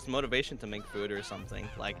 Like just motivation to make food or something.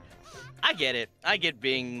 Like I get it. I get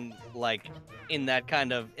being like in that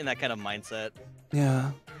kind of mindset.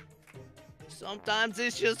 Yeah. Sometimes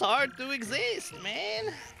it's just hard to exist,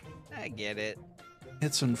 man. I get it.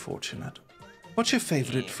 It's unfortunate. What's your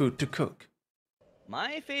favorite food to cook?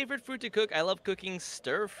 My favorite food to cook, I love cooking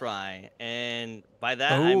stir fry, and by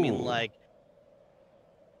that I mean like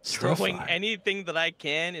throwing anything that I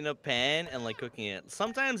can in a pan and like cooking it.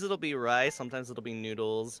 Sometimes it'll be rice, sometimes it'll be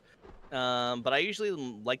noodles. But I usually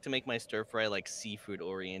like to make my stir fry like seafood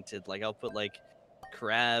oriented. Like I'll put like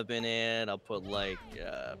crab in it. I'll put like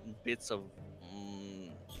bits of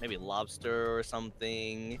maybe lobster or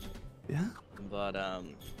something. Yeah. But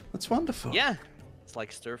that's wonderful. Yeah, it's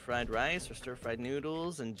like stir fried rice or stir fried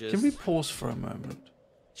noodles and just. Can we pause for a moment?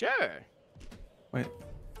 Sure. Wait.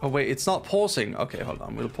 Oh wait, it's not pausing. Okay, hold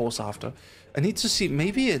on. We'll pause after. I need to see.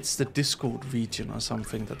 Maybe it's the Discord region or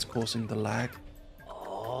something that's causing the lag.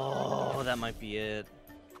 Oh, that might be it.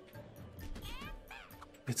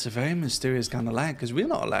 It's a very mysterious kind of lag because we're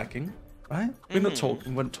not lagging, right? We're not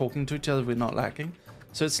talking. We're talking to each other. We're not lagging.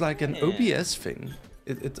 So it's like an OBS thing.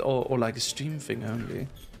 Or like a stream thing only.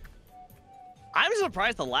 I'm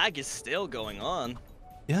surprised the lag is still going on.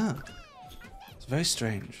 Yeah. It's very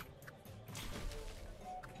strange.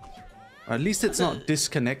 Or at least it's not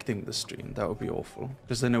disconnecting the stream. That would be awful.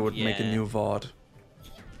 Because then it would make a new VOD.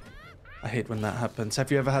 I hate when that happens.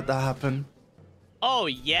 Have you ever had that happen? Oh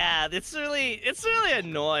yeah, it's really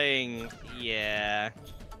annoying. Yeah.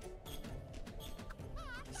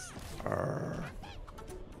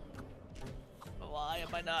 Why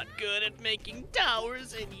am I not good at making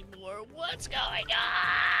towers anymore? What's going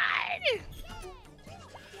on?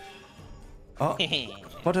 Oh,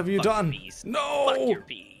 what have you done? No! Fuck your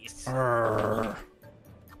piece. Oh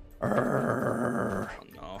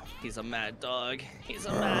no, he's a mad dog. He's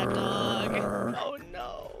a mad dog. Oh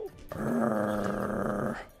no.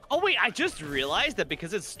 Oh wait, I just realized that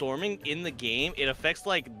because it's storming in the game, it affects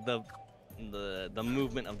like the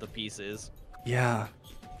movement of the pieces. Yeah.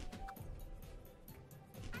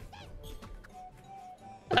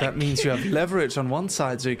 But that means you have leverage on one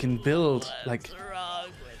side so you can build What's wrong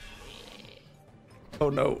with me?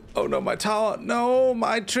 Oh no, my tower. No,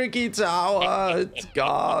 my tricky tower. It's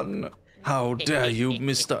gone. How dare you,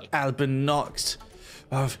 Mr. Alban Knox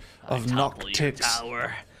of Noctix.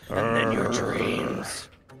 Tower, and then your dreams.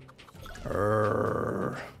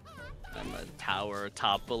 I'm a tower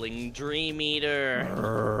toppling dream eater.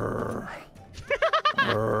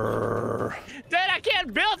 Dude, I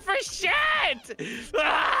can't build for shit!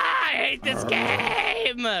 Ah, I hate this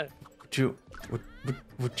game!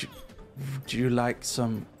 Would you like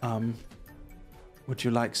some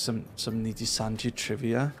Niji-sanji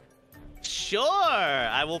trivia? Sure!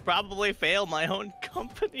 I will probably fail my own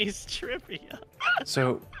company's trivia.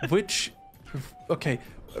 So, which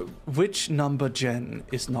number gen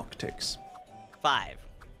is Noctix? 5.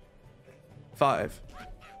 5?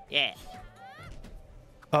 Yeah.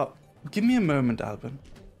 Oh, give me a moment, Alban.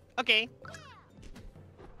 Okay.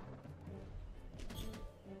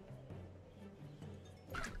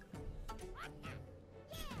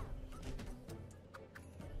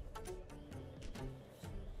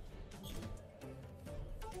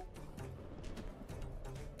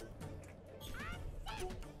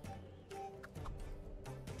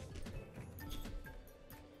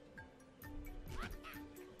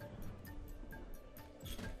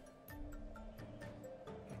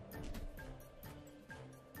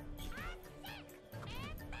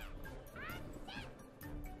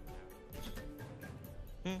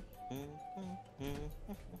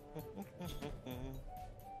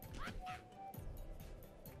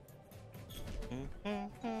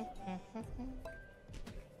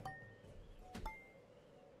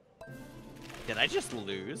 Did I just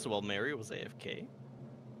lose while Mary was AFK?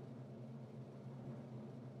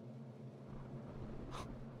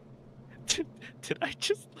 Did I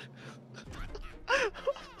just? Oh my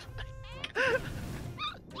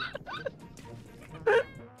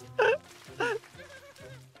god!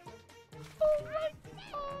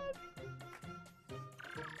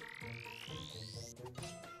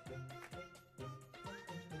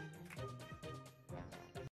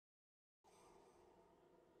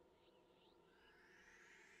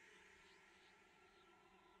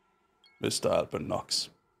 Mr. Alban Knox.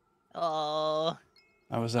 Oh.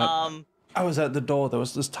 I was at the door. There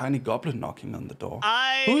was this tiny goblin knocking on the door.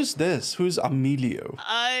 Who's this? Who's Emilio?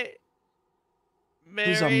 Mary,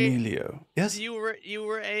 who's Emilio? Yes. You were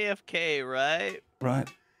AFK, right? Right.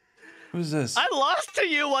 Who's this? I lost to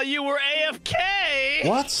you while you were AFK.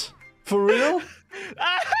 What? For real?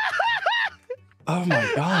 Oh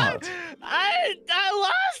my god. I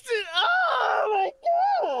lost it. Oh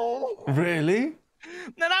my god. Really?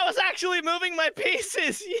 Then I was actually moving my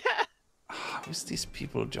pieces. Yeah. Who's these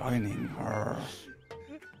people joining her?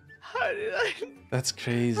 How did I? That's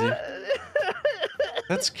crazy.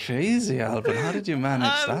 That's crazy, Alban. How did you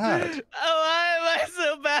manage that? Why am I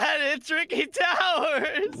so bad at Tricky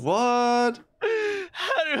Towers? What?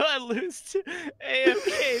 How do I lose to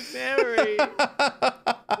AFK Mary?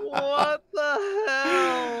 What the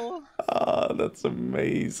hell? Oh, that's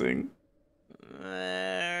amazing.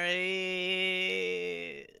 Mary.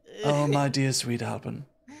 Oh, my dear sweet Alban.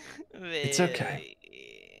 It's okay.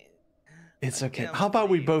 It's okay. How about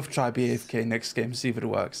we both try BAFK next game, see if it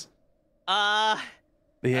works? The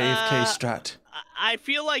AFK strat. I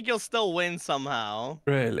feel like you'll still win somehow.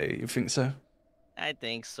 Really? You think so? I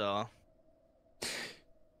think so.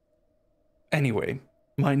 Anyway,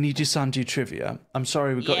 my Niji-sanji trivia. I'm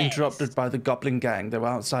sorry we got interrupted by the goblin gang. They were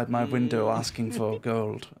outside my window asking for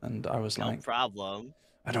gold, and I was like, no problem.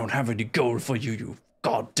 I don't have any gold for you, you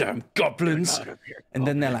goddamn goblins. And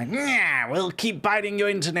then they're like, yeah, we'll keep biting your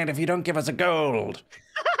internet if you don't give us a gold.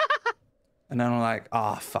 And then I'm like,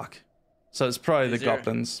 ah, fuck. So it's probably the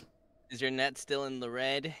goblins. Is your net still in the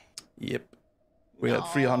red? Yep. We're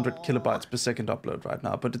at 300 kilobytes per second upload right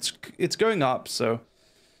now, but it's going up, so...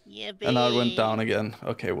 Yippee. And now it went down again.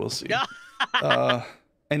 Okay, we'll see.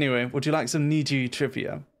 Anyway, would you like some Niji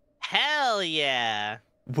trivia? Hell yeah.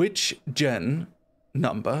 Which gen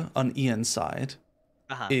number on Ian's side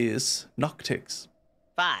is Noctix?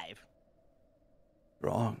 5.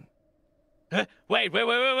 Wrong. Wait.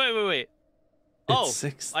 It's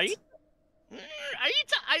 6. Are you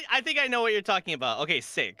I think I know what you're talking about. Okay,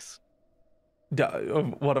 6.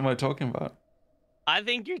 What am I talking about? I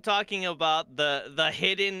think you're talking about the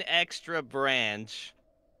hidden extra branch.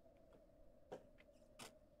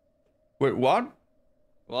 Wait, what?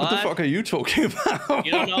 What the fuck are you talking about?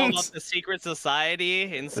 You don't know about the secret society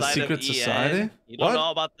inside secret of EN? society? You don't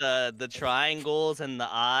know about the triangles and the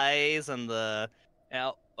eyes and the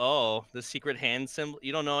the secret hand symbol?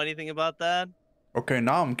 You don't know anything about that? Okay,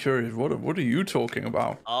 now I'm curious. What are you talking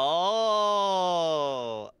about?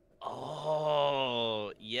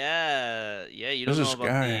 Yeah. You don't know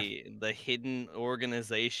about the hidden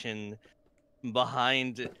organization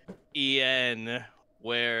behind EN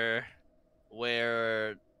where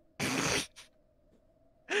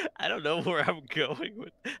I don't know where I'm going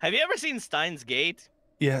with. Have you ever seen Steins Gate?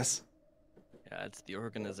 Yes. Yeah, it's the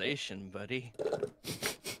organization, buddy.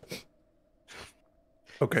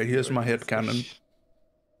 Okay, here's my headcanon.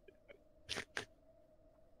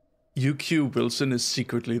 UQ Wilson is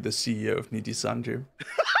secretly the CEO of Niji-sanji.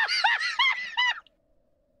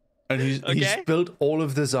 And he's built all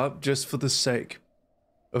of this up just for the sake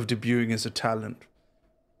of debuting as a talent.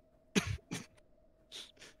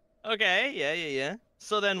 Okay, yeah.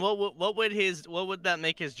 So then, what would that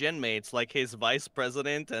make his gen mates, like his vice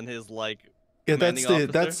president and his like? Yeah, that's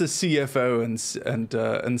the CFO and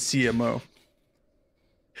CMO.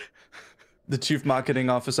 The chief marketing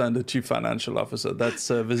officer and the chief financial officer. That's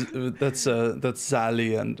Zali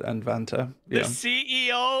and Vanta. Yeah. The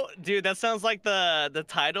CEO, dude. That sounds like the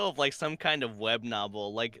title of like some kind of web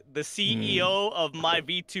novel. Like the CEO of my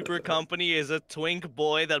VTuber company is a twink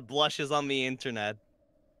boy that blushes on the internet.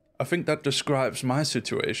 I think that describes my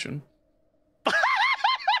situation. Now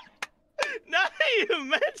that you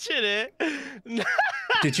mention it.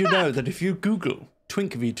 Did you know that if you Google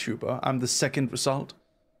twink VTuber, I'm the second result?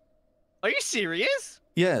 Are you serious?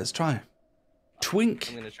 Yes, try. Twink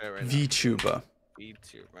I'm gonna try right VTuber.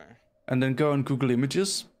 VTuber. And then go on Google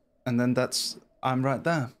Images. and then I'm right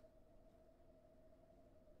there.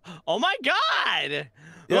 Oh my god!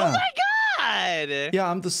 Yeah. Oh my god! Yeah,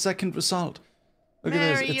 I'm the second result. Look at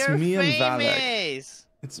Mary, this. It's you're me and Valak. famous.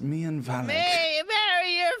 It's me and Valak. Mary,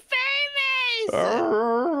 you're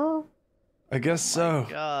famous. I guess so.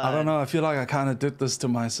 God. I don't know. I feel like I kind of did this to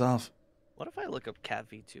myself. What if I look up cat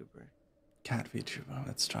VTuber? Cat VTuber.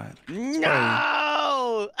 Let's try it.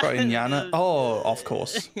 No! Probably Nyana. Oh, of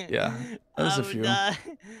course. Yeah. There's a few.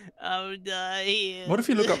 I'm dying. What if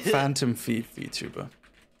you look up Phantom Feed VTuber?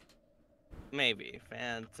 Maybe.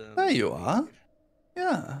 Phantom. There you are.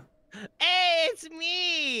 Yeah. Hey, it's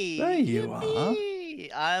me! There you Yippee!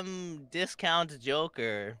 I'm Discount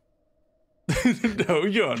Joker. No,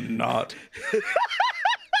 you're not.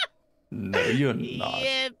 No, you're not.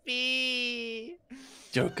 Yippee!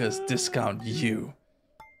 Jokers discount you.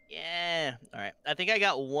 Yeah. Alright. I think I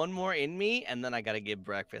got one more in me, and then I gotta get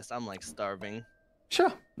breakfast. I'm like starving.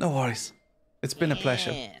 Sure, no worries. It's been a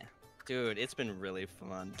pleasure. Dude, it's been really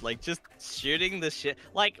fun. Like, just shooting the shit.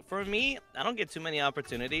 Like, for me, I don't get too many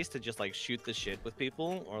opportunities to just, like, shoot the shit with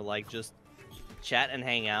people or, like, just chat and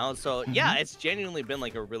hang out. So, yeah, it's genuinely been,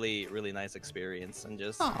 like, a really, really nice experience. And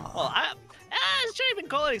just, well, I shouldn't even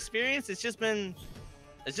call it experience. It's just been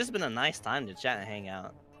a nice time to chat and hang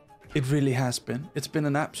out. It really has been. It's been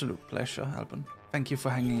an absolute pleasure, Alban. Thank you for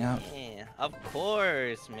hanging out. Yeah, of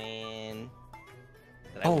course, man.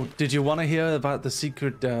 Oh, did you want to hear about the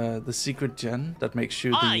secret gen that makes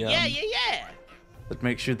you the yeah. that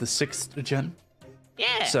makes you the 6th gen?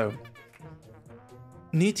 Yeah. So,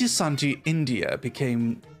 Nitisanji India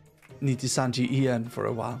became Nitisanji EN for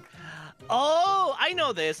a while. Oh, I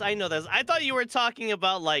know this. I thought you were talking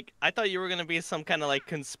about I thought you were gonna be some kind of like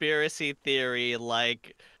conspiracy theory,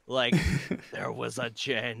 like there was a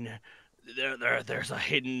gen. There's a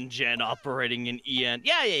hidden gen operating in EN.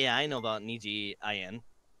 Yeah. I know about Niji IN.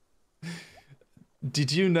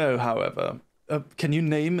 Did you know, however? Can you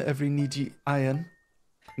name every Niji IN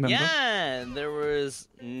member? Yeah, there was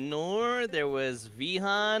Noor, there was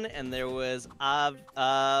Vihan, and there was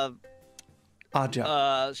Aja.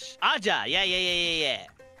 Aja. Yeah.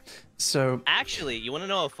 So actually, you want to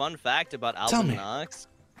know a fun fact about Alban Knox?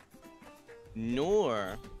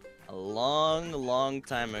 Noor, a long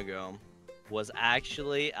time ago, was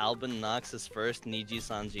actually Alban Knox's first Niji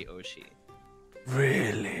Sanji Oshi.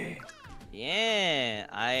 Really? Yeah,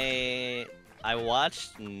 I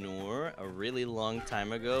watched Noor a really long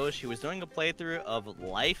time ago. She was doing a playthrough of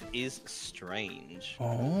Life is Strange.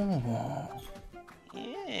 Oh.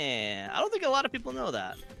 Yeah, I don't think a lot of people know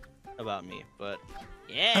that about me, but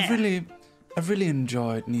yeah. I've really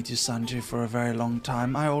enjoyed Niji Sanji for a very long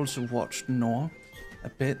time. I also watched Noor a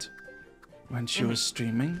bit when she was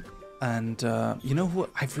streaming. And you know what?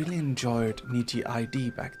 I've really enjoyed Niji ID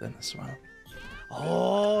back then as well.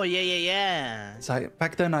 Oh, yeah. So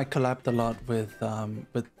back then I collabed a lot with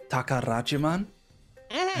Takarajiman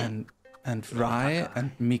and Rai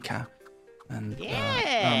and Mika. And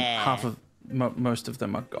most of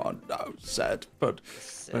them are gone now, sad. But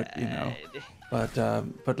you know,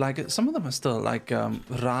 but like some of them are still like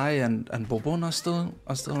Rai and Bobon are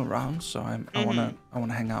still around. So I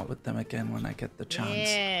wanna hang out with them again when I get the chance.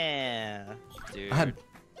 Yeah, dude. I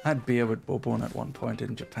had beer with Bobon at one point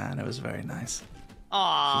in Japan. It was very nice.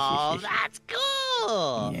 Oh, that's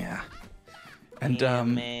cool. Yeah. And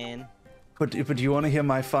man. But you want to hear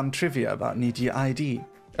my fun trivia about Niji ID?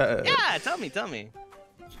 Yeah, tell me.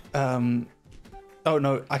 Oh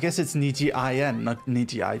no, I guess it's Niji IN, not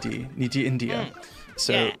Niji ID. Niji India.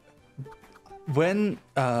 So when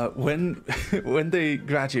they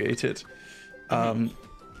graduated,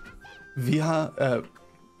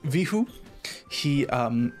 Vihu,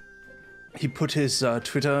 he put his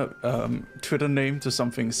Twitter name to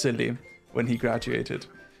something silly when he graduated.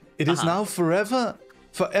 It is now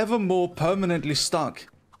forevermore permanently stuck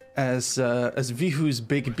as Vihu's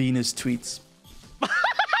Big Venus tweets.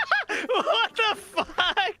 What the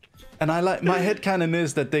fuck? And my headcanon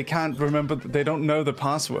is that they can't remember, they don't know the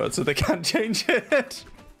password, so they can't change it.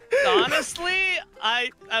 Honestly, I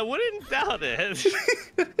wouldn't doubt it.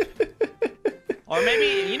 Or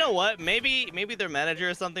maybe, you know what? Maybe their manager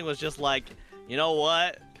or something was just like, you know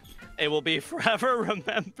what? It will be forever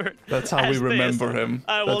remembered. That's how we remember him.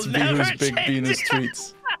 That's Vihu's Big Venus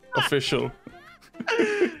tweets. Official.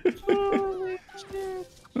 Holy shit.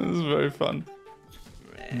 This is very fun.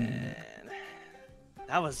 Man.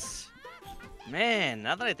 That was... Man,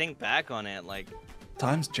 now that I think back on it, like...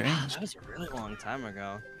 Times changed. That was a really long time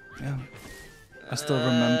ago. Yeah. I still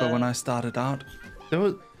remember when I started out.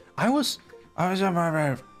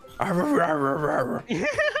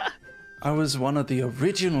 I was one of the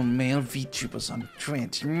original male VTubers on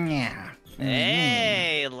Twitch. Yeah.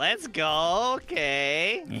 Hey, let's go.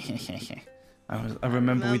 Okay. I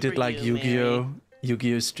remember we did like you,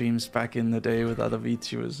 Yu-Gi-Oh streams back in the day with other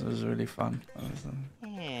VTubers. It was really fun.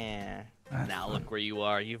 Yeah. Now look where you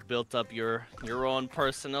are. You've built up your own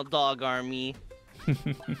personal dog army.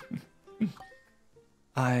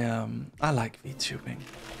 I like VTubing.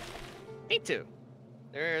 Me too.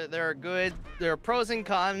 There are pros and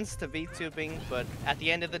cons to VTubing, but at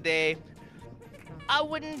the end of the day, I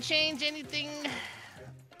wouldn't change anything.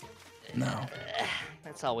 No.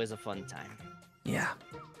 That's always a fun time. Yeah.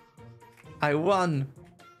 I won.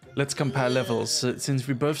 Let's compare levels. So, since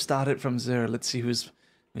we both started from 0, let's see who's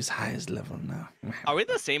highest level now. Are we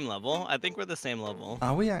the same level? I think we're the same level.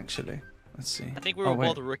 Are we actually? Let's see. I think we were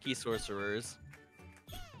both rookie sorcerers.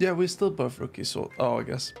 Yeah, we're still both rookie Oh, I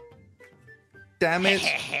guess. Damn it.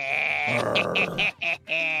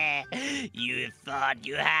 You thought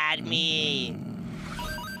you had me.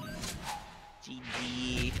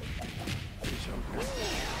 GG.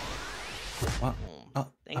 What? Oh,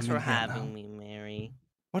 thanks for having me, Mary.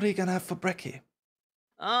 What are you gonna have for brekkie?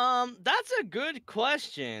 That's a good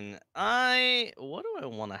question. What do I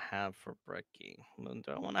want to have for brekkie?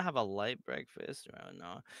 Do I want to have a light breakfast? I don't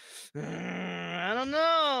know. I don't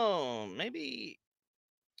know. Maybe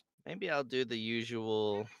I'll do the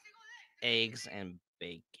usual eggs and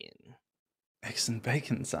bacon. Eggs and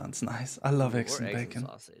bacon sounds nice. I love eggs and bacon.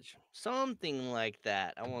 Sausage. Something like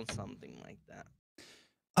that. I want something like that.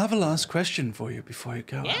 I have a last question for you before you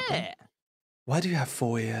go. Yeah. Alban. Why do you have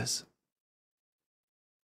 4 ears?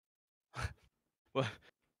 What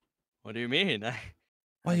do you mean?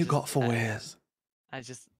 Why you got 4 ears?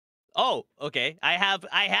 Oh, okay. I have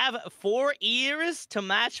 4 ears to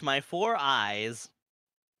match my 4 eyes.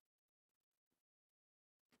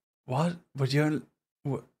 What? Would you?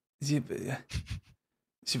 What? Is it?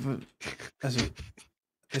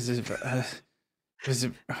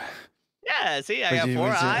 Yeah, see, I got 4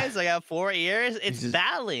 eyes, I got 4 ears. It's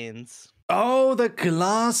balance. Oh, the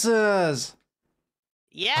glasses.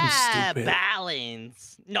 Yeah,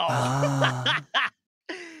 balance. No.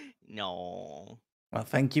 No. Well,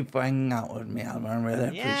 thank you for hanging out with me, Alban. I really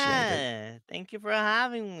appreciate it. Yeah, thank you for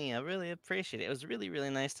having me. I really appreciate it. It was really,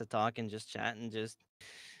 really nice to talk and just chat and just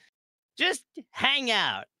hang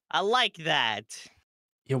out. I like that.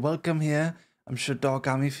 You're welcome here. I'm sure Dog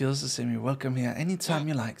Army feels the same. You're welcome here anytime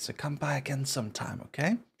you like, so come by again sometime,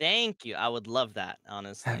 okay? Thank you. I would love that,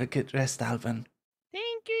 honestly. Have a good rest, Alban.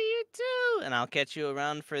 Thank you, you too. And I'll catch you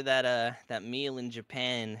around for that meal in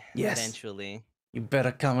Japan eventually. You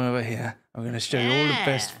better come over here. I'm going to show you all the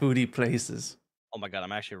best foodie places. Oh my god,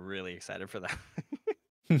 I'm actually really excited for that.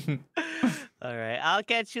 All right, I'll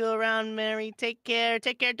catch you around, Mary. Take care.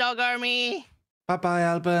 Take care, Dog Army. Bye-bye,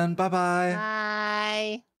 Alban. Bye-bye.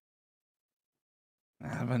 Bye.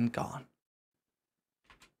 Alban gone.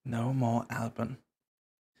 No more Alban.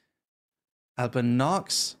 Alban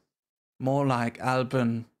Knox. More like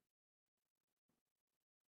Alban.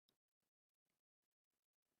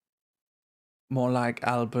 More like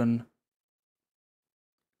Alban.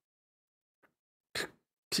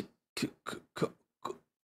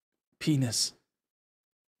 Penis.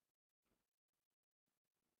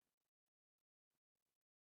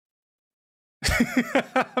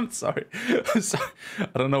 I'm sorry. I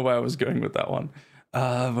don't know where I was going with that one. We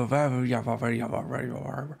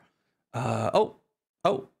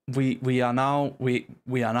are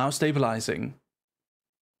now stabilizing.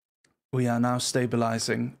 We are now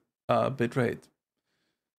stabilizing bitrate.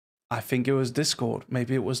 I think it was Discord.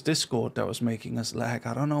 Maybe it was Discord that was making us lag.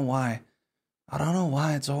 I don't know why. I don't know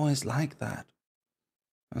why it's always like that.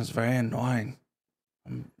 It's very annoying.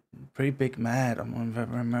 I'm pretty big mad. Do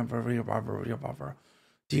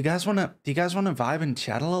you guys wanna vibe and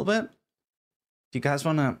chat a little bit? Do you guys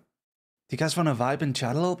wanna vibe and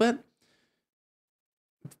chat a little bit?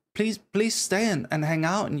 Please stay and hang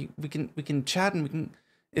out, and we can chat, and we can,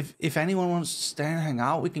 if anyone wants to stay and hang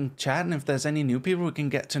out, we can chat, and if there's any new people, we can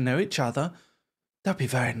get to know each other. That'd be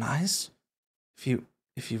very nice. If you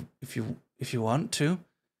want to.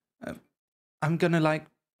 I'm gonna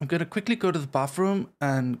quickly go to the bathroom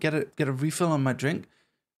and get a refill on my drink,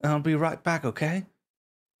 and I'll be right back, okay?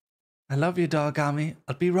 I love you, Dog Army.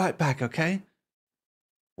 I'll be right back, okay?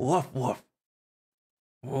 Woof woof.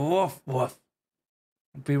 Woof woof.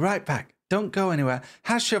 I'll be right back. Don't go anywhere.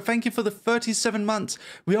 Hasher, thank you for the 37 months.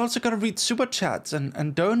 We also gotta read super chats and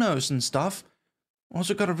donos and stuff.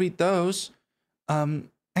 Also gotta read those.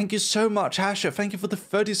 Thank you so much, Hasher. Thank you for the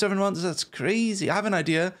 37 months. That's crazy. I have an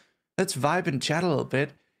idea. Let's vibe and chat a little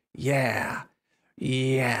bit. Yeah.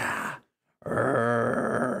 Yeah.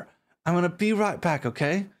 I'm gonna be right back,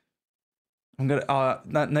 okay? I'm gonna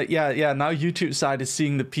yeah, now YouTube side is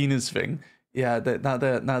seeing the penis thing. Yeah, now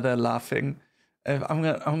they're laughing. I'm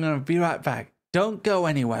gonna be right back. Don't go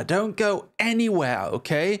anywhere. Don't go anywhere,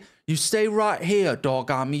 okay? You stay right here, dog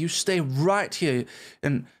army. You stay right here.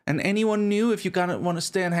 And anyone new, if you kind of want to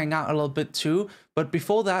stay and hang out a little bit too. But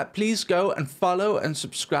before that, please go and follow and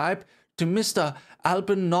subscribe to Mr.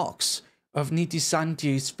 Alban Knox of Niti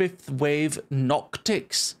Santi's Fifth Wave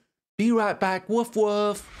Noctics. Be right back. Woof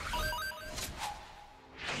woof.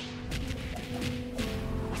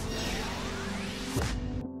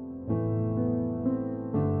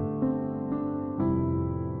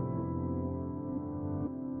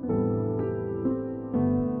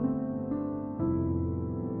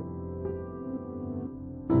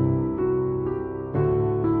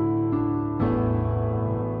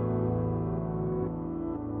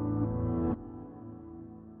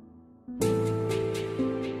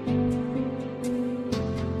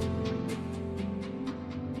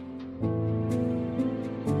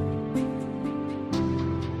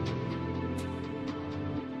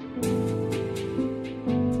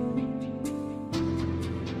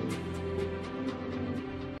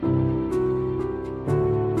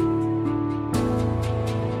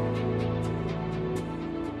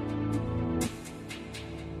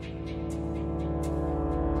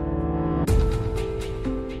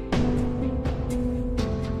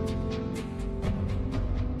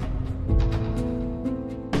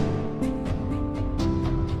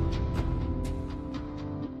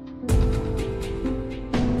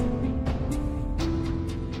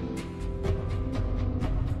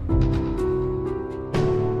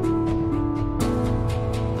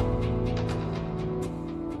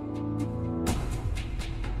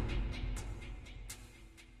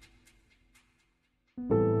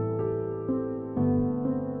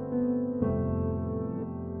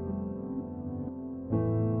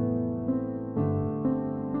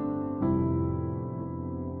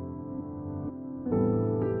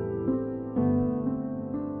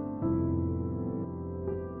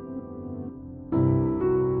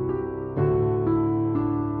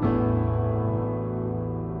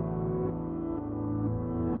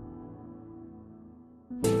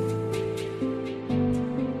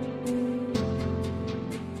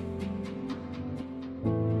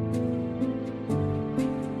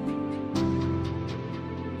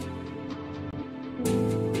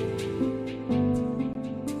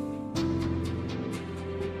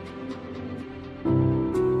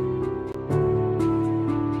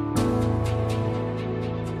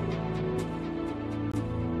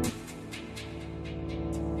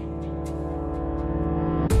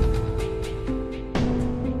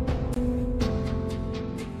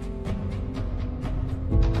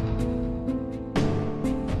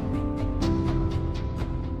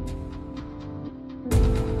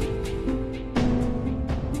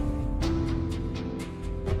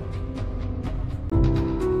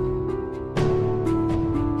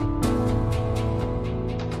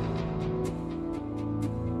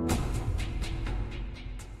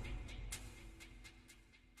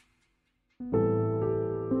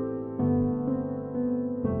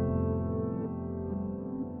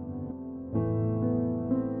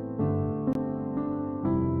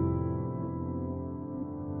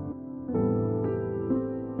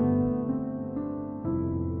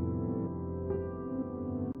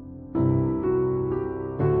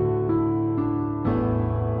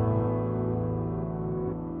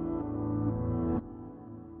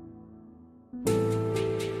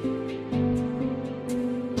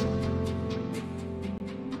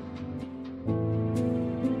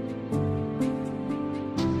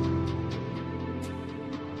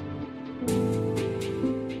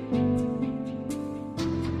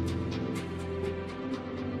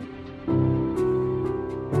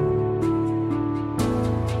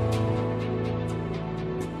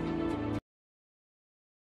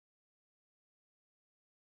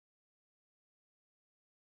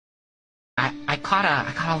 I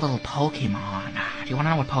caught a little Pokemon. Do you want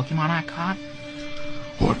to know what Pokemon I caught?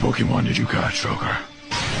 What Pokemon did you catch, Joker?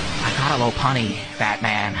 I caught a Lopunny,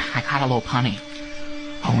 Batman. I caught a Lopunny.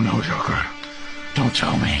 Oh no, Joker. Don't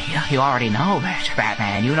tell me. You already know,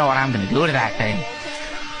 Batman. You know what I'm gonna do to that thing.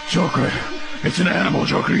 Joker, it's an animal,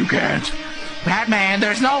 Joker. You can't. Batman,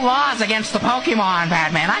 there's no laws against the Pokemon,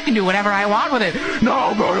 Batman. I can do whatever I want with it.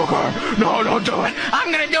 No, Joker. No, don't do it.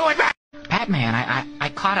 I'm gonna do it, Batman. I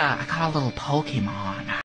caught a little Pokemon.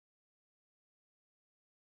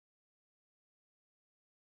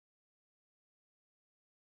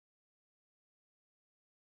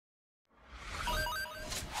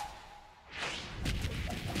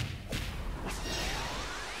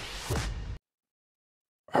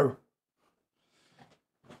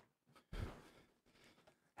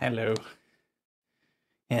 Hello.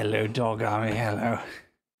 Hello, dog army. Hello.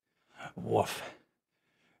 Woof.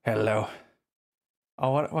 Hello. Oh,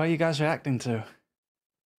 what are you guys reacting to?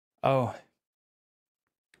 Oh.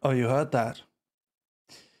 Oh, you heard that?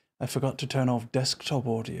 I forgot to turn off desktop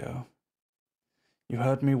audio. You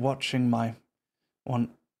heard me watching my one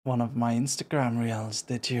of my Instagram reels,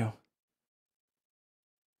 did you?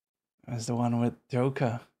 It was the one with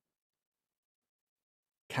Joker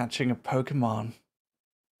catching a Pokemon.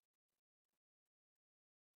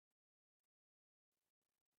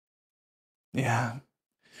 Yeah.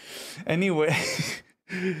 Anyway,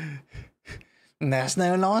 there's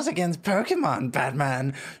no laws against Pokemon,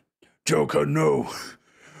 Batman. Joker, no.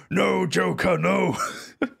 No, Joker, no.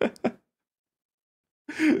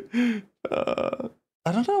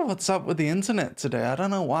 I don't know what's up with the internet today. I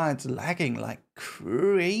don't know why it's lagging like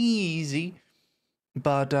crazy.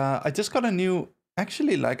 But I just got a new,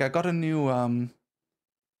 actually, like I got a new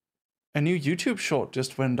YouTube short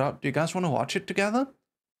just went up. Do you guys want to watch it together?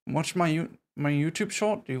 Watch my YouTube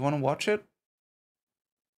short? Do you want to watch it?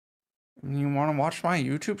 You want to watch my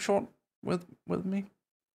YouTube short with me?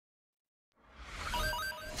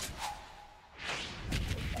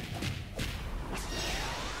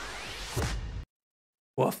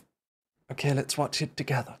 Woof. Okay, let's watch it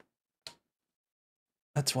together.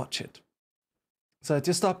 Let's watch it. So I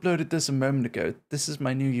just uploaded this a moment ago. This is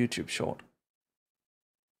my new YouTube short.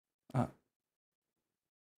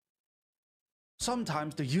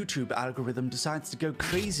 Sometimes the YouTube algorithm decides to go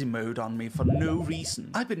crazy mode on me for no reason.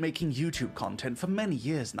 I've been making YouTube content for many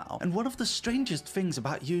years now, and one of the strangest things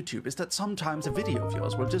about YouTube is that sometimes a video of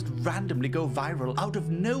yours will just randomly go viral out of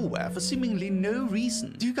nowhere for seemingly no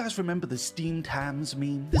reason. Do you guys remember the steamed hams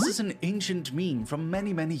meme? This is an ancient meme from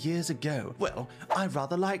many years ago. Well, I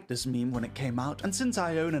rather liked this meme when it came out, and since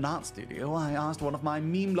I own an art studio, I asked one of my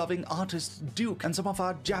meme-loving artists, Duke, and some of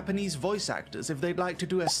our Japanese voice actors if they'd like to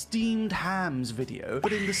do a steamed hams video,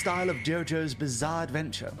 but in the style of JoJo's Bizarre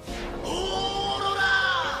Adventure.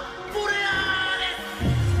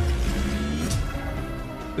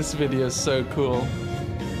 This video is so cool.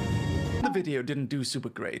 The video didn't do super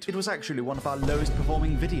great. It was actually one of our lowest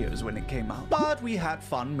performing videos when it came out. But we had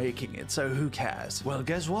fun making it, so who cares? Well,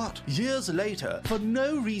 guess what? Years later, for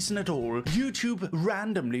no reason at all, YouTube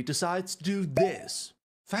randomly decides to do this.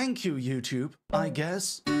 Thank you, YouTube, I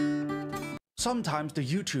guess. Sometimes the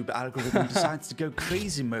YouTube algorithm decides to go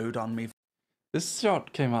crazy mode on me. This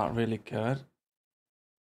shot came out really good.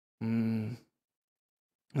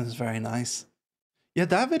 This is very nice. Yeah,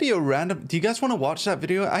 that video random. Do you guys want to watch that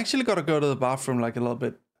video? I actually got to go to the bathroom like a little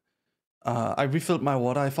bit. I refilled my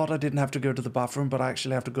water. I thought I didn't have to go to the bathroom, but I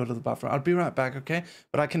actually have to go to the bathroom. I'll be right back, okay?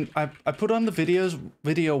 But I put on the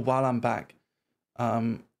video while I'm back.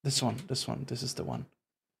 This is the one.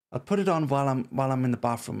 I'll put it on while I'm in the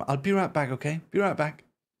bathroom. I'll be right back, okay? Be right back.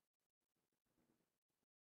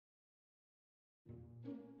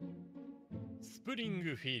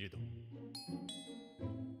 Springfield.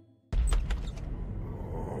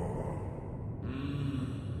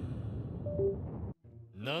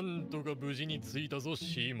 なんとか無事に着いたぞ、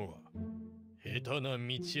シーモア。下手な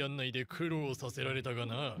道案内で苦労させられたが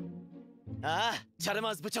な。ああ、チャルマ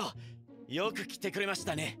ーズ部長。よく来てくれまし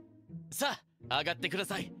たね。さあ、上がってくだ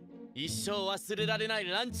さい。一生忘れられない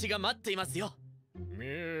ランチが待っていますよ。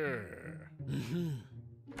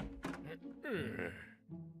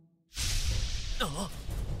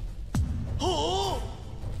おお！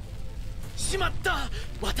しまった！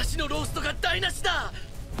私のローストが台無しだ！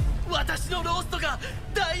私のローストが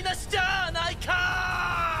台無しじゃない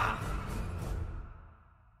か！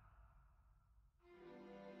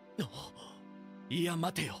いや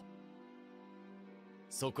待てよ。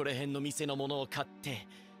そこら辺の店のものを買って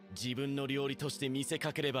自分の料理として見せ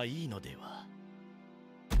かければいいのでは。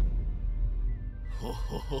ほ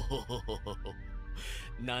ほほほほほほ。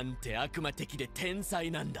なんて悪魔的で天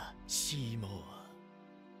才なんだ、シーモア。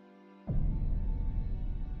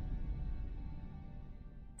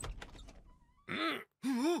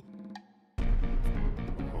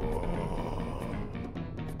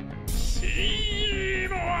シー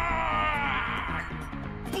モア！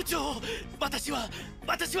部長、私は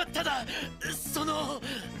ただその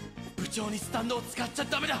部長にスタンドを使っちゃ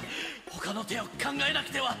ダメだ。他の手を考えな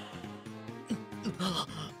くては。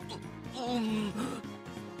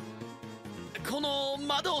この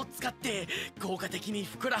窓を使って効果的に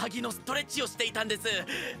ふくらはぎのストレッチをしていたんです。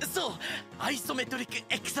そう、アイソメトリック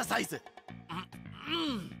エクササイズ。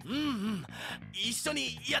一緒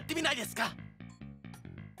にやってみないですか？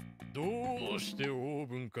どうしてオー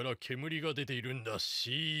ブンから煙が出ているんだ、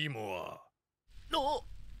シーモア。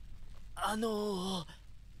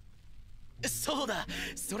そうだ、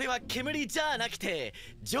それは煙じゃなくて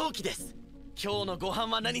蒸気です。今日のご飯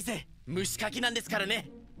は何せ蒸しかきなんですからね。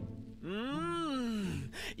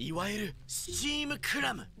いわゆるスチームク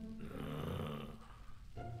ラム。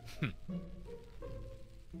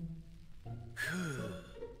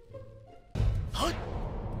はっ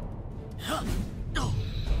はっ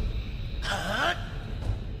はっ。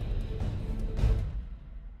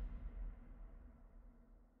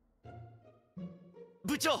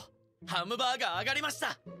部長、ハムバーガー上がりまし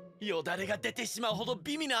た。よだれが出てしまうほど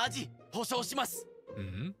美味な味、保証します。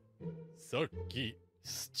さっき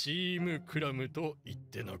スチームクラムと言っ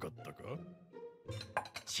てなかったか？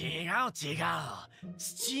違う。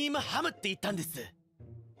スチームハムって言ったんです。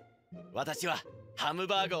私はハム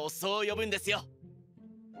バーガーをそう呼ぶんですよ。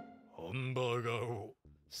ハンバーガーを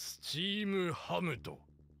スチームハムと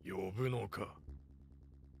呼ぶのか？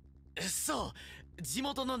そう、地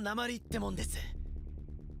元の訛りってもんです。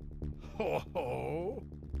はは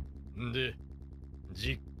で、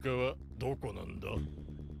実家はどこなんだ？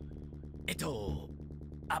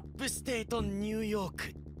アップステートニューヨー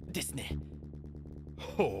クですね。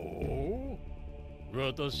ほう、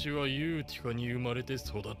私はユーティカに生まれて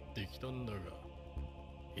育ってきたんだが、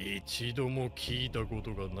一度も聞いたこ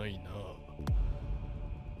とがないな。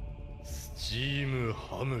スチーム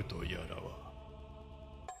ハムとやらは。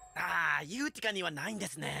ユーティカにはないんで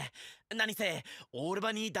すね。何せオール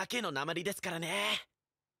バニーだけの訛りですからね。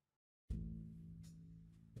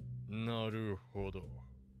なるほど。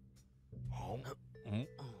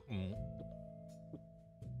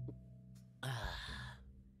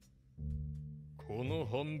この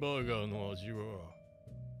ハンバーガーの味は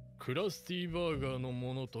クラスティバーガーの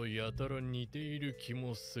ものとやたら似ている気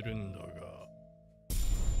もするんだが。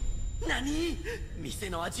何？店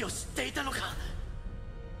の味を知っていたのか？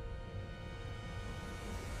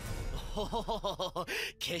ほほほほほ、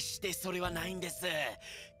決してそれはないんです。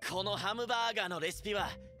このハムバーガーのレシピは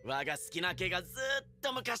我が好きな家がずっ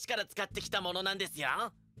と昔から使ってきたものなんですよ。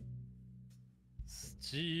ス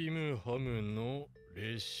チームハムの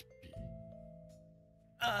レシピ。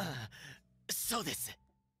そうです。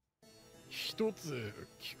一つ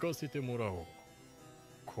聞かせてもらおう。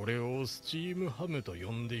これをスチームハムと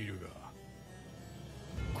呼んでいるが、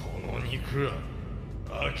この肉は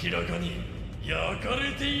明らかに焼か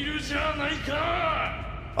れているじゃない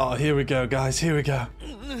か。Oh, here we go, guys. Here we go.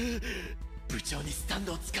 部長にスタン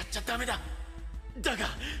ドを使っちゃダメだ。だが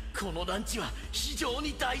このランチは非常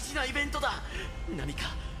に大事なイベントだ。何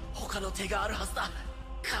か他の手があるはずだ。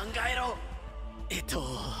考えろ。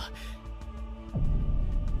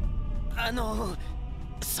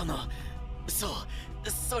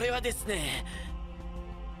それはですね。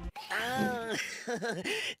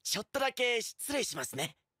ちょっとだけ失礼します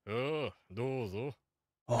ね。ああ、どうぞ。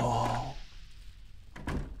Oh.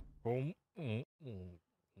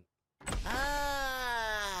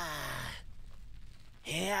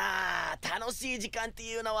 いやー、楽しい時間って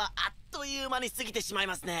いうのはあっという間に過ぎてしまい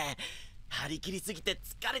ますね。張り切りすぎて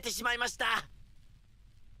疲れてしまいました。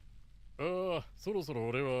そろそろ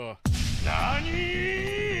俺は。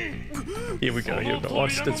Here we go. Here we go.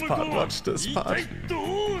 Watch this part. Watch this part. ど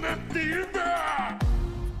うなっているんだ。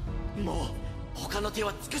もう他の手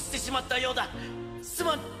は尽くしてしまったようだ。す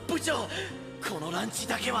まん部長、このランチ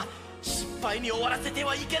だけは失敗に終わらせて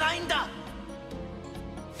はいけないんだ。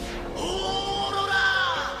オーロラ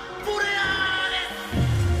ボレアー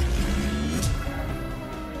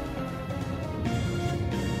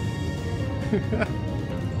レス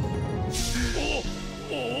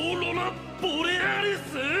オーロラボレアレス。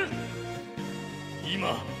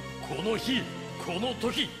今この日この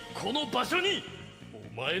時この場所に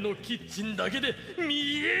お前のキッチンだけで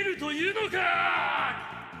見えるというのか。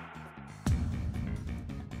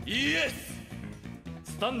イエス。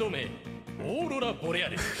スタンド名オーロラボレア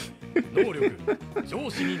レス。能力上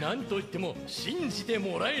司に何と言っても信じて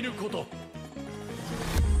もらえること。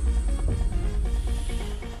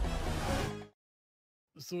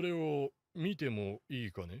それを見てもい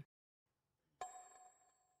いかね。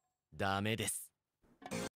ダメです。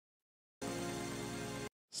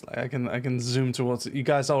It's like I can zoom towards it. You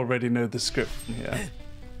guys already know the script from here.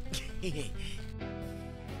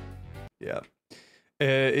 Yeah.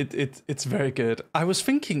 It's very good. I was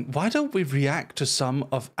thinking, why don't we react to some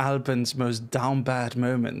of Alban's most down bad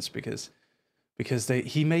moments? Because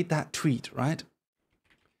he made that tweet, right?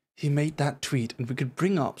 He made that tweet, and we could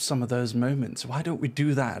bring up some of those moments. Why don't we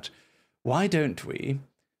do that? Why don't we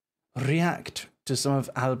react to some of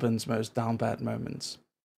Alban's most down bad moments?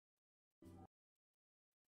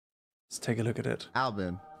 Let's take a look at it.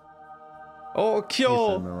 Alban. Oh, He's in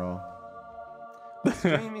Kyo! the role.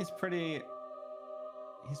 Stream, he's pretty.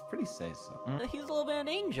 He's pretty safe. He's a little bit an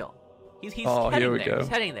angel. He's Oh, heading here we there. go. He's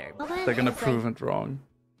heading there. They're gonna prove it wrong.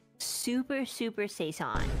 Super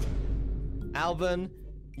saison. Alban,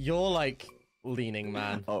 you're like leaning,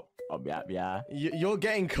 man. Oh, yeah. You're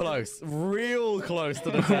getting close, real close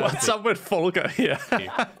to the What's up with Folger here?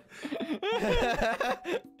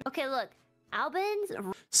 Okay, look. Alban's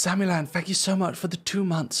Samulan, thank you so much for the 2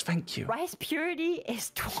 months. Thank you. rice purity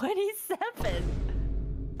is 27.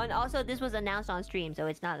 And also, this was announced on stream, so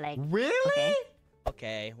it's not like... Really? Okay.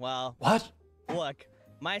 Okay, well, What? look,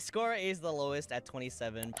 my score is the lowest at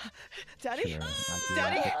 27. Daddy? Sure,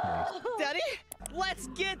 Daddy? Daddy? Let's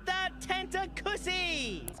get that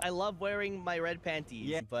tentacussy! I love wearing my red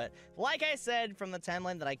panties, but like I said from the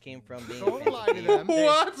timeline that I came from, being Don't lie to them.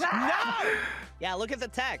 What? No! Yeah, look at the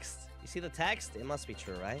text. You see the text? It must be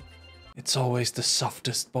true, right? It's always the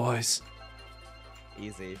softest boys.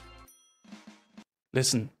 Easy.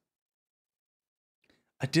 Listen.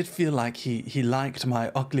 I did feel like he liked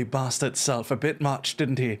my ugly bastard self a bit much,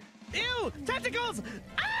 didn't he? Ew! Tentacles!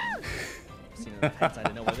 Ah! I've seen enough hats, I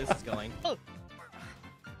didn't know where this is going. Oh!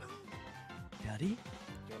 Daddy? Do you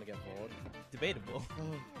want to get bored? Debatable.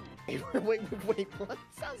 wait, what?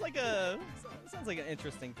 Sounds like an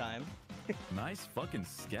interesting time. Nice fucking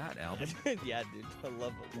scat, Alban. Yeah, dude. I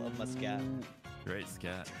love my scat. Great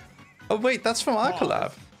scat. Oh wait, that's from our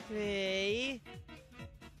collab. Hey.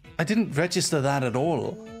 I didn't register that at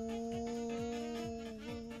all.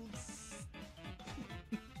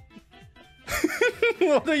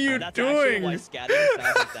 What are you That's actually doing? why scatting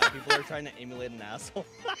sounds like that. People are trying to emulate an asshole.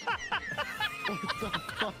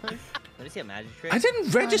 What is he, a magic trick? I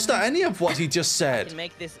didn't register any of what he just I said. can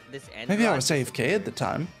make this end. Maybe I rod was AFK at the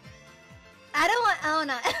time. I don't want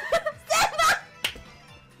Elena.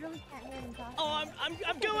 Oh,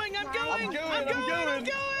 I'm going. I'm gonna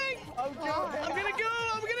go.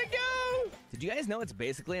 Did you guys know it's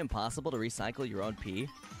basically impossible to recycle your own pee?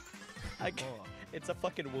 It's a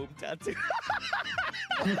fucking womb tattoo.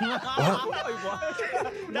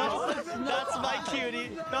 No, that's my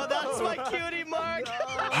cutie. No, that's my cutie, Mark.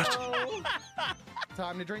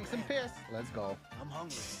 Time to drink some piss. Let's go. I'm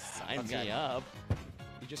hungry. Sign me up.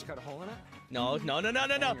 You just cut a hole in it? No.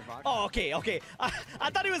 Oh, okay. I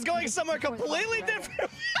thought he was going somewhere completely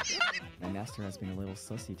different. My master has been a little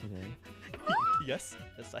sussy today. Yes,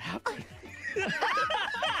 I have to.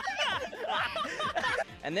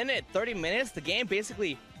 And then at 30 minutes, the game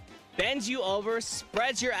basically bends you over,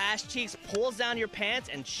 spreads your ass cheeks, pulls down your pants,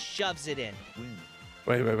 and shoves it in.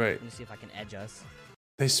 Wait. Let me see if I can edge us.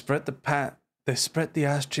 They spread the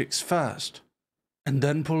ass cheeks first, and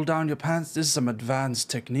then pull down your pants. This is some advanced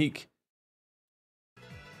technique. All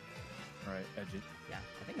right, edge it. Yeah,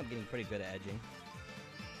 I think I'm getting pretty good at edging.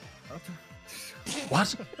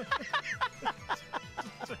 What?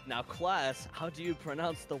 Now, class, how do you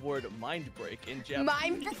pronounce the word mind break in Japanese?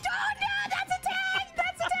 Mind. Oh no, that's a tag.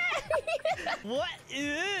 That's a tag. What?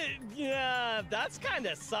 Yeah, that's kind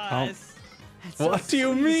of sus. What do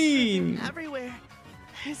you mean? Everywhere.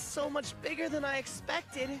 It's so much bigger than I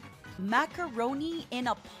expected. Macaroni in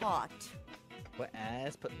a pot. What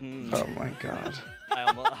ass? But Oh my god. I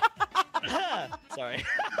almost. Sorry.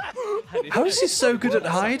 How is he so good at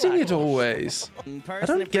hiding it always? I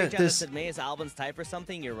don't get this. Said May is Alban's type or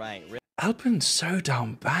something. You're right. Alban's so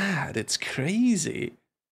down bad. It's crazy.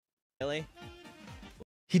 Really?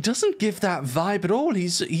 He doesn't give that vibe at all.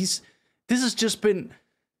 This has just been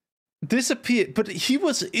disappeared. But he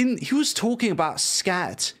was talking about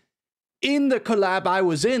scat in the collab I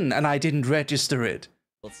was in, and I didn't register it.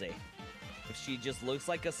 Let's see. If she just looks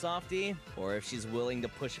like a softie, or if she's willing to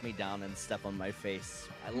push me down and step on my face.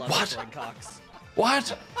 I love destroying cocks.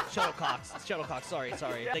 What? Shuttlecocks. Shuttlecocks. Sorry.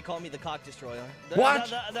 They call me the cock destroyer.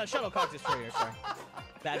 What? The shuttlecock destroyer. Sorry.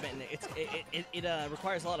 Badminton. It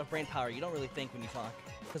requires a lot of brain power. You don't really think when you talk,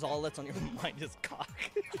 because all that's on your mind is cock.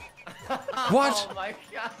 What? Oh my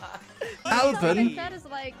god. Alban. That is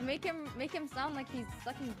like make him sound like he's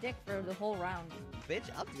sucking dick for the whole round. Bitch,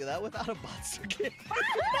 I'll do that without a monster kid.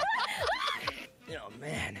 Oh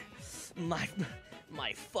man,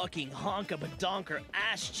 my fucking honka-badonker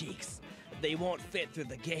ass cheeks. They won't fit through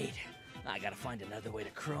the gate. I gotta find another way to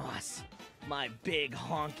cross. My big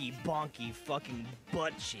honky bonky fucking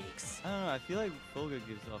butt cheeks. I don't know, I feel like Folger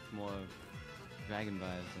gives off more dragon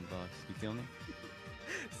vibes than Box. You feel me?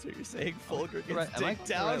 So you're saying Folger gets Am I dick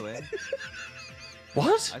down? the right way?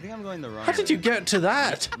 What? I think I'm going the wrong How way. did you get to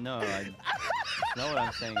that? No, that's not what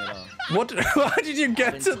I'm saying at all. What? How did you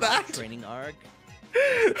get to that? Training arc.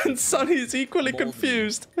 And Sonny is equally Mold me.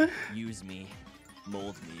 confused. Use me.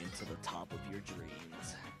 Mold me into the top of your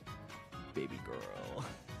dreams. Baby girl.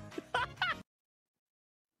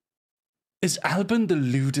 Is Alban the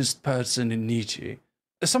lewdest person in Nietzsche?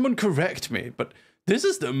 Someone correct me, but this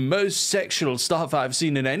is the most sexual stuff I've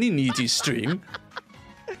seen in any Nietzsche stream.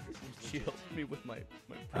 She helped me with my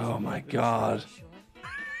Oh my god.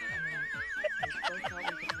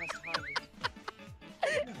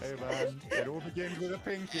 Hey man, it all begins with a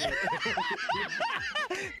pinky.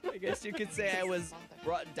 I guess you could say I was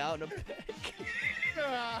brought down a peg.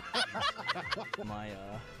 My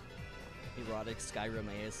erotic Skyrim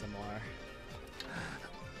ASMR.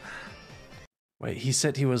 Wait, he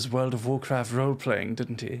said he was World of Warcraft role-playing,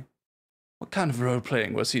 didn't he? What kind of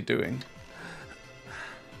role-playing was he doing?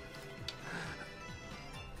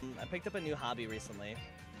 I picked up a new hobby recently.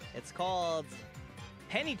 It's called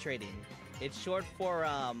penny trading. It's short for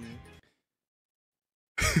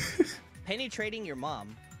penny trading your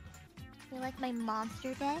mom. You like my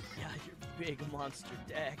monster deck? Yeah, your big monster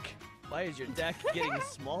deck. Why is your deck getting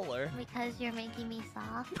smaller? Because you're making me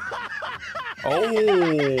soft.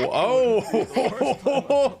 Oh!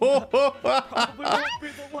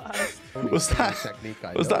 Was that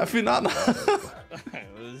Finana? It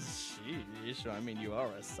was sheesh. I mean, you are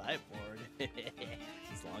a cyborg.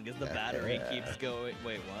 As long as the battery keeps going.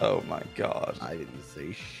 Wait, what? Oh my god. I didn't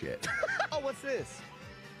say shit. Oh, what's this?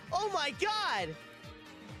 Oh my god!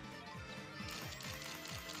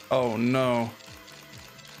 Oh no.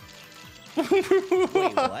 Wait,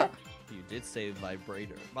 what? You did say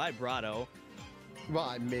vibrato. Well,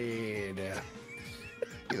 I mean,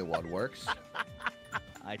 either one works.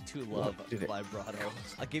 I too love vibrato.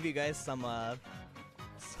 I'll give you guys some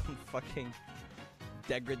fucking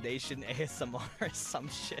degradation ASMR or some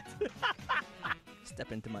shit.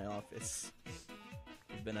 Step into my office.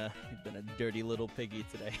 You've been a dirty little piggy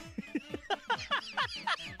today.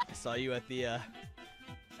 I saw you at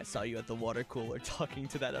the water cooler talking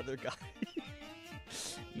to that other guy.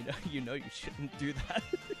 You know you shouldn't do that.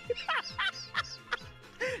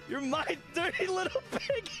 You're my dirty little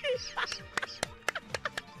piggy.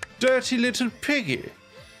 Dirty little piggy.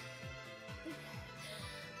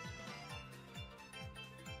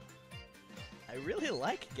 I really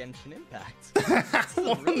like Genshin Impact. It's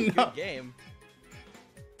a really good game.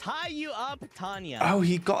 Tie you up, Tanya. Oh,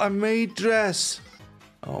 he got a maid dress.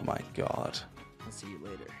 Oh my god. I'll see you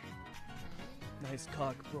later. Nice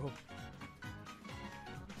cock, bro.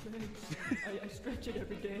 I stretch it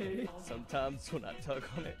every day. Sometimes when I tug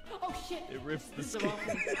on it, Oh shit! it rips the It's the skin. wrong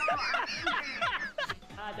thing.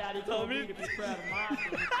 My daddy told me to be proud of mine.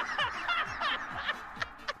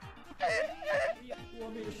 You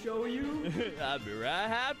want me to show you? I'd be right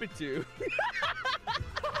happy to.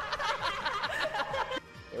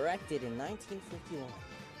 Erected in 1951.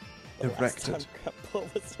 The last Erected. time Grandpa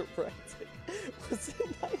was erected was in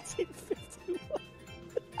 1951.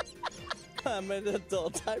 I'm an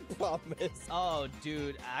adult, I promise. Oh,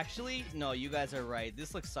 dude, actually, no, you guys are right.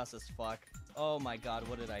 This looks sus as fuck. Oh my god,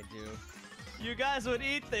 what did I do? You guys would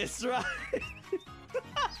eat this, right?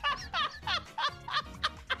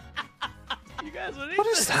 You guys would eat What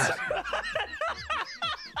is this. that?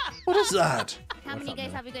 What is that? How many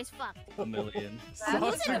guys have you guys fucked? A million.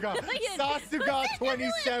 Sasuga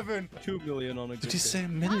 27. 2 million on a good Did he day. say a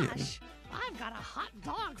million? I've got a hot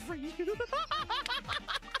dog for you.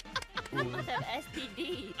 I must have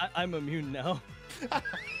STD. I'm immune now.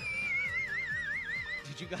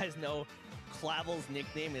 Did you guys know Clavel's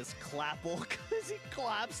nickname is Clapple because he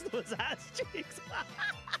claps those ass cheeks?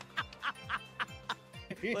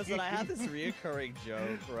 Listen, I have this reoccurring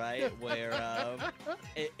joke, right? Where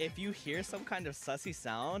if you hear some kind of sussy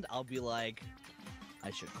sound, I'll be like,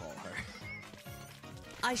 I should call her.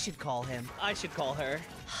 I should call him. I should call her.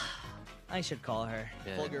 I should call her.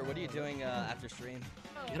 Yeah. Fulgur, what are you doing after stream?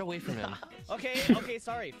 Get away from him. Okay,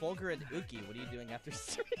 sorry. Fulgur and Uki, what are you doing after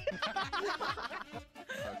stream?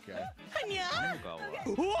 Okay. Anya!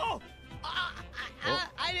 Whoa!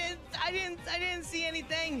 I didn't see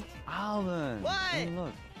anything. Alban. What? Hey,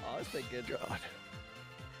 look. Oh, I was thinking. God.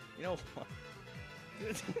 You know what?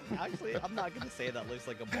 Actually, I'm not gonna say that looks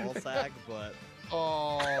like a ball sack, but.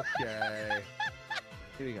 Okay.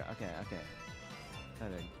 Here we go. Okay.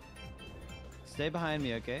 Alright. Stay behind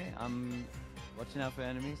me, okay? I'm watching out for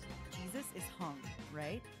enemies. Jesus is hung,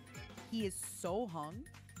 right? He is so hung.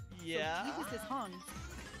 Yeah. So Jesus is hung.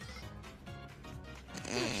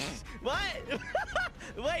 What?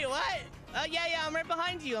 Wait, what? Yeah, I'm right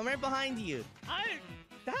behind you.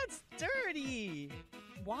 That's dirty.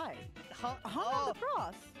 Why? Hung on the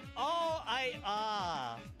cross. Oh, Wait,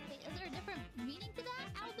 is there a different meaning to that,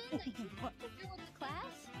 Alban? Like, if you're with the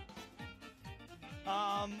class?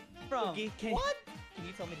 Bro. Can What? Can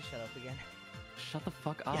you tell me to shut up again? Shut the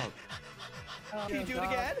fuck up. Can you do it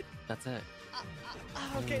again? That's it.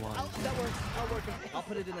 Okay, that works. I'll work it. I'll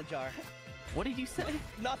put it in a jar. What did you say?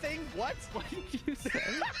 Nothing. What? What did you say?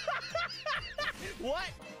 What?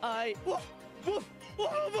 Woof, woof,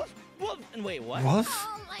 woof, woof, woof. And wait, what? What?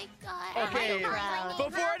 Oh my god. Okay, I'm so proud.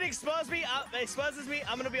 before it exposes me,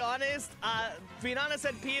 I'm gonna be honest. Finana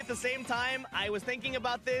said pee at the same time. I was thinking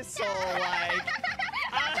about this, so like,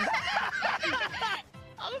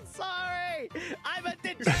 I'm sorry. I'm a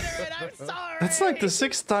degenerate. I'm sorry. That's like the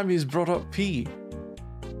 6th time he's brought up pee.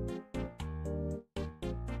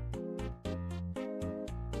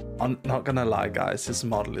 I'm not gonna lie, guys. This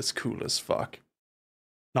model is cool as fuck.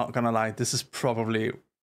 Not gonna lie. This is probably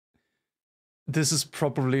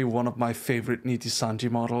one of my favorite Niti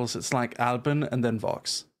Sanji models. It's like Alban and then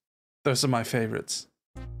Vox. Those are my favorites.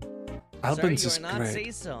 Alban's is Sir, you are not great.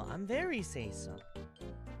 say-so. I'm very say-so.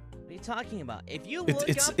 What are you talking about? If you look up...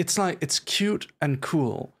 It's like, it's cute and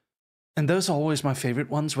cool. And those are always my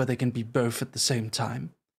favorite ones where they can be both at the same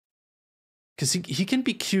time. Because he can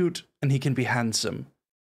be cute and he can be handsome.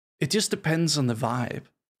 It just depends on the vibe,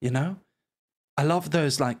 you know? I love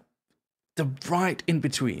those, like, the right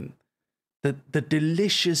in-between. The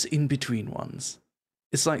delicious in-between ones.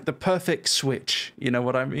 It's like the perfect switch, you know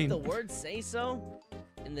what I mean? The word say-so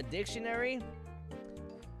in the dictionary,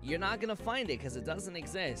 you're not gonna find it because it doesn't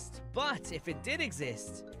exist. But if it did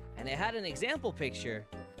exist, and it had an example picture,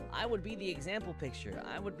 I would be the example picture.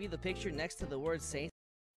 I would be the picture next to the word say.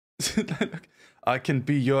 I can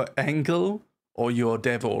be your angel or your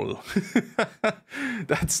devil.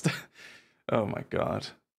 That's the... Oh my god.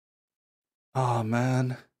 Oh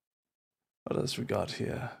man. What else we got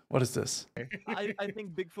here? What is this? I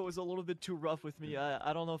think Bigfoot is a little bit too rough with me.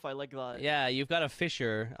 I don't know if I like that. Yeah, you've got a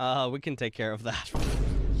fissure. We can take care of that.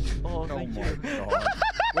 Oh, thank you.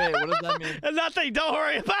 Wait, what does that mean? Nothing, don't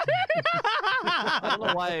worry about it. I don't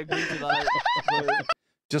know why I agreed to that. But...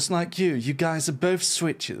 Just like you guys are both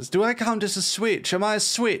switches. Do I count as a switch? Am I a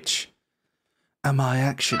switch? Am I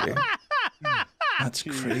actually? That's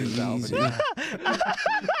crazy.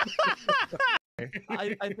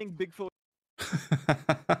 I think Bigfoot.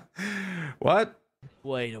 What?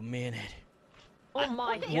 Wait a minute. Oh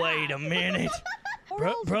my god. Wait a minute.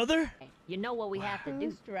 Brother? You know what we have to do?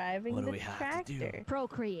 Who's driving What do the we have to tractor? do?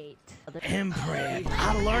 Procreate. Impreg.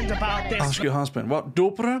 I learned about this. Ask your husband. What,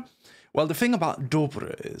 Dopra? Well, the thing about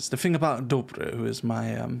Dopra, who is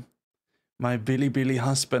my my Billy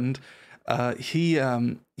husband, he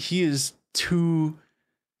is too...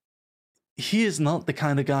 He is not the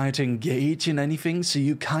kind of guy to engage in anything, so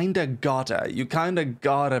you kinda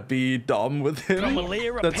gotta be dumb with him. From a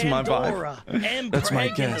layer of That's Pandora. my vibe. That's my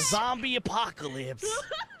Impreg in the guess. zombie apocalypse.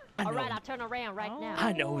 All right, I'll turn around right now.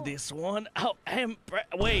 I know this one. Oh,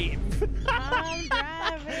 wait. I'm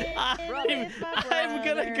driving. I'm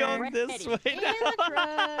gonna go this way now.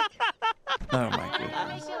 Oh my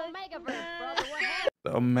goodness.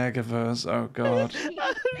 The Omegaverse, oh god.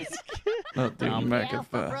 Not the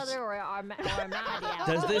Omegaverse.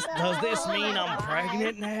 Does this mean I'm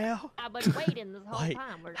pregnant now? I've been waiting this whole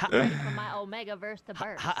time. We're waiting for my Omegaverse to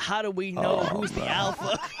burst. How do we know who's the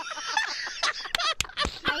alpha?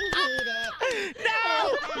 I hate it.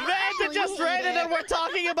 No! Vanta just read it and we're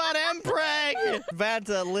talking about Mpreg!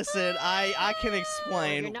 Vanta, listen, I can If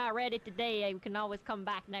explain. you're not ready today, you can always come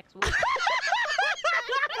back next week.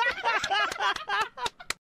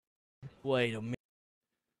 Wait a minute.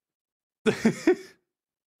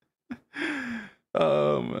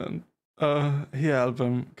 Oh man. Yeah,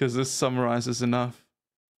 album, because this summarizes enough.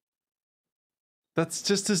 That's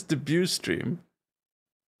just his debut stream.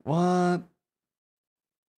 What?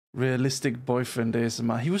 Realistic boyfriend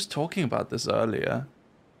ASMR. He was talking about this earlier.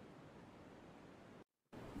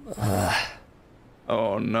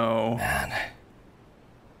 Oh no. Man.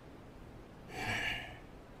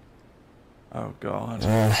 Oh god.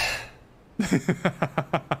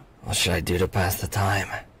 What should I do to pass the time?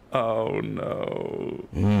 Oh no.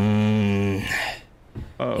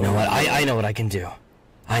 Oh, you know what? I know what I can do.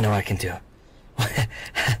 I know what I can do.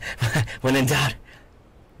 When in doubt.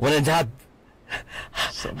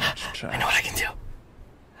 So much trash. I know what I can do.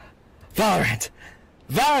 Valorant,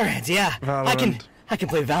 yeah. Valorant. I can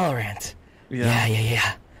play Valorant.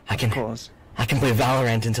 Yeah. I can play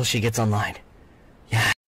Valorant until she gets online.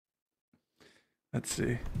 Yeah. Let's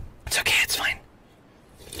see. It's okay, it's fine.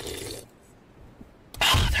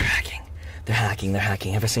 Oh, they're hacking. They're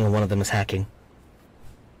hacking. Every single one of them is hacking.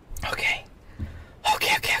 Okay.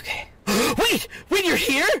 Wait, you're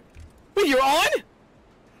here? Wait, you're on?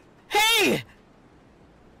 Hey,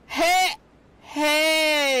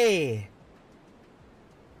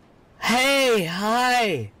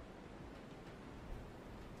 hi.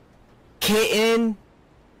 Kitten.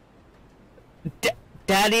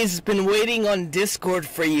 Daddy's been waiting on Discord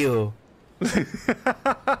for you.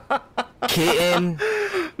 Kitten.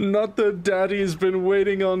 Not that Daddy's been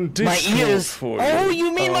waiting on Discord My ears. for you. Oh,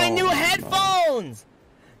 you mean my new my. headphones?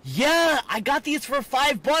 Yeah, I got these for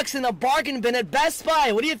 $5 in a bargain bin at Best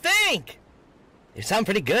Buy. What do you think? They sound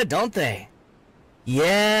pretty good, don't they?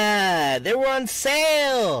 Yeah, they were on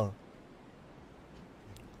sale.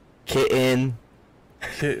 Kitten.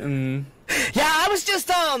 Kitten. Yeah, I was just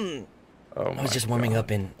Oh I was just warming up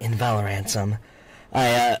in Valorant some.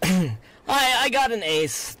 I got an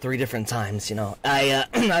ace 3 different times, you know. I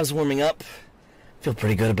was warming up. Feel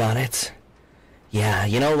pretty good about it. Yeah,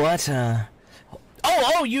 you know what?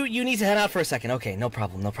 Oh, you need to head out for a second. Okay, no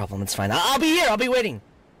problem, it's fine. I'll be here, I'll be waiting.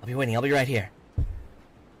 I'll be right here.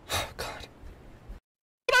 Oh, God.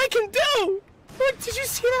 What I can do! Look, did you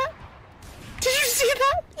see that? Did you see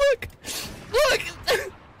that? Look!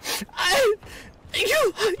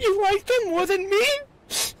 You like them more than me?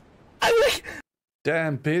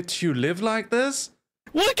 Damn, bitch, you live like this?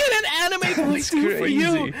 What can an anime boy do for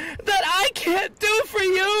you that I can't do for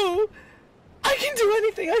you? I can do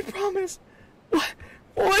anything, I promise.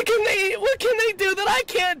 What can they do that I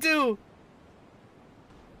can't do?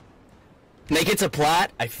 Make it to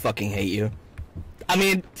plat? I fucking hate you. I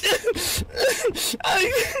mean, please,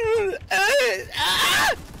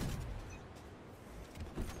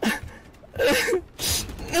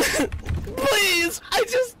 I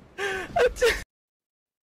just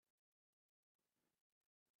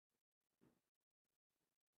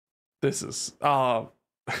This is I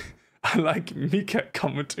like Mika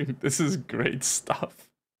commenting. This is great stuff.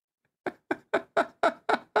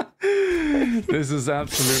 This is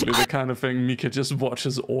absolutely the kind of thing Mika just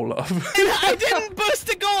watches all of. I didn't boost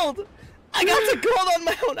to gold. I got to gold on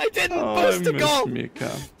my own. I didn't boost to gold.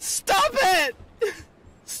 Mika. Stop it!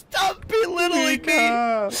 Stop belittling me.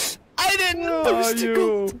 I didn't boost to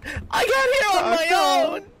gold. I got here on my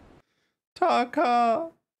own. Taka.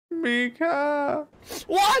 Mika.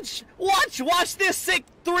 Watch this sick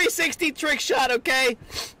 360 trick shot, okay?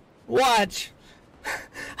 Watch.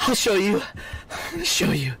 I'll show you. I'm gonna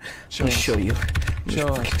show you. I'm gonna show you. I'm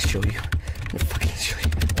gonna fucking show you. I'm gonna fucking show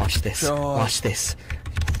you. Watch this. Watch this.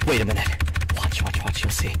 Wait a minute. Watch.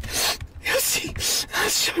 You'll see. You'll see. I'll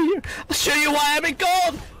show you why I'm in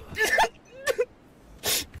gold.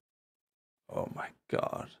 Oh my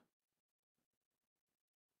God.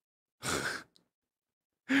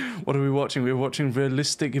 What are we watching? We're watching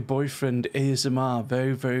Realistic Boyfriend ASMR.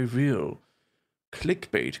 Very, very real.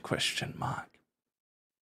 Clickbait question mark.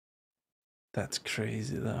 That's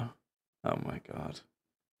crazy though. Oh my God.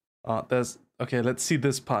 Okay, let's see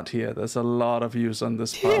this part here. There's a lot of views on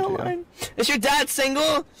this part here. Is your dad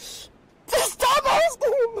single? Stop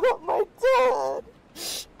asking about my dad.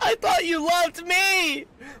 I thought you loved me.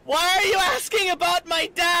 Why are you asking about my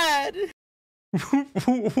dad?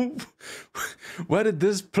 Where did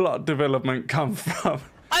this plot development come from?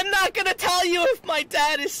 I'm not gonna tell you if my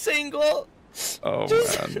dad is single. Oh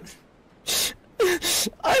man.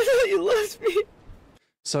 I thought you loved me.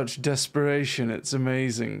 Such desperation, it's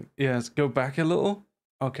amazing. Yes, go back a little.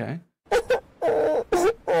 Okay.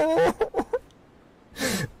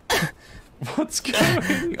 What's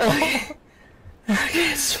going on?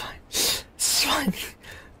 Okay, it's fine. It's fine.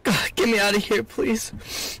 God, get me out of here, please.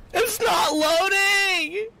 It's not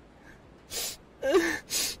loading!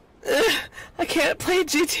 I can't play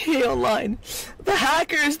GTA Online. The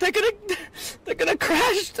hackers, they're gonna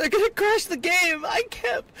crash the game. I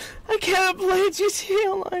can't play GTA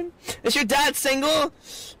Online. Is your dad single?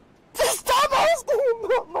 Stop asking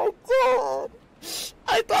about my dad.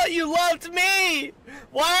 I thought you loved me.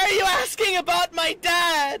 Why are you asking about my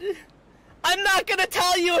dad? I'm not gonna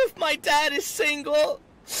tell you if my dad is single.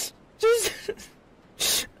 Just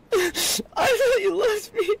I thought you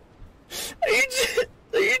loved me. Are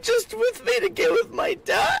you just with me to get with my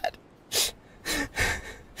dad?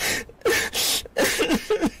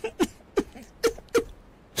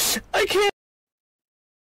 I can't.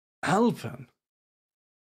 Alban.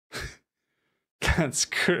 That's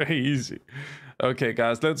crazy. Okay,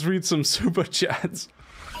 guys, let's read some super chats.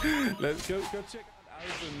 Let's go check out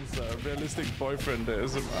Alban's Realistic Boyfriend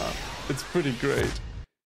ASMR. It's pretty great.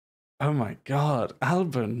 Oh my God,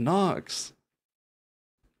 Alban Knox.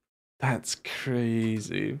 That's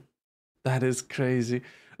crazy. That is crazy.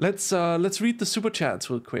 Let's read the super chats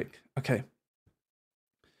real quick. Okay.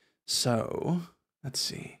 So, let's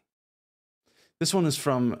see. This one is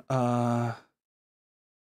from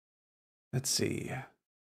let's see.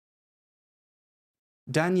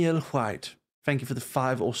 Daniel White. Thank you for the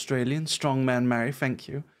 5 Australian. Strongman Mary, thank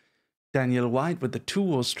you. Daniel White with the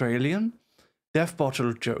 2 Australian. Death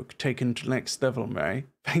bottle joke taken to next level, Mary.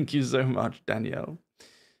 Thank you so much, Danielle.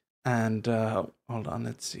 And hold on,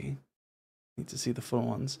 let's see. Need to see the full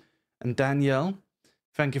ones. And Danielle,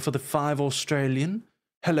 thank you for the 5 Australian.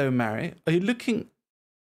 Hello, Mary. Are you looking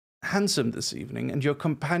handsome this evening? And your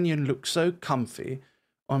companion looks so comfy.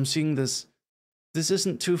 Oh, I'm seeing this. This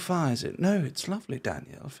isn't too far, is it? No, it's lovely,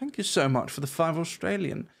 Danielle. Thank you so much for the 5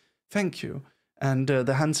 Australian. Thank you. And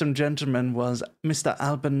the handsome gentleman was Mr.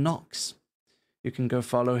 Alban Knox. You can go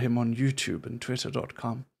follow him on YouTube and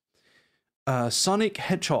twitter.com. Sonic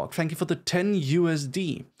Hedgehog, thank you for the 10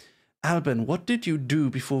 USD. Alban, what did you do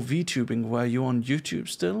before VTubing? Were you on YouTube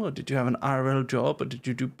still, or did you have an IRL job, or did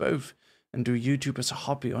you do both and do YouTube as a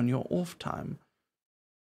hobby on your off time?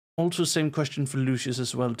 Also, same question for Lucius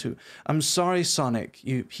as well too. I'm sorry, Sonic,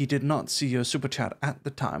 he did not see your super chat at the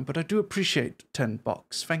time, but I do appreciate 10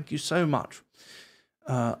 bucks. Thank you so much.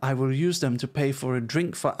 I will use them to pay for a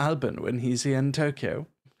drink for Alban when he's here in Tokyo.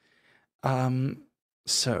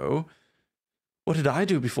 So, what did I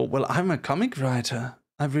do before? Well, I'm a comic writer.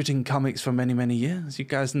 I've written comics for many, many years. You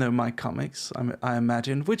guys know my comics, I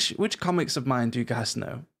imagine. Which comics of mine do you guys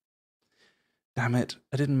know? Damn it,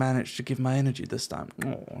 I didn't manage to give my energy this time.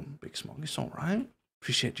 Oh, Big Smog, it's all right.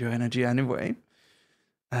 Appreciate your energy anyway.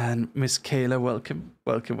 And Miss Kayla, welcome,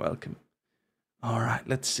 welcome, welcome. All right,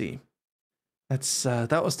 let's see.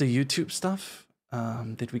 That was the YouTube stuff.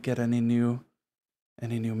 Did we get any new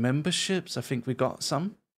memberships? I think we got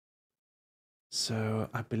some. So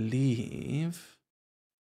I believe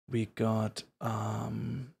we got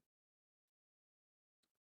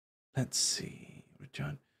let's see,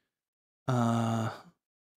 return.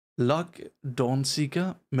 Lug,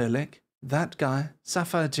 Dawnseeker, Milik, that guy,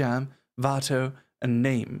 Sapphire Jam, Vato, and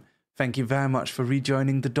Name. Thank you very much for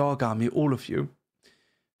rejoining the dog army, all of you.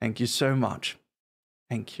 Thank you so much.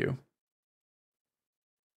 Thank you.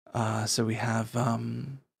 So we have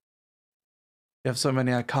so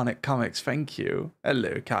many iconic comics. Thank you.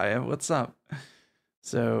 Hello, Kaya. What's up?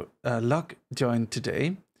 So Lug joined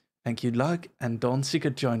today. Thank you, Lug. And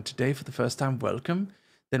Dawnseeker joined today for the first time. Welcome.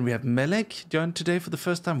 Then we have Melek joined today for the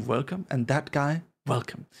first time. Welcome. And that guy,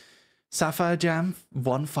 welcome. Sapphire Jam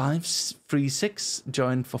 1536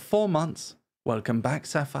 joined for 4 months. Welcome back,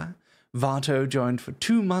 Sapphire. Vato joined for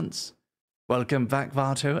 2 months. Welcome back,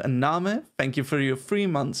 Vato. And Name, thank you for your 3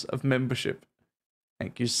 months of membership.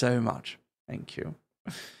 Thank you so much. Thank you.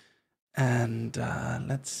 And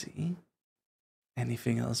let's see.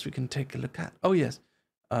 Anything else we can take a look at? Oh, yes.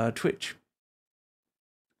 Twitch.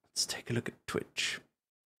 Let's take a look at Twitch.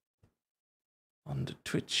 On the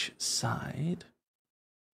Twitch side,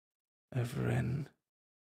 over in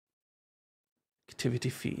activity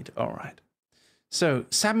feed. All right. So,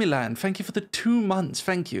 Sammy Land, thank you for the 2 months.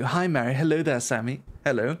 Thank you. Hi, Mary. Hello there, Sammy.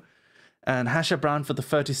 Hello. And Hasha Brown for the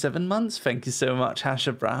 37 months. Thank you so much,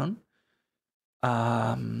 Hasha Brown.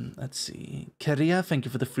 Let's see. Keria, thank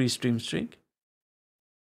you for the free stream streak.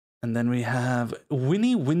 And then we have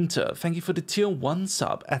Winnie Winter. Thank you for the tier 1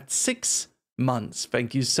 sub at 6 months.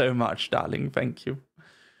 Thank you so much, darling. Thank you.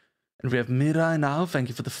 And we have Mirai now. Thank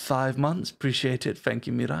you for the 5 months. Appreciate it. Thank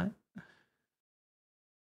you, Mirai.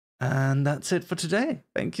 And that's it for today.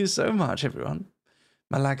 Thank you so much, everyone.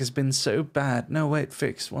 My lag has been so bad. No, wait,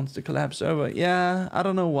 fix wants to collapse over. Yeah, I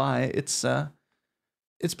don't know why. It's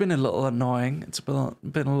been a little annoying. It's been a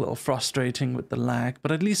little frustrating with the lag,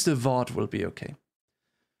 but at least the VOD will be okay.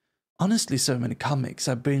 Honestly, so many comics.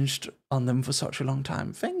 I binged on them for such a long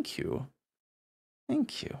time. Thank you.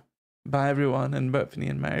 Thank you. Bye, everyone, and Burpney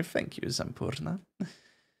and Mary. Thank you, Zampurna.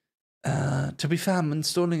 To be fair, I'm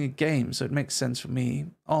installing a game, so it makes sense for me.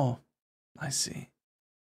 Oh, I see.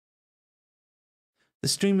 The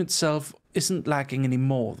stream itself isn't lagging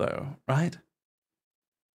anymore, though, right?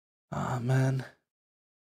 Ah, man.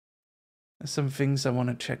 There's some things I want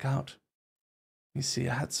to check out. Let me see,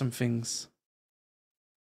 I had some things.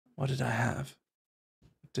 What did I have?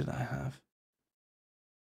 What did I have?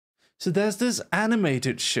 So there's this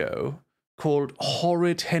animated show called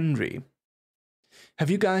Horrid Henry. Have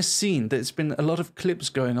you guys seen? There's been a lot of clips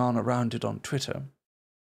going on around it on Twitter.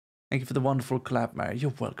 Thank you for the wonderful collab, Mary.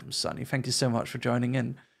 You're welcome, Sonny. Thank you so much for joining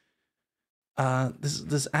in.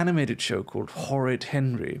 This animated show called Horrid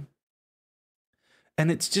Henry.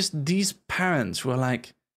 And it's just these parents who are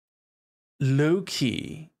like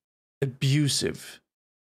low-key abusive.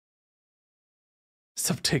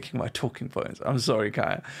 Stop taking my talking points. I'm sorry,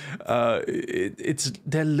 Kaya.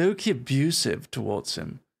 They're low-key abusive towards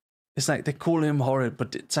him. It's like they call him horrid,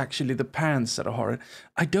 but it's actually the parents that are horrid.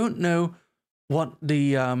 I don't know what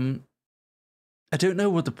the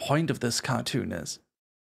point of this cartoon is.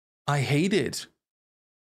 I hate it.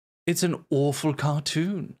 It's an awful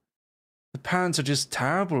cartoon. The parents are just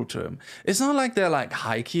terrible to him. It's not like they're like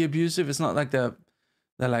high-key abusive. It's not like they're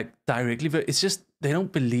like directly, but it's just they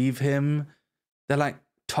don't believe him. They're like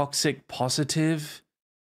toxic positive.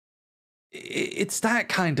 It's that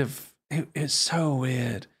kind of, it's so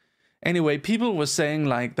weird. Anyway, people were saying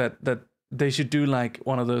like that they should do like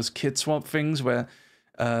one of those kid swap things where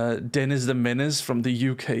Dennis the Menace from the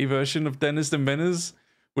UK version of Dennis the Menace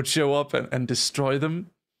would show up and destroy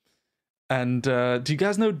them. And do you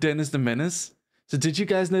guys know Dennis the Menace? So did you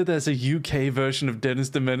guys know there's a UK version of Dennis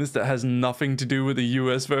the Menace that has nothing to do with the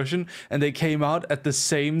US version? And they came out at the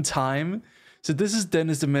same time. So this is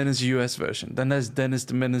Dennis the Menace US version. Then there's Dennis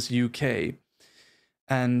the Menace UK.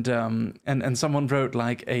 And someone wrote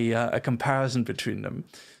like a comparison between them.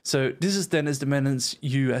 So this is Dennis the Menace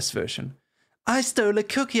US version. I stole a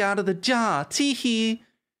cookie out of the jar, tee-hee.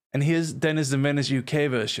 And here's Dennis the Menace UK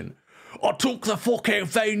version. I took the fucking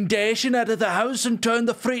foundation out of the house and turned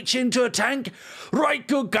the fridge into a tank. Right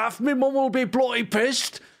good gaff, me mum will be bloody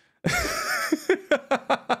pissed.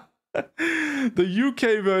 The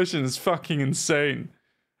UK version is fucking insane,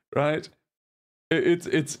 right?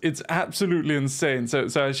 It's absolutely insane. So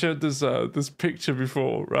I showed this this picture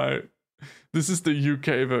before, right? This is the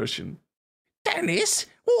UK version. Dennis,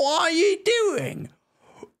 what are you doing?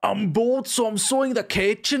 I'm bored, so I'm sawing the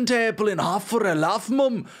kitchen table in half for a laugh,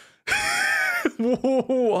 mum.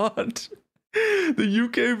 What? The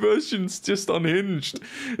UK version's just unhinged.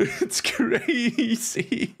 It's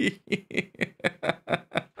crazy.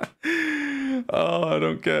 Oh, I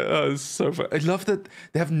don't get. Oh, it's so fun. I love that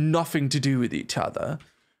they have nothing to do with each other,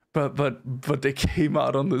 but they came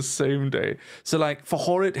out on the same day. So like for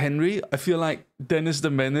Horrid Henry, I feel like Dennis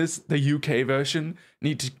the Menace, the UK version,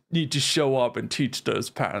 need to show up and teach those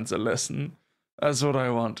parents a lesson. That's what I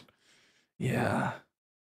want. Yeah,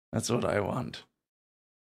 that's what I want.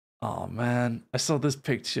 Oh man, I saw this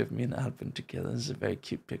picture of me and Alban together. This is a very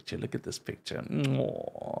cute picture. Look at this picture.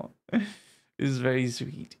 Aww. It's very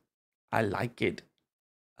sweet. I like it.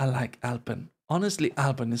 I like Alban. Honestly,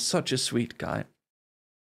 Alban is such a sweet guy.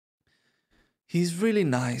 He's really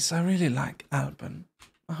nice. I really like Alban.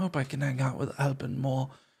 I hope I can hang out with Alban more.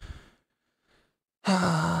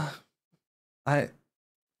 I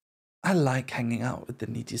like hanging out with the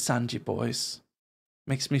Niji-sanji boys.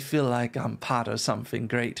 Makes me feel like I'm part of something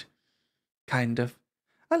great. Kind of.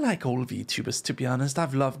 I like all VTubers, to be honest.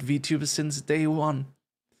 I've loved VTubers since day one.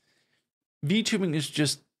 VTubing is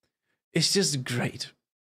just, it's just great.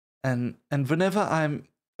 And whenever I'm,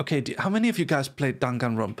 okay, how many of you guys played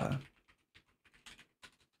Danganronpa?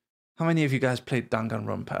 How many of you guys played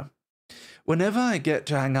Danganronpa? Whenever I get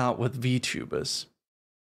to hang out with VTubers,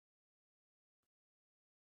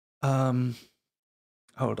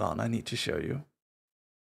 hold on, I need to show you.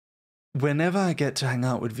 Whenever I get to hang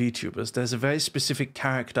out with VTubers, there's a very specific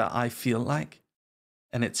character I feel like,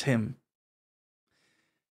 and it's him.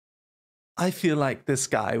 I feel like this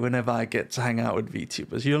guy whenever I get to hang out with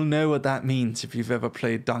VTubers. You'll know what that means if you've ever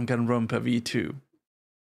played Danganronpa V2.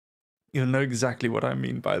 You'll know exactly what I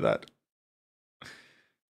mean by that.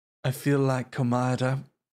 I feel like Komada.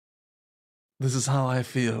 This is how I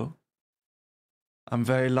feel. I'm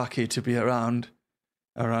very lucky to be around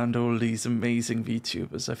all these amazing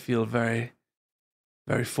VTubers. I feel very,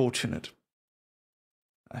 very fortunate.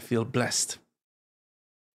 I feel blessed.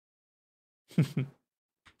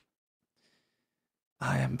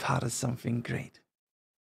 I am part of something great.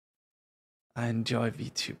 I enjoy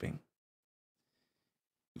VTubing.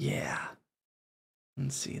 Yeah.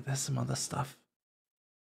 Let's see, there's some other stuff.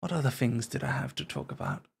 What other things did I have to talk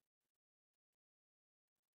about?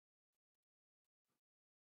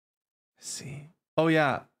 Let's see. Oh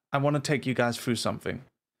yeah, I want to take you guys through something.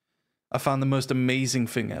 I found the most amazing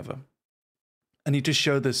thing ever. I need to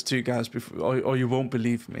show this to you guys before, or you won't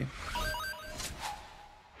believe me.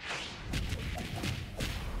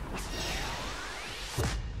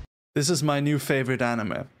 This is my new favorite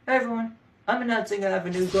anime. Hey everyone, I'm announcing I have a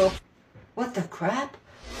new girl. What the crap?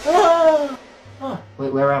 Ah! Oh,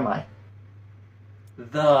 wait, where am I?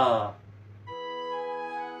 The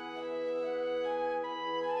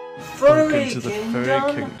Furry Welcome to the Kingdom.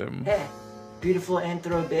 Furry Kingdom. Hey, beautiful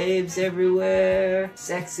anthro babes everywhere.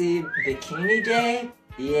 Sexy bikini day.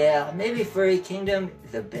 Yeah, maybe Furry Kingdom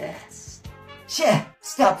the best. Shit,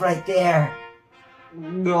 stop right there.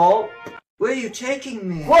 No. Where are you taking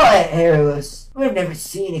me? What, hairless? We've never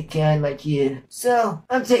seen a kind like you. So,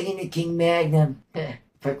 I'm taking you to King Magnum.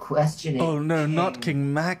 For questioning. Oh no, not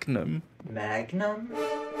King Magnum. Magnum?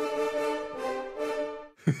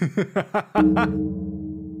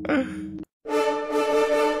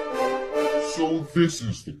 So this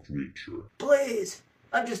is the creature. Please,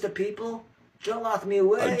 I'm just a people. Don't lock me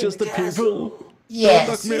away. I'm just a people. Yes, Don't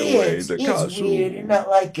lock me he away is. in the He's castle. weird and not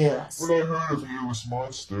like us. When I heard of you as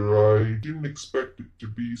monster, I didn't expect it to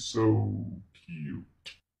be so cute.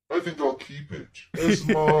 I think I'll keep it as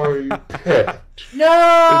my pet.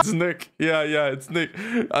 No! It's Nick. Yeah, it's Nick.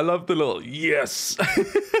 I love the little yes.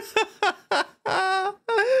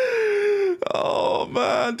 Oh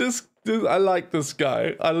man, this I like this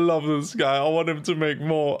guy. I love this guy. I want him to make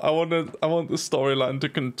more. I want the storyline to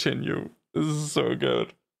continue. This is so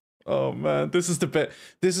good. Oh man, this is the best.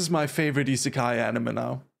 This is my favorite isekai anime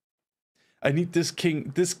now. I need this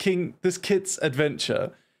kid's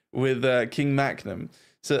adventure with King Magnum.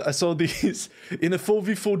 So I saw these in a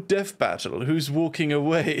 4v4 death battle. Who's walking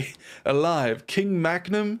away alive? King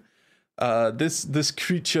Magnum, this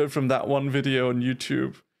creature from that one video on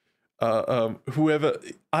YouTube. Whoever,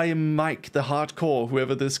 I am Mike the Hardcore,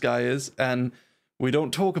 whoever this guy is, and we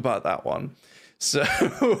don't talk about that one. So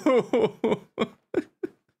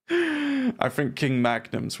I think King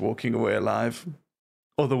Magnum's walking away alive,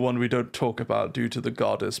 or the one we don't talk about due to the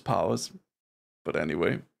goddess powers. But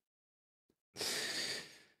anyway.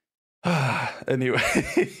 Anyway,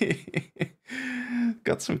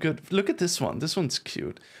 got some good. Look at this one. This one's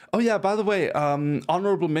cute. Oh yeah, by the way,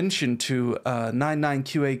 honorable mention to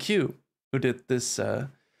 99QAQ, who did this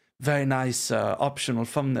very nice optional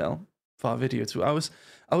thumbnail for our video too. I was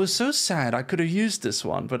so sad. I could have used this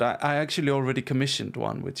one, but I actually already commissioned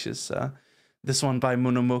one, which is this one by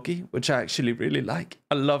Monomogi, which I actually really like.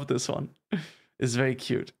 I love this one. It's very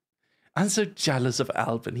cute. I'm so jealous of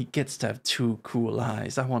Alban. He gets to have 2 cool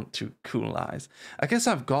eyes. I want 2 cool eyes. I guess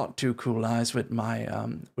I've got 2 cool eyes with my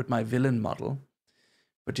villain model.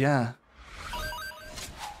 But yeah.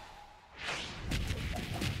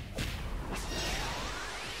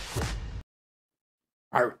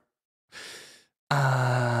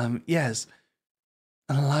 Yes.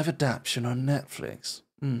 A live adaptation on Netflix.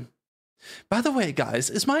 By the way, guys,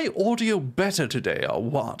 is my audio better today or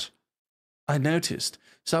what? I noticed.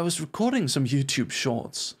 So I was recording some YouTube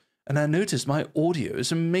shorts, and I noticed my audio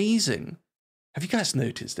is amazing. Have you guys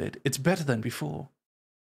noticed it? It's better than before.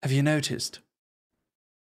 Have you noticed?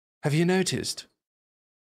 Have you noticed?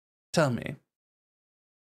 Tell me.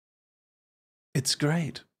 It's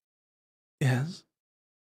great. Yes.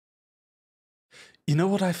 You know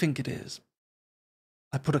what I think it is?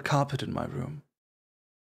 I put a carpet in my room.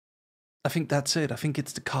 I think that's it. I think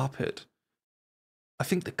it's the carpet. I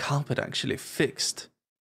think the carpet actually fixed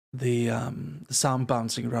the sound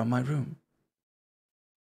bouncing around my room.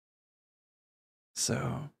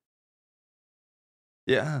 So,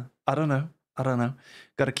 yeah, I don't know.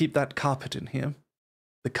 Gotta keep that carpet in here.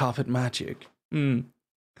 The carpet magic.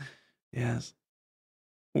 Yes.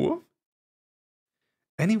 Whoop.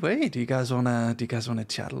 Anyway, do you guys wanna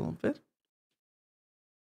chat a little bit?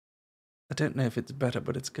 I don't know if it's better,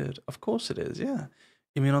 but it's good. Of course it is, yeah.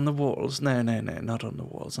 You mean on the walls? No, not on the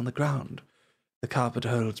walls, on the ground. The carpet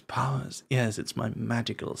holds powers. Yes, it's my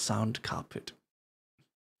magical sound carpet.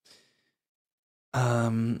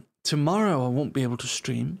 Tomorrow I won't be able to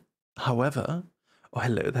stream. However, oh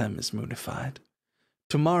hello there, Miss Moonified.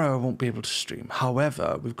 Tomorrow I won't be able to stream.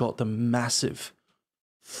 However, we've got the massive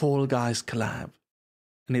Fall Guys collab.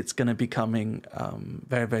 And it's going to be coming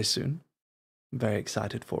very, very soon. I'm very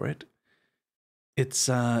excited for it. It's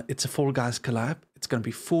a Fall Guys collab. It's going to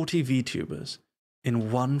be 40 VTubers in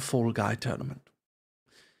one Fall Guy tournament.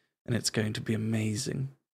 And it's going to be amazing.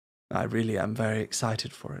 I really am very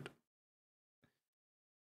excited for it.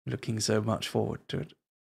 Looking so much forward to it.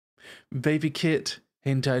 Baby Kit,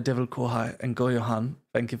 Hentai Devil Kohai, and Goyohan,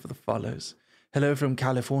 thank you for the follows. Hello from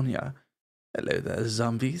California. Hello there,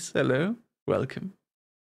 zombies. Hello. Welcome.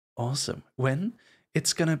 Awesome. When?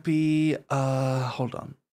 It's gonna be, hold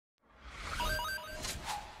on.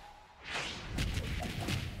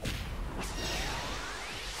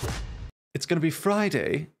 It's gonna be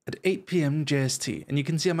Friday at 8 PM JST, and you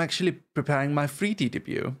can see I'm actually preparing my 3D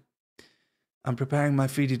debut. I'm preparing my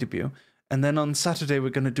 3D debut, and then on Saturday we're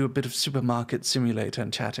gonna do a bit of Supermarket Simulator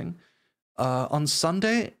and chatting. On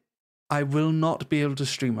Sunday, I will not be able to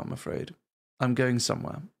stream, I'm afraid. I'm going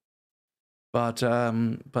somewhere. But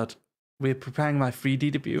we're preparing my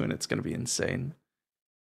 3D debut, and it's going to be insane.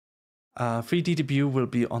 3D debut will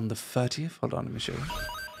be on the 30th. Hold on, let me show you.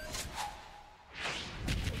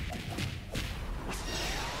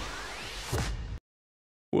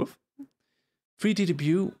 Woof. 3D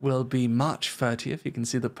debut will be March 30th. You can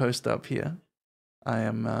see the poster up here.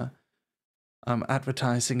 I'm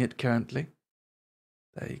advertising it currently.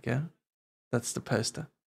 There you go. That's the poster.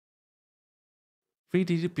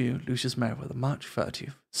 3D debut, Lucius Merryweather, March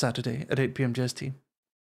 30th, Saturday at 8 PM JST.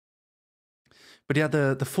 But yeah,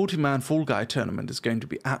 the 40-man Fall Guy tournament is going to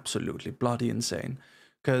be absolutely bloody insane.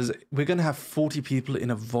 Because we're going to have 40 people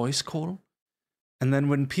in a voice call. And then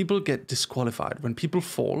when people get disqualified, when people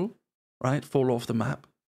fall, right, fall off the map,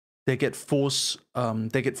 they get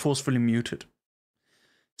forcefully muted.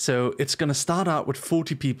 So it's going to start out with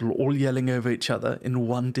 40 people all yelling over each other in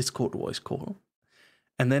one Discord voice call.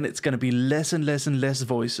 And then it's going to be less and less and less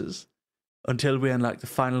voices until we're in like the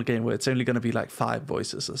final game where it's only going to be like 5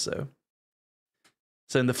 voices or so.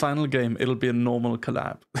 So in the final game, it'll be a normal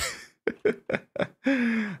collab.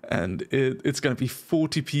 And it's going to be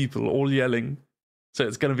 40 people all yelling. So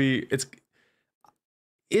it's going to be,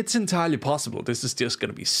 it's entirely possible. This is just going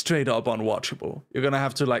to be straight up unwatchable. You're going to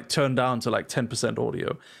have to like turn down to like 10%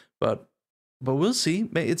 audio, but we'll see.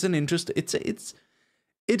 It's an interest. It's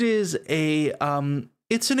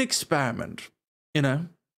an experiment, you know.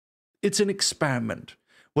 It's an experiment.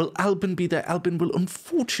 Will Alban be there? Alban will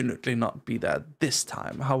unfortunately not be there this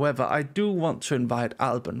time. However, I do want to invite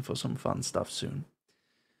Alban for some fun stuff soon.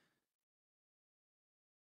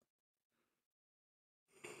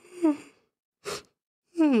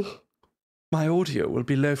 My audio will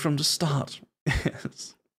be low from the start.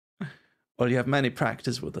 Yes. Well, you have many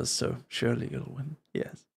practice with us, so surely you'll win.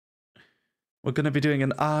 Yes. We're going to be doing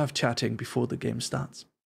an hour of chatting before the game starts.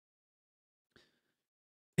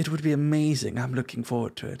 It would be amazing. I'm looking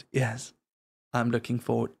forward to it. Yes. I'm looking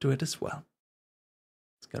forward to it as well.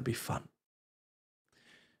 It's going to be fun.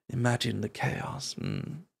 Imagine the chaos.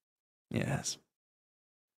 Yes.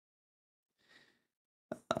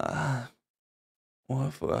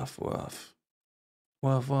 Woof, woof, woof.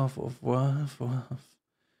 Woof, woof, woof, woof, woof.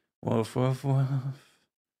 Woof, woof, woof.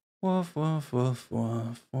 Woof, woof, woof,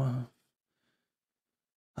 woof, woof.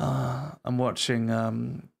 I'm watching,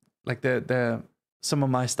 like, some of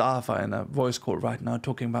my staff are in a voice call right now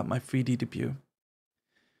talking about my 3D debut.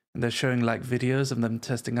 And they're showing, like, videos of them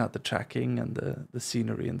testing out the tracking and the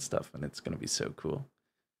scenery and stuff, and it's going to be so cool.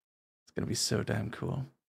 It's going to be so damn cool.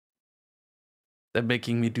 They're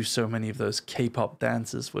making me do so many of those K-pop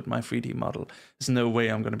dances with my 3D model. There's no way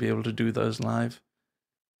I'm going to be able to do those live.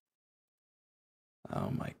 Oh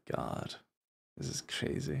my god. This is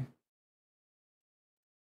crazy.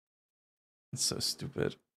 It's so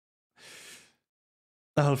stupid.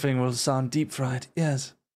 The whole thing will sound deep fried.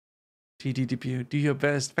 Yes. 3D debut. Do your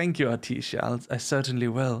best. Thank you, Artisha. I certainly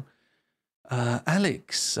will.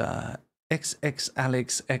 Alex.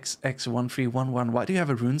 XXAlexXX1311. Why do you have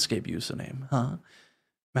a RuneScape username, huh?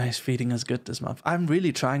 Mary's feeding us good this month. I'm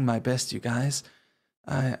really trying my best, you guys.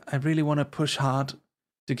 I really want to push hard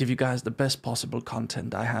to give you guys the best possible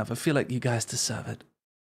content I have. I feel like you guys deserve it.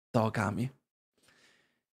 Dog army.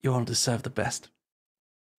 You all deserve the best.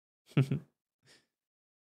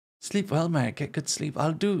 Sleep well, Mary. Get good sleep.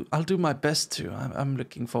 I'll do my best too. I'm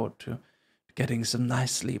looking forward to getting some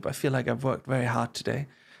nice sleep. I feel like I've worked very hard today.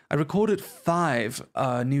 I recorded 5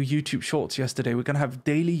 new YouTube shorts yesterday. We're going to have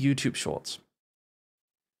daily YouTube shorts.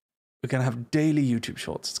 We're going to have daily YouTube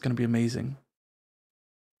shorts. It's going to be amazing.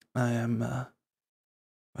 I am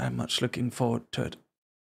very much looking forward to it.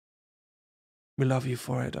 We love you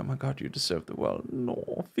for it. Oh my god, you deserve the world.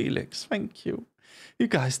 No, Felix, thank you. You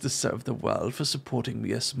guys deserve the world for supporting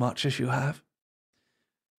me as much as you have.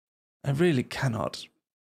 I really cannot.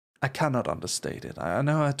 I cannot understate it. I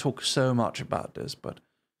know I talk so much about this, but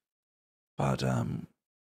I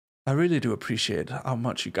really do appreciate how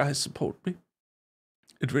much you guys support me.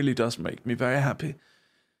 It really does make me very happy.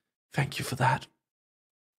 Thank you for that.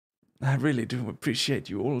 I really do appreciate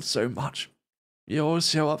you all so much. You all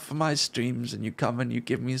show up for my streams and you come and you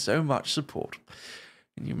give me so much support.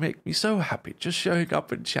 And you make me so happy just showing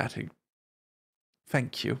up and chatting.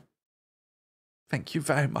 Thank you. Thank you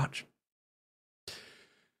very much.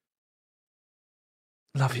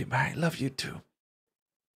 Love you, Mary. Love you too.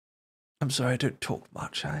 I'm sorry I don't talk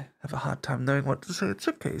much. I have a hard time knowing what to say. It's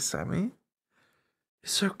okay, Sammy.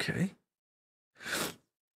 It's okay.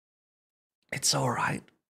 It's alright.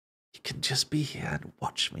 You can just be here and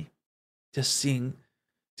watch me. Just seeing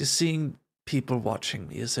people watching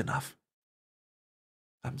me is enough.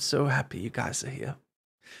 I'm so happy you guys are here.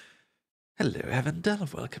 Hello,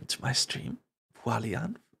 Evandel. Welcome to my stream.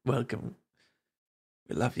 Walian, welcome.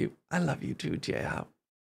 We love you. I love you too, JR.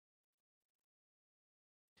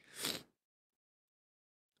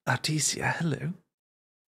 Artesia, hello.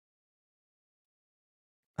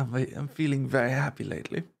 I'm feeling very happy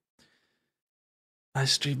lately. My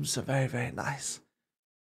streams are very, very nice.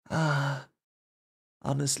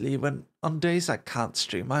 Honestly, when on days I can't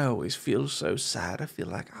stream, I always feel so sad. I feel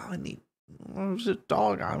like, oh, there's a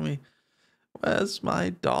dog army. Where's my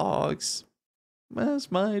dogs?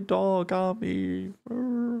 Where's my dog army?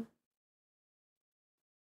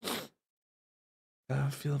 I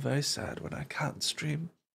feel very sad when I can't stream.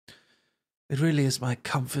 It really is my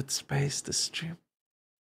comfort space to stream.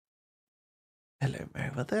 Hello,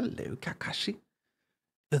 Merryweather. Hello, Kakashi.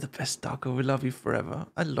 You're the best doggo. We love you forever.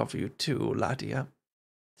 I love you too, Ladia.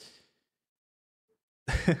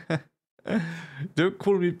 Don't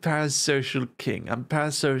call me parasocial king. I'm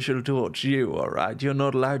parasocial towards you, alright? You're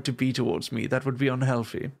not allowed to be towards me. That would be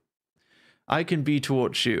unhealthy. I can be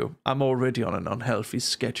towards you. I'm already on an unhealthy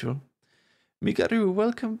schedule. Migaru,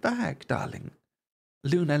 welcome back, darling.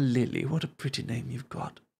 Luna Lily, what a pretty name you've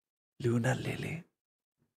got. Luna Lily.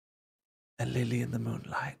 A lily in the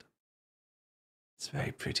moonlight. It's a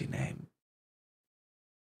very pretty name.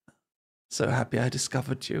 So happy I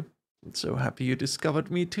discovered you. I'm so happy you discovered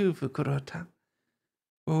me too, Fukurota.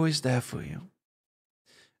 We're always there for you.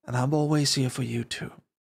 And I'm always here for you too.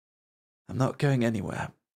 I'm not going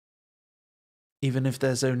anywhere. Even if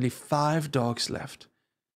there's only 5 dogs left,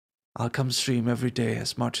 I'll come stream every day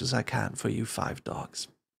as much as I can for you 5 dogs.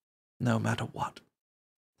 No matter what.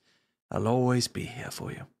 I'll always be here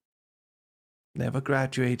for you. Never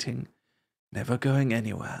graduating, never going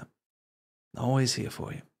anywhere. Always here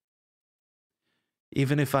for you.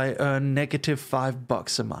 Even if I earn negative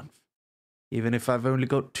 $5 a month, even if I've only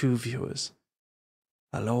got 2 viewers,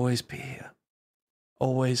 I'll always be here.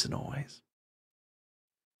 Always and always.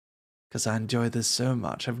 Because I enjoy this so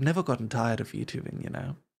much. I've never gotten tired of YouTubing, you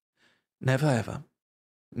know. Never ever.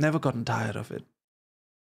 Never gotten tired of it.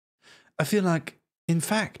 I feel like, in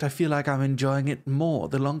fact, I feel like I'm enjoying it more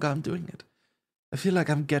the longer I'm doing it. I feel like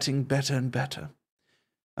I'm getting better and better.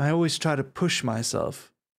 I always try to push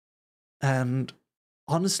myself. And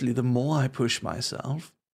honestly, the more I push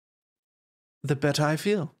myself, the better I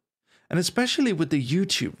feel. And especially with the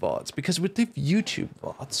YouTube VODs, because with the YouTube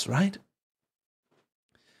VODs, right?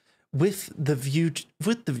 With the YouTube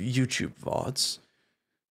VODs,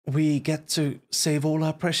 we get to save all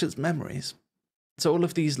our precious memories. So all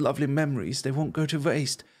of these lovely memories, they won't go to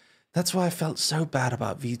waste. That's why I felt so bad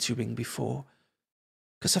about VTubing before.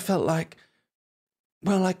 Because I felt like,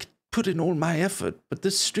 well, I could put in all my effort, but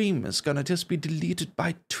this stream is going to just be deleted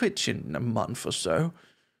by Twitch in a month or so.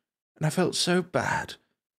 And I felt so bad.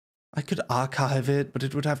 I could archive it, but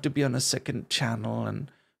it would have to be on a second channel.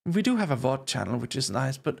 And we do have a VOD channel, which is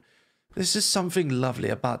nice, but there's just something lovely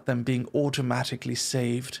about them being automatically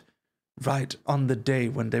saved right on the day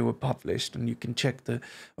when they were published. And you can check the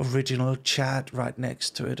original chat right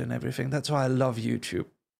next to it and everything. That's why I love YouTube.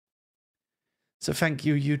 So thank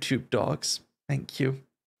you, YouTube dogs. Thank you.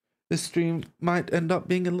 This stream might end up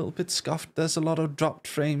being a little bit scuffed. There's a lot of dropped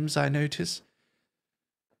frames, I notice.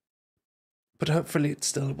 But hopefully it's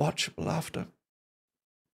still watchable after.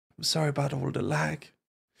 I'm sorry about all the lag.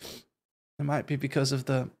 It might be because of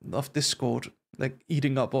Discord, like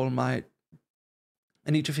eating up all my...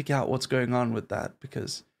 I need to figure out what's going on with that,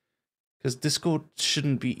 because Discord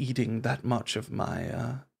shouldn't be eating that much of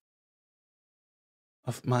my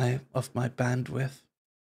bandwidth.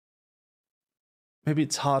 Maybe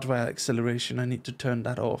it's hardware acceleration. I need to turn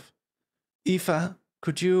that off. Aoife,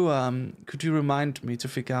 could you remind me to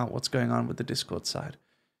figure out what's going on with the Discord side?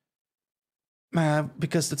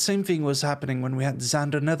 Because the same thing was happening when we had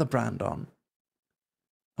Xander Netherbrand on.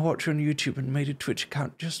 I watched you on YouTube and made a Twitch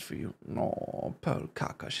account just for you. No, Pearl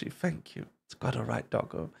Kakashi, thank you. It's quite a right,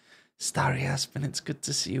 doggo. Starry Aspen, it's good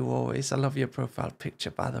to see you always. I love your profile picture,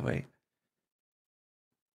 by the way.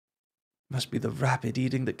 Must be the rabbit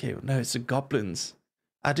eating the cave. No, it's the goblins.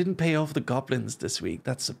 I didn't pay off the goblins this week.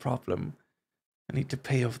 That's the problem. I need to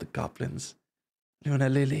pay off the goblins. Luna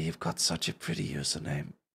Lily, you've got such a pretty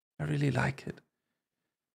username. I really like it.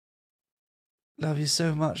 Love you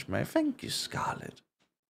so much, May. Thank you, Scarlet.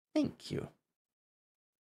 Thank you.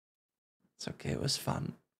 It's okay, it was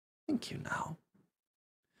fun. Thank you now.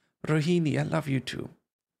 Rohini, I love you too.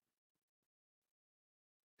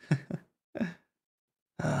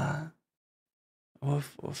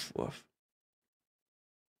 Woof, woof, woof.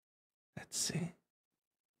 Let's see.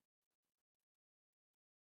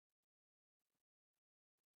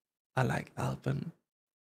 I like Alban.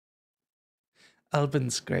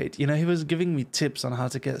 Alban's great. You know, he was giving me tips on how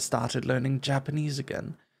to get started learning Japanese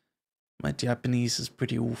again. My Japanese is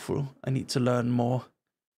pretty awful. I need to learn more.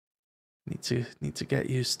 Need to get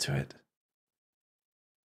used to it.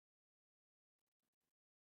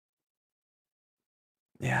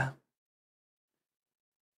 Yeah.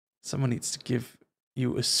 Someone needs to give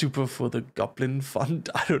you a super for the goblin fund.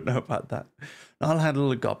 I don't know about that. I'll handle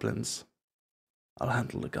the goblins. I'll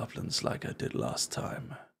handle the goblins like I did last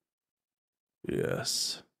time.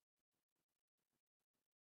 Yes.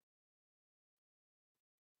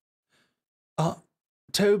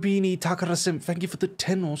 Tobini Takarasim, thank you for the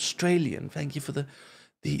 10 Australian. Thank you for the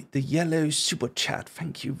yellow super chat.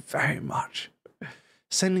 Thank you very much.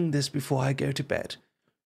 Sending this before I go to bed.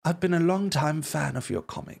 I've been a long-time fan of your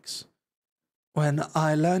comics. When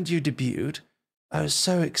I learned you debuted, I was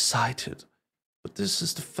so excited. But this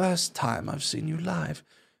is the first time I've seen you live,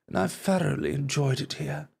 and I've thoroughly enjoyed it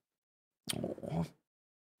here. Oh,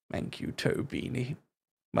 thank you, Tobini.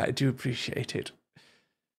 I do appreciate it.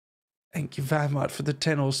 Thank you very much for the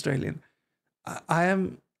 10 Australian. I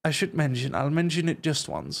should mention, I'll mention it just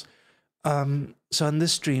once. So in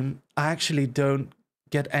this stream, I actually don't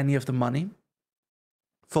get any of the money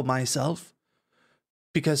for myself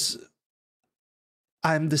because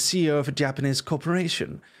I'm the CEO of a Japanese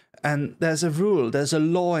corporation. And there's a rule, there's a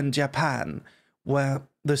law in Japan where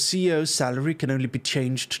the CEO's salary can only be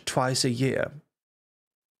changed twice a year.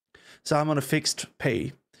 So I'm on a fixed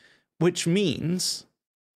pay, which means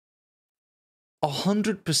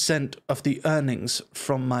 100% of the earnings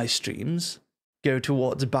from my streams go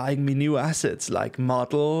towards buying me new assets like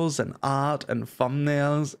models and art and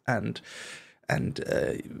thumbnails and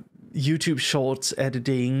YouTube shorts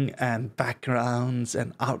editing and backgrounds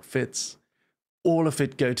and outfits. All of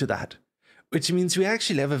it go to that, which means we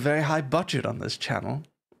actually have a very high budget on this channel.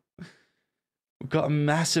 We've got a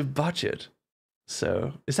massive budget.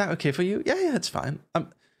 So is that okay for you? Yeah, it's fine.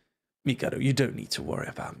 Mikado, you don't need to worry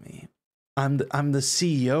about me. I'm the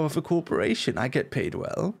CEO of a corporation. I get paid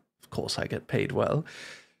well. Of course I get paid well.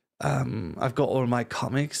 I've got all my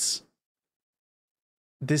comics.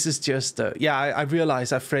 This is just, I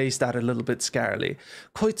realize I phrased that a little bit scarily.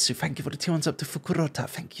 Koitsu, thank you for the 2 months up to Fukurota.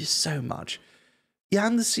 Thank you so much. Yeah,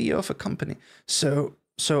 I'm the CEO of a company. So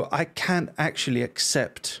I can't actually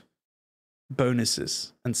accept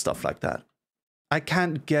bonuses and stuff like that. I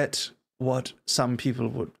can't get what some people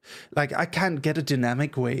would. Like, I can't get a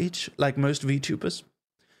dynamic wage like most VTubers.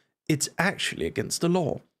 It's actually against the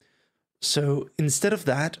law. So instead of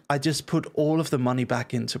that, I just put all of the money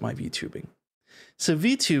back into my VTubing. So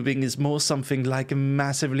VTubing is more something like a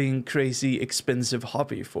massively and crazy expensive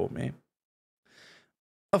hobby for me.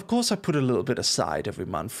 Of course, I put a little bit aside every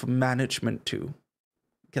month for management too.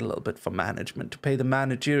 Get a little bit for management to pay the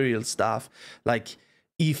managerial staff like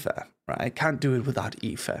Aoife, right? I can't do it without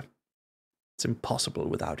Aoife. It's impossible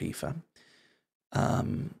without Aoife.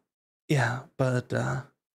 Yeah, but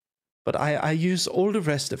I use all the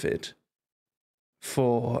rest of it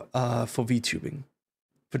for VTubing.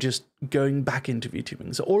 For just going back into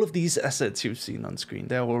VTubing. So all of these assets you've seen on screen,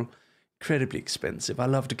 they're all incredibly expensive. I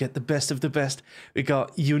love to get the best of the best. We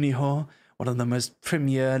got Uniho, one of the most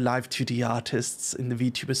premier live 2D artists in the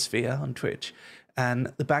VTuber sphere on Twitch.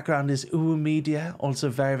 And the background is Uwu Media, also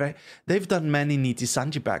very, very... They've done many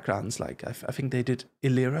Nitisanji backgrounds, like I think they did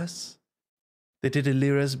Illyra's. They did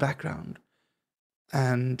Illyra's background.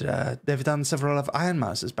 And they've done several of Iron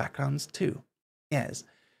Mouse's backgrounds too. Yes.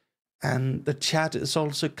 And the chat is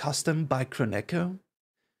also custom by Croneko.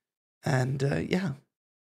 And yeah.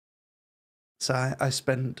 So I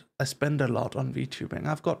spend a lot on VTubing.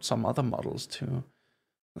 I've got some other models too.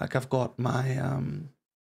 Like I've got my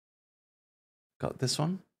got this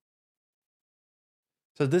one.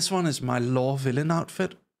 So this one is my law villain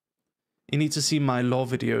outfit. You need to see my law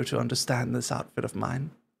video to understand this outfit of mine.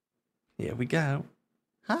 Here we go.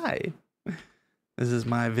 Hi. This is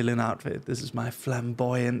my villain outfit. This is my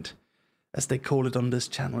flamboyant, as they call it on this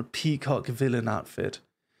channel, peacock villain outfit.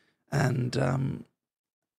 And,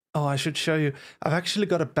 oh, I should show you. I've actually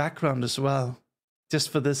got a background as well, just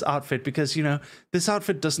for this outfit, because, you know, this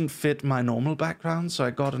outfit doesn't fit my normal background, so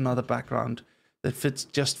I got another background that fits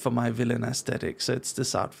just for my villain aesthetic. So it's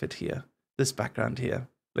this outfit here, this background here.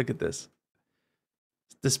 Look at this.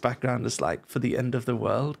 This background is like for the end of the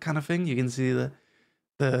world kind of thing. You can see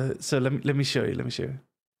so let me show you.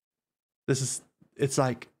 It's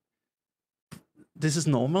like, this is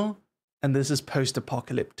normal, and this is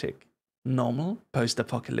post-apocalyptic. Normal,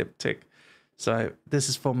 post-apocalyptic. So this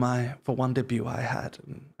is for one debut I had,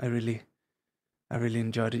 and I really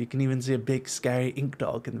enjoyed it. You can even see a big scary ink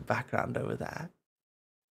dog in the background over there.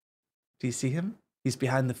 Do you see him? He's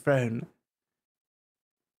behind the throne.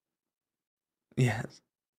 Yes.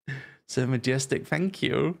 So majestic, thank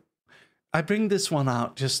you. I bring this one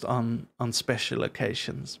out just on special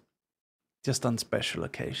occasions. Just on special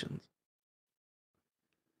occasions.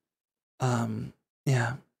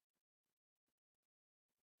 Yeah.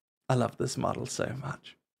 I love this model so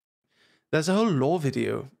much. There's a whole lore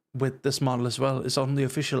video with this model as well. It's on the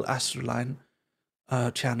official ASTRALINE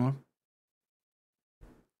channel.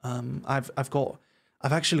 I've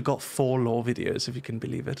actually got 4 lore videos, if you can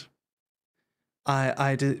believe it.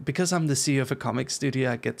 I did, because I'm the CEO of a comic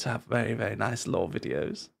studio, I get to have very, very nice lore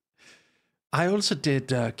videos. I also did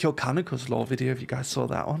Kyo Kaneko's lore video, if you guys saw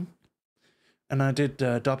that one. And I did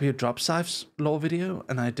W Dropsife's lore video,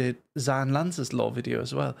 and I did Zion Lance's lore video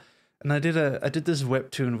as well. And I did this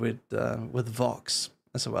webtoon with Vox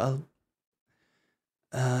as well.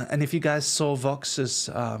 And if you guys saw Vox's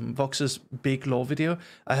big lore video,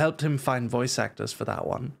 I helped him find voice actors for that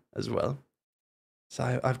one as well.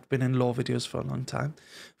 So I've been in lore videos for a long time.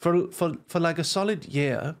 For like a solid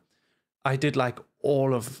year, I did like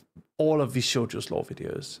all of Vishoujo's lore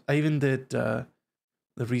videos. I even did the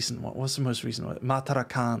recent one. What's the most recent one? Matara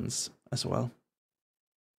Khan's as well.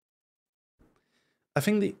 I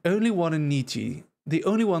think the only ones in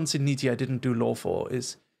Niji I didn't do lore for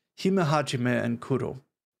is Hime Hajime and Kuro.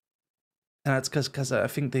 And that's because I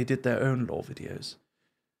think they did their own lore videos.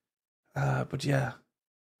 But yeah.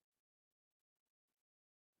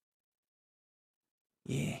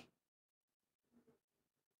 Yeah.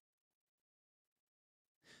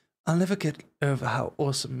 I'll never get over how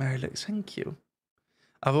awesome Mary looks. Thank you.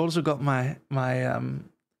 I've also got my American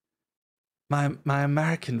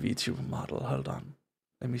VTuber model. Hold on.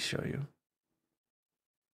 Let me show you.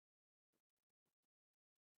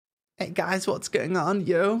 Hey guys, what's going on,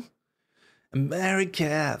 yo?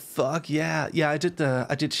 America, fuck yeah. Yeah, I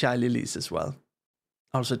did Shy Lilies as well.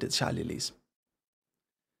 I also did Shy Lilies.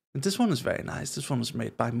 And this one was very nice. This one was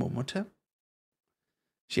made by Momote.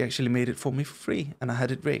 She actually made it for me for free, and I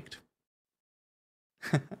had it rigged.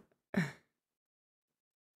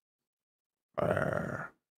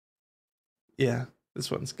 Yeah,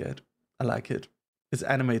 this one's good. I like it. It's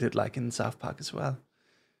animated like in South Park as well.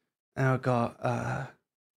 And I got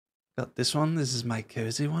this one. This is my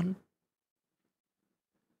cozy one.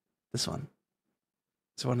 This one.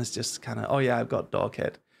 This one is just kind of, oh yeah, I've got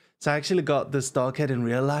Doghead. So I actually got this Doghead in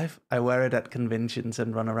real life. I wear it at conventions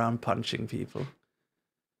and run around punching people.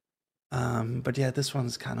 But yeah, this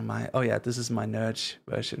one's kind of my, oh yeah, this is my nerd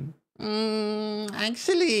version.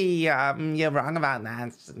 Actually, you're wrong about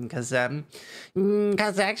that, because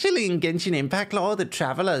actually in Genshin Impact lore, the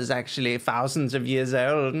Traveler is actually thousands of years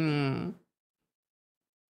old.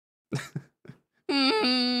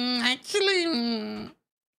 Actually,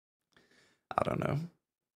 I don't know.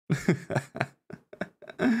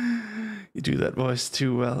 You do that voice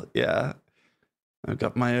too well. Yeah, I've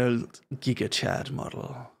got my old Giga Chad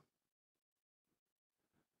model.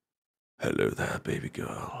 Hello there, baby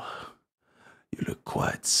girl. You look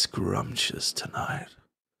quite scrumptious tonight.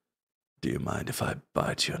 Do you mind if I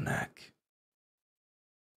bite your neck?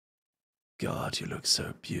 God, you look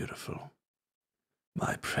so beautiful.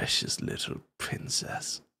 My precious little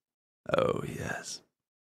princess. Oh, yes.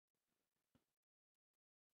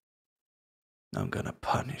 I'm gonna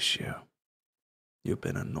punish you. You've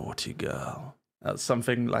been a naughty girl.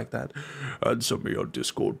 Something like that. Answer me on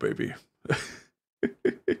Discord, baby.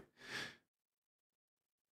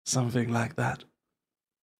 Something like that.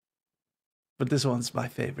 But this one's my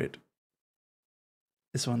favorite.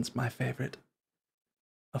 This one's my favorite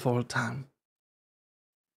of all time.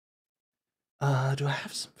 Do I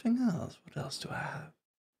have something else? What else do I have?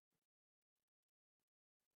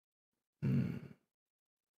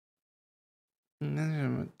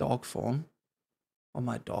 Dog form. Or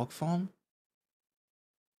my dog form?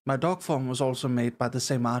 My dog form was also made by the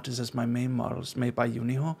same artist as my main models, made by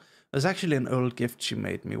Uniho. It was actually an old gift she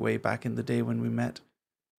made me way back in the day when we met.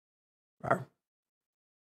 Wow.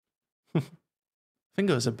 I think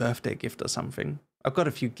it was a birthday gift or something. I've got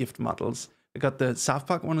a few gift models. I got the South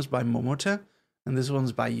Park one is by Momote, and this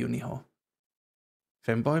one's by Uniho.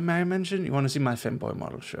 Femboy, may I mention? You want to see my Femboy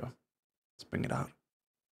model? Sure. Let's bring it out.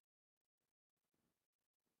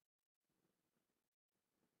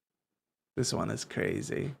 This one is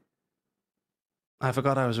crazy. I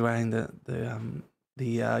forgot I was wearing the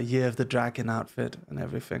Year of the Dragon outfit and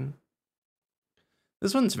everything.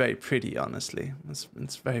 This one's very pretty, honestly. It's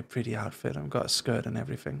a very pretty outfit. I've got a skirt and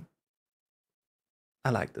everything. I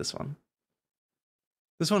like this one.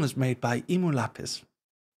 This one is made by Imu Lapis.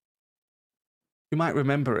 You might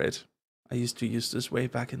remember it. I used to use this way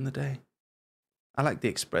back in the day. I like the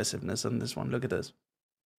expressiveness on this one. Look at this.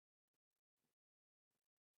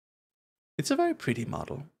 It's a very pretty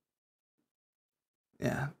model.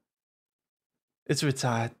 Yeah. It's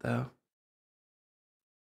retired though.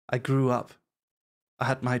 I grew up. I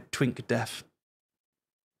had my twink death.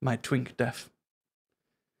 My twink death.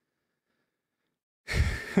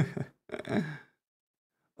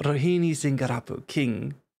 Rohini Singarapu,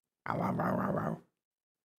 king. Wang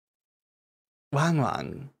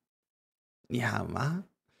Wang. Ni hao ma.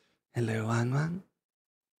 Hello, Wang Wang.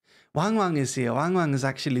 Wang Wang is here. Wang Wang is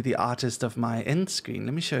actually the artist of my end screen.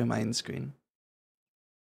 Let me show you my end screen.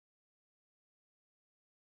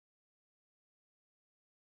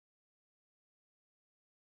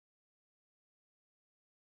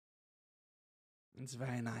 It's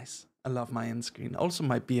very nice. I love my end screen. Also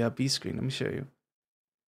my BRB screen. Let me show you.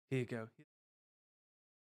 Here you go.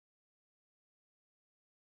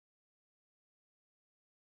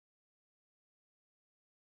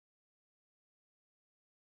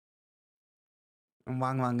 And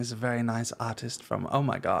Wang Wang is a very nice artist from. Oh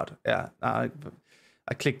my god! Yeah, I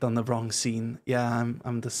clicked on the wrong scene. Yeah,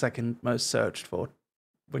 I'm the second most searched for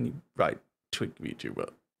when you write Twig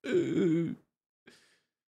VTuber.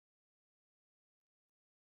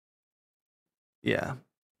 Yeah,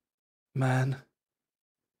 man.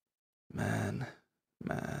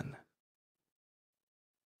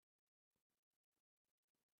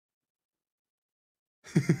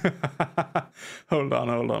 Hold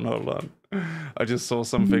on. I just saw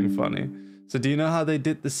something funny. So do you know how they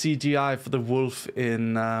did the CGI for the wolf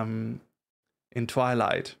in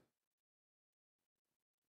Twilight?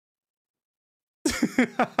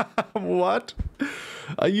 What?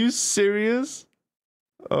 Are you serious?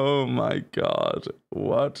 Oh my god.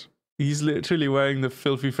 What? He's literally wearing the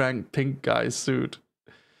Filthy Frank pink guy suit.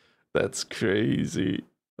 That's crazy.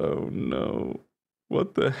 Oh no.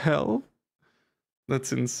 What the hell?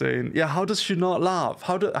 That's insane. Yeah, how does she not laugh?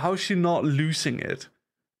 How is she not losing it?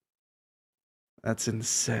 That's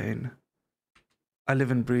insane. I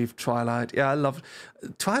live and breathe Twilight. Yeah, I love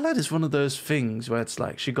Twilight is one of those things where it's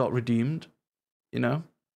like she got redeemed, you know?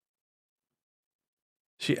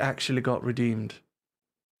 She actually got redeemed.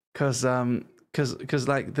 Cause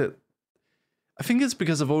like I think it's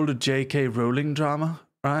because of all the J.K. Rowling drama,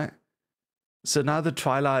 right? So now the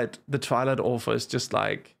Twilight author is just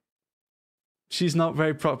like, she's not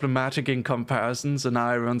very problematic in comparison, so now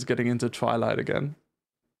everyone's getting into Twilight again.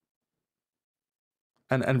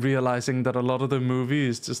 And realizing that a lot of the movie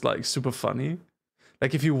is just like super funny.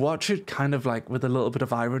 Like if you watch it kind of like with a little bit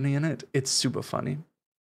of irony in it, it's super funny.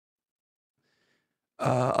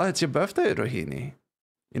 Oh, it's your birthday, Rohini.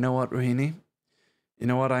 You know what, Rohini? You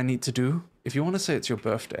know what I need to do? If you want to say it's your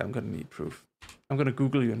birthday, I'm going to need proof. I'm going to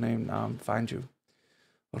Google your name now and find you.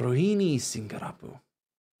 Rohini Singarapu.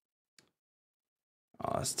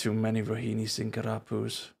 Oh, there's too many Rohini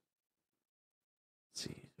Singarapus. Let's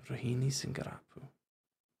see, Rohini Singarapu.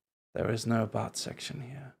 There is no about section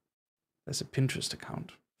here. There's a Pinterest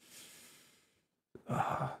account.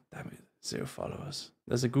 Ah, damn it, 0 followers.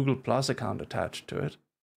 There's a Google Plus account attached to it.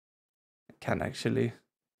 I can actually,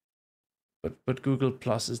 but Google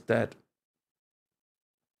Plus is dead.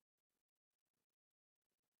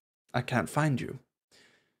 I can't find you.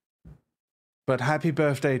 But happy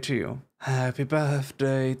birthday to you. Happy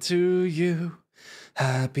birthday to you.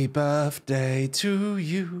 Happy birthday to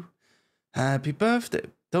you. Happy birthday.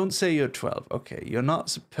 Don't say you're 12. Okay, you're not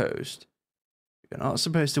supposed. You're not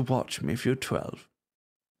supposed to watch me if you're 12.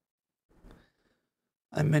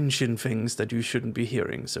 I mention things that you shouldn't be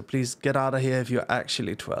hearing, so please get out of here if you're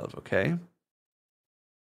actually 12, okay?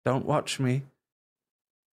 Don't watch me.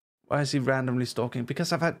 Why is he randomly stalking?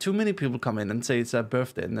 Because I've had too many people come in and say it's their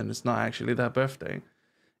birthday and then it's not actually their birthday.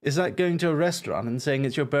 It's like going to a restaurant and saying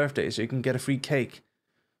it's your birthday so you can get a free cake.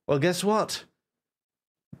 Well, guess what?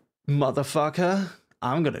 Motherfucker,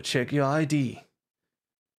 I'm gonna check your ID.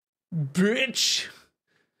 Bitch!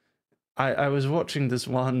 I was watching this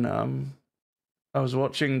one, there's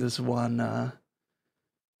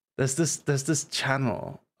this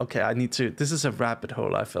channel. Okay, I need to, this is a rabbit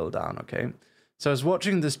hole I fell down, okay? So I was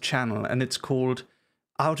watching this channel and it's called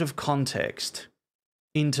Out of Context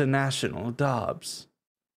International Dubs.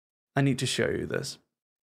 I need to show you this.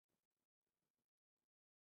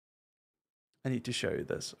 I need to show you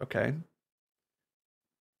this, okay?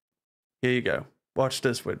 Here you go. Watch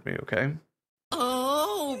this with me, okay?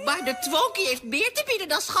 Oh, maar de twonkie heeft meer te bieden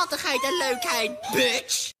dan schattigheid en leukheid,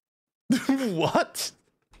 bitch! What?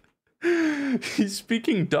 He's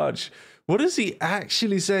speaking Dutch. What is he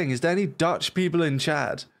actually saying? Is there any Dutch people in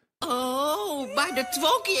chat? Oh, maar de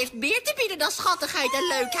twonkie heeft meer te bieden dan schattigheid en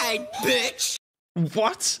leukheid, bitch!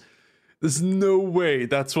 What? There's no way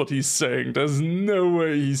that's what he's saying. There's no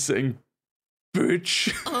way he's saying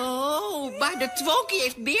bitch. Oh, maar de twonkie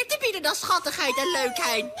heeft meer te bieden dan schattigheid en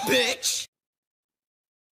leukheid, bitch!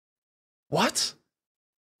 What?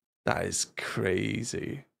 That is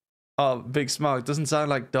crazy. Oh, Big Smart, doesn't sound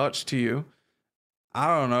like Dutch to you. I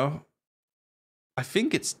don't know. I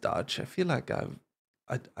think it's Dutch. I feel like I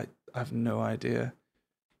have no idea.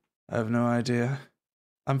 I have no idea.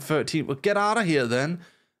 I'm 13. Well, get out of here then.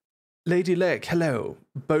 Lady Lek, hello.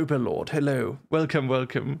 Boba Lord, hello. Welcome,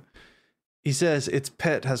 welcome. He says its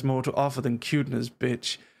pet has more to offer than cuteness,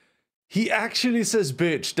 bitch. He actually says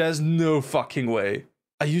bitch. There's no fucking way.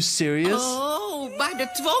 Are you serious? Oh, maar de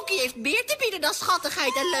Twonky heeft meer te bieden dan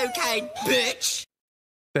schattigheid en leukheid, bitch.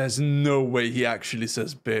 There's no way he actually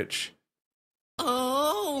says bitch.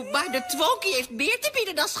 Oh, maar de Twonky heeft meer te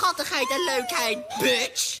bieden dan schattigheid en leukheid,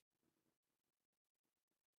 bitch.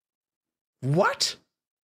 What?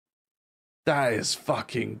 That is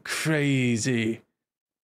fucking crazy.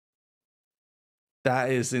 That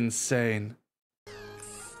is insane.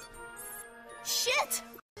 Shit.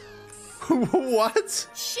 What?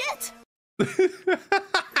 Shit.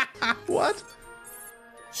 What?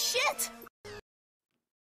 Shit.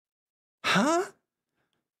 Huh?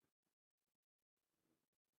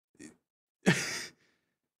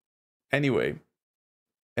 Anyway,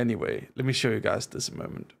 let me show you guys this a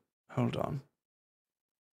moment. Hold on.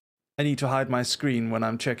 I need to hide my screen when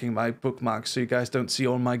I'm checking my bookmarks so you guys don't see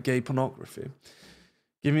all my gay pornography.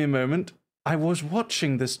 Give me a moment. I was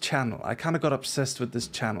watching this channel. I kind of got obsessed with this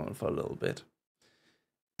channel for a little bit.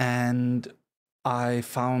 And I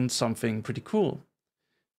found something pretty cool.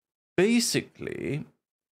 Basically,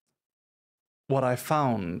 what I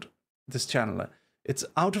found, this channel, it's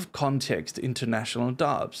out of context international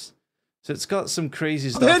dubs. So it's got some crazy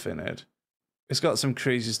stuff in it. It's got some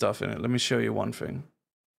crazy stuff in it. Let me show you one thing.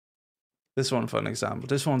 This one for an example.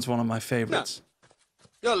 This one's one of my favorites.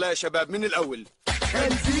 يلا يا شباب من الأول.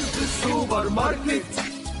 خنزير في السوبر ماركت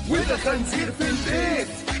وده خنزير في البيت.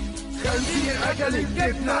 خنزير أكل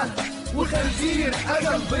الجبنة وخنزير أكل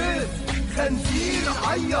البيض. خنزير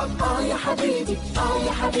عيط يا حبيبي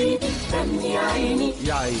يا حبيبي غني يا عيني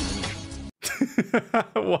يا عيني.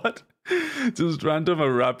 What? Just random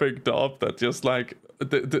Arabic dub that just like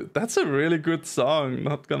that's a really good song,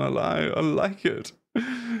 not gonna lie. I like it.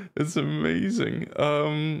 It's amazing.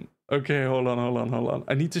 Okay, hold on.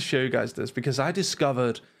 I need to show you guys this because I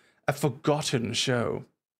discovered a forgotten show.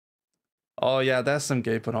 Oh yeah, there's some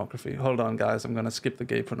gay pornography. Hold on, guys. I'm gonna skip the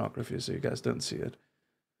gay pornography so you guys don't see it.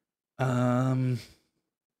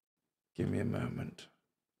 Give me a moment.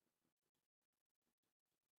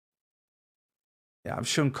 Yeah, I've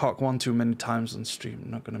shown cock one too many times on stream.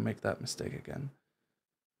 I'm not gonna make that mistake again.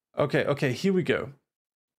 Okay, here we go.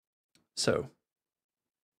 So,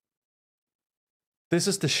 this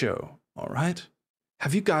is the show, all right?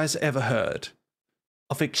 Have you guys ever heard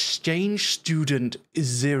of Exchange Student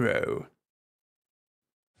Zero?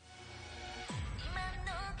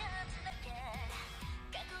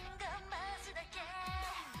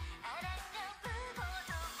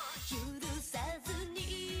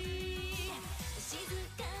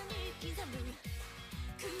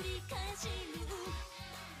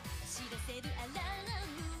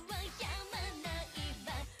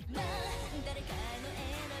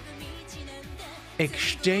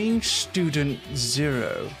 Exchange Student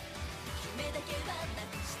Zero.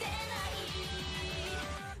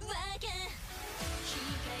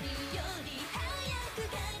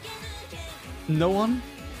 No one?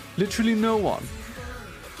 Literally no one.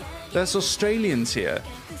 There's Australians here.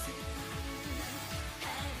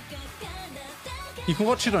 You can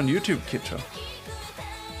watch it on YouTube, Kitra.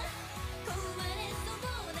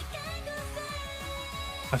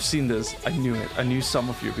 I've seen this. I knew it. I knew some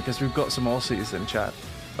of you because we've got some Aussies in chat.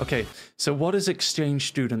 Okay, so what is Exchange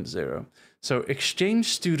Student Zero? So Exchange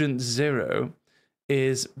Student Zero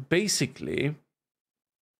is basically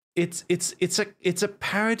it's a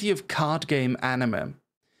parody of card game anime,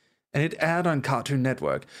 and it aired on Cartoon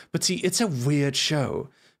Network. But see, it's a weird show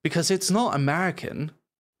because it's not American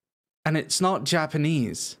and it's not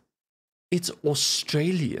Japanese. It's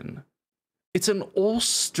Australian. It's an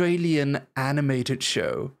Australian animated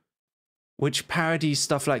show which parodies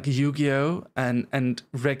stuff like Yu-Gi-Oh! and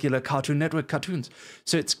regular Cartoon Network cartoons.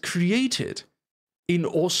 So it's created in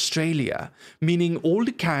Australia, meaning all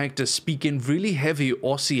the characters speak in really heavy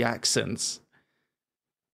Aussie accents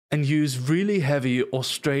and use really heavy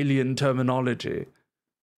Australian terminology.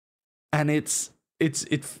 And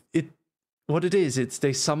what it is,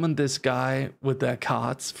 they summon this guy with their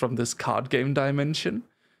cards from this card game dimension.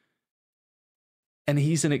 And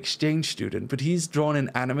he's an exchange student, but he's drawn in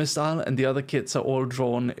anime style, and the other kids are all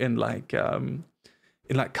drawn in like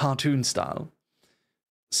cartoon style.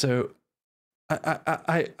 So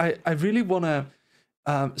I really wanna.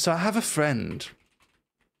 So I have a friend.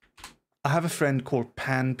 Called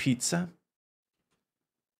Pan Pizza.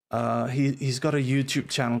 He's got a YouTube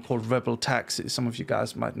channel called Rebel Taxi. Some of you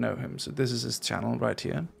guys might know him. So this is his channel right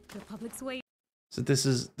here. The public's waiting. So this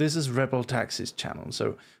is Rebel Taxi's channel.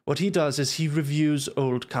 So what he does is he reviews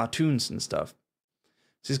old cartoons and stuff.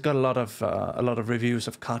 So he's got a lot of reviews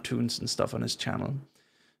of cartoons and stuff on his channel.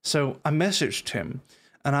 So I messaged him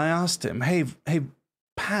and I asked him, hey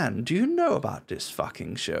Pan, do you know about this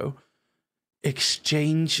fucking show,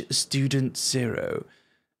 Exchange Student Zero?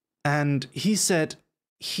 And he said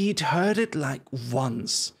he'd heard it like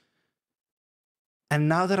once. And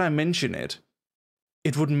now that I mention it,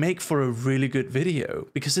 it would make for a really good video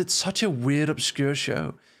because it's such a weird, obscure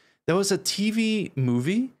show. There was a TV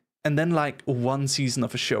movie and then like one season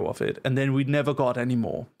of a show of it, and then we never got any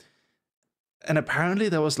more. And apparently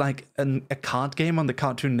there was like a card game on the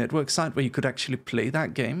Cartoon Network site where you could actually play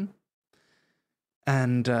that game.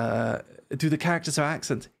 And do the characters have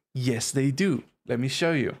accents? Yes, they do. Let me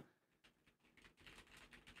show you.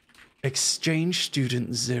 Exchange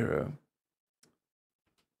Student Zero.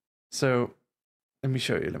 So let me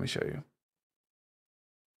show you.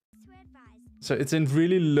 So it's in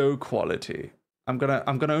really low quality. I'm gonna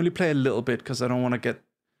only play a little bit because I don't want to get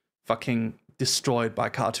fucking destroyed by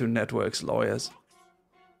Cartoon Network's lawyers.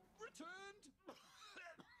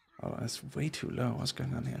 Oh, that's way too low. What's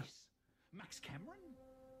going on here? Max Cameron?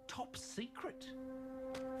 Top secret.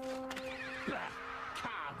 Bah,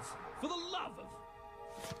 cards, for the love of...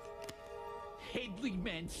 Headley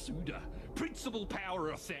Mansuda, principal power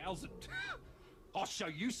 1,000. I'll show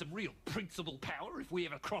you some real principal power if we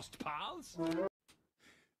ever crossed paths.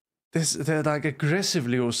 They're like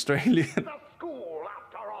aggressively Australian.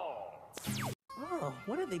 Oh,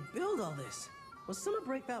 when did they build all this? Was summer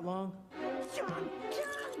break that long? John!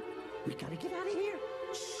 We gotta get out of here.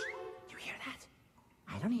 Shh! You hear that?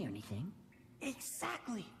 I don't hear anything.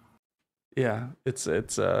 Exactly. Yeah, it's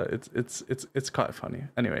quite funny.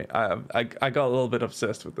 Anyway, I got a little bit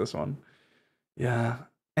obsessed with this one. Yeah.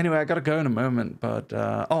 Anyway, I gotta go in a moment, but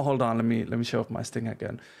oh, hold on, let me show off my sting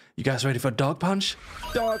again. You guys ready for Dog Punch?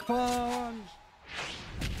 Dog Punch!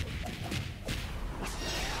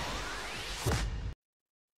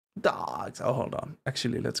 Dogs. Oh, hold on.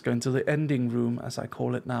 Actually, let's go into the ending room, as I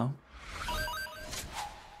call it now.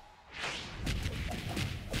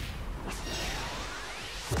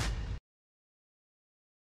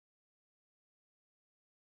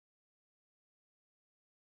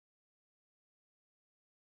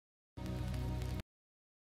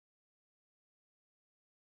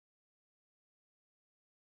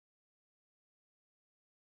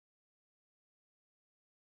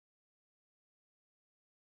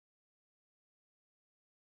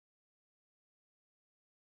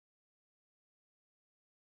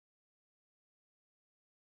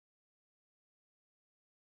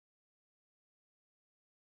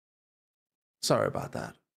 Sorry about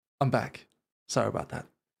that. I'm back. Sorry about that.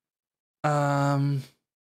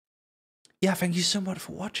 Yeah, thank you so much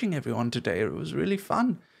for watching, everyone, today. It was really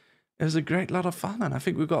fun. It was a great lot of fun, and I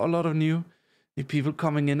think we got a lot of new people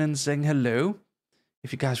coming in and saying hello.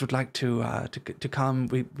 If you guys would like to come,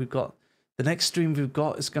 we've got the next stream we've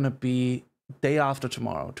got is gonna be day after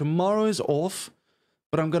tomorrow. Tomorrow is off,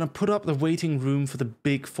 but I'm gonna put up the waiting room for the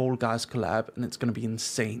big Fall Guys collab, and it's gonna be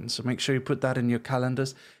insane. So make sure you put that in your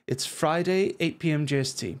calendars. It's Friday, 8 PM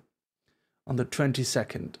GST on the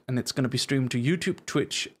 22nd, and it's gonna be streamed to YouTube,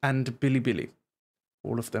 Twitch, and Bilibili,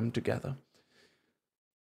 all of them together.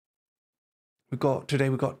 Today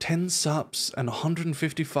we got 10 subs and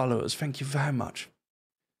 150 followers. Thank you very much.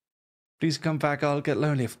 Please come back. I'll get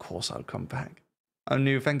lonely. Of course I'll come back. I'm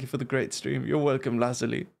new. Thank you for the great stream. You're welcome,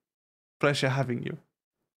 Lazuli. Pleasure having you.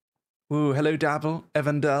 Ooh, hello Dabble,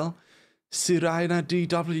 Evandel, Sirina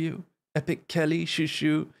DW, Epic Kelly,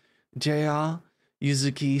 Shushu, JR,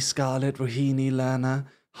 Yuzuki, Scarlet, Rohini, Lana,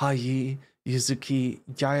 Hayi, Yuzuki,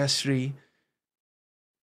 Jayashree.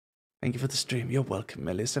 Thank you for the stream. You're welcome,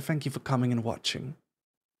 Melissa. Thank you for coming and watching.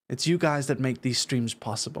 It's you guys that make these streams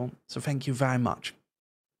possible, so thank you very much.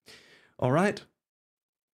 All right.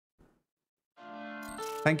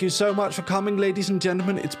 Thank you so much for coming, ladies and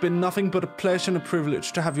gentlemen. It's been nothing but a pleasure and a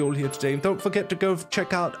privilege to have you all here today. And don't forget to go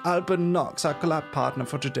check out Alban Knox, our collab partner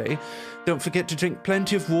for today. Don't forget to drink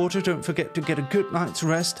plenty of water. Don't forget to get a good night's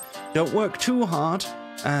rest. Don't work too hard.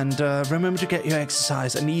 And remember to get your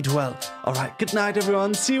exercise and eat well. All right, good night,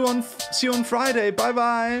 everyone. See you on Friday.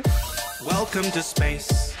 Bye-bye. Welcome to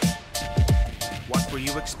space. What were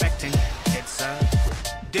you expecting? It's a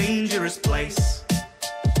dangerous place.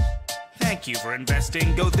 Thank you for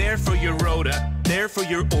investing. Go there for your rota, there for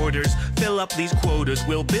your orders. Fill up these quotas,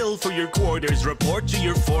 we'll bill for your quarters. Report to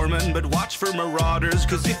your foreman, but watch for marauders.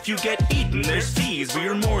 Cause if you get eaten, there's fees for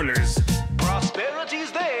your mourners.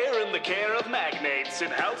 Prosperity's there in the care of magnates. nice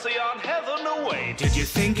and halcyon heaven away. Did you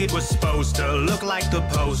think it was supposed to look like the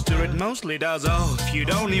poster? It mostly does, oh, if you'd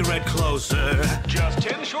only read closer. Just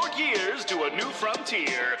 10 short years to a new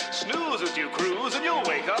frontier. Snooze as you cruise and you'll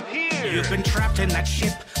wake up here. You've been trapped in that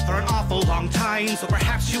ship for an awful long time, so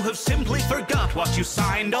perhaps you have simply forgot what you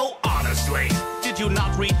signed. Oh, honestly, did you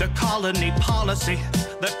not read the colony policy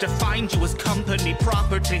that defined you as company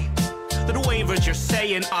property? That wavers your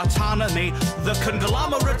say in autonomy. The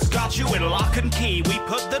conglomerates got you in lock and key. We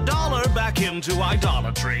put the dollar back into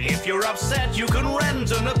idolatry. If you're upset, you can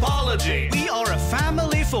rent an apology. We are a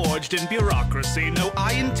family forged in bureaucracy. No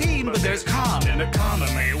I in teen, but there's con in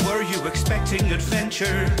economy. Were you expecting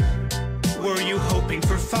adventure? Were you hoping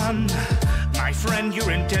for fun? My friend,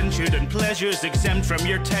 you're indentured and pleasures exempt from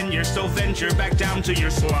your tenure. So venture back down to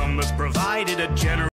your slum that's provided a generous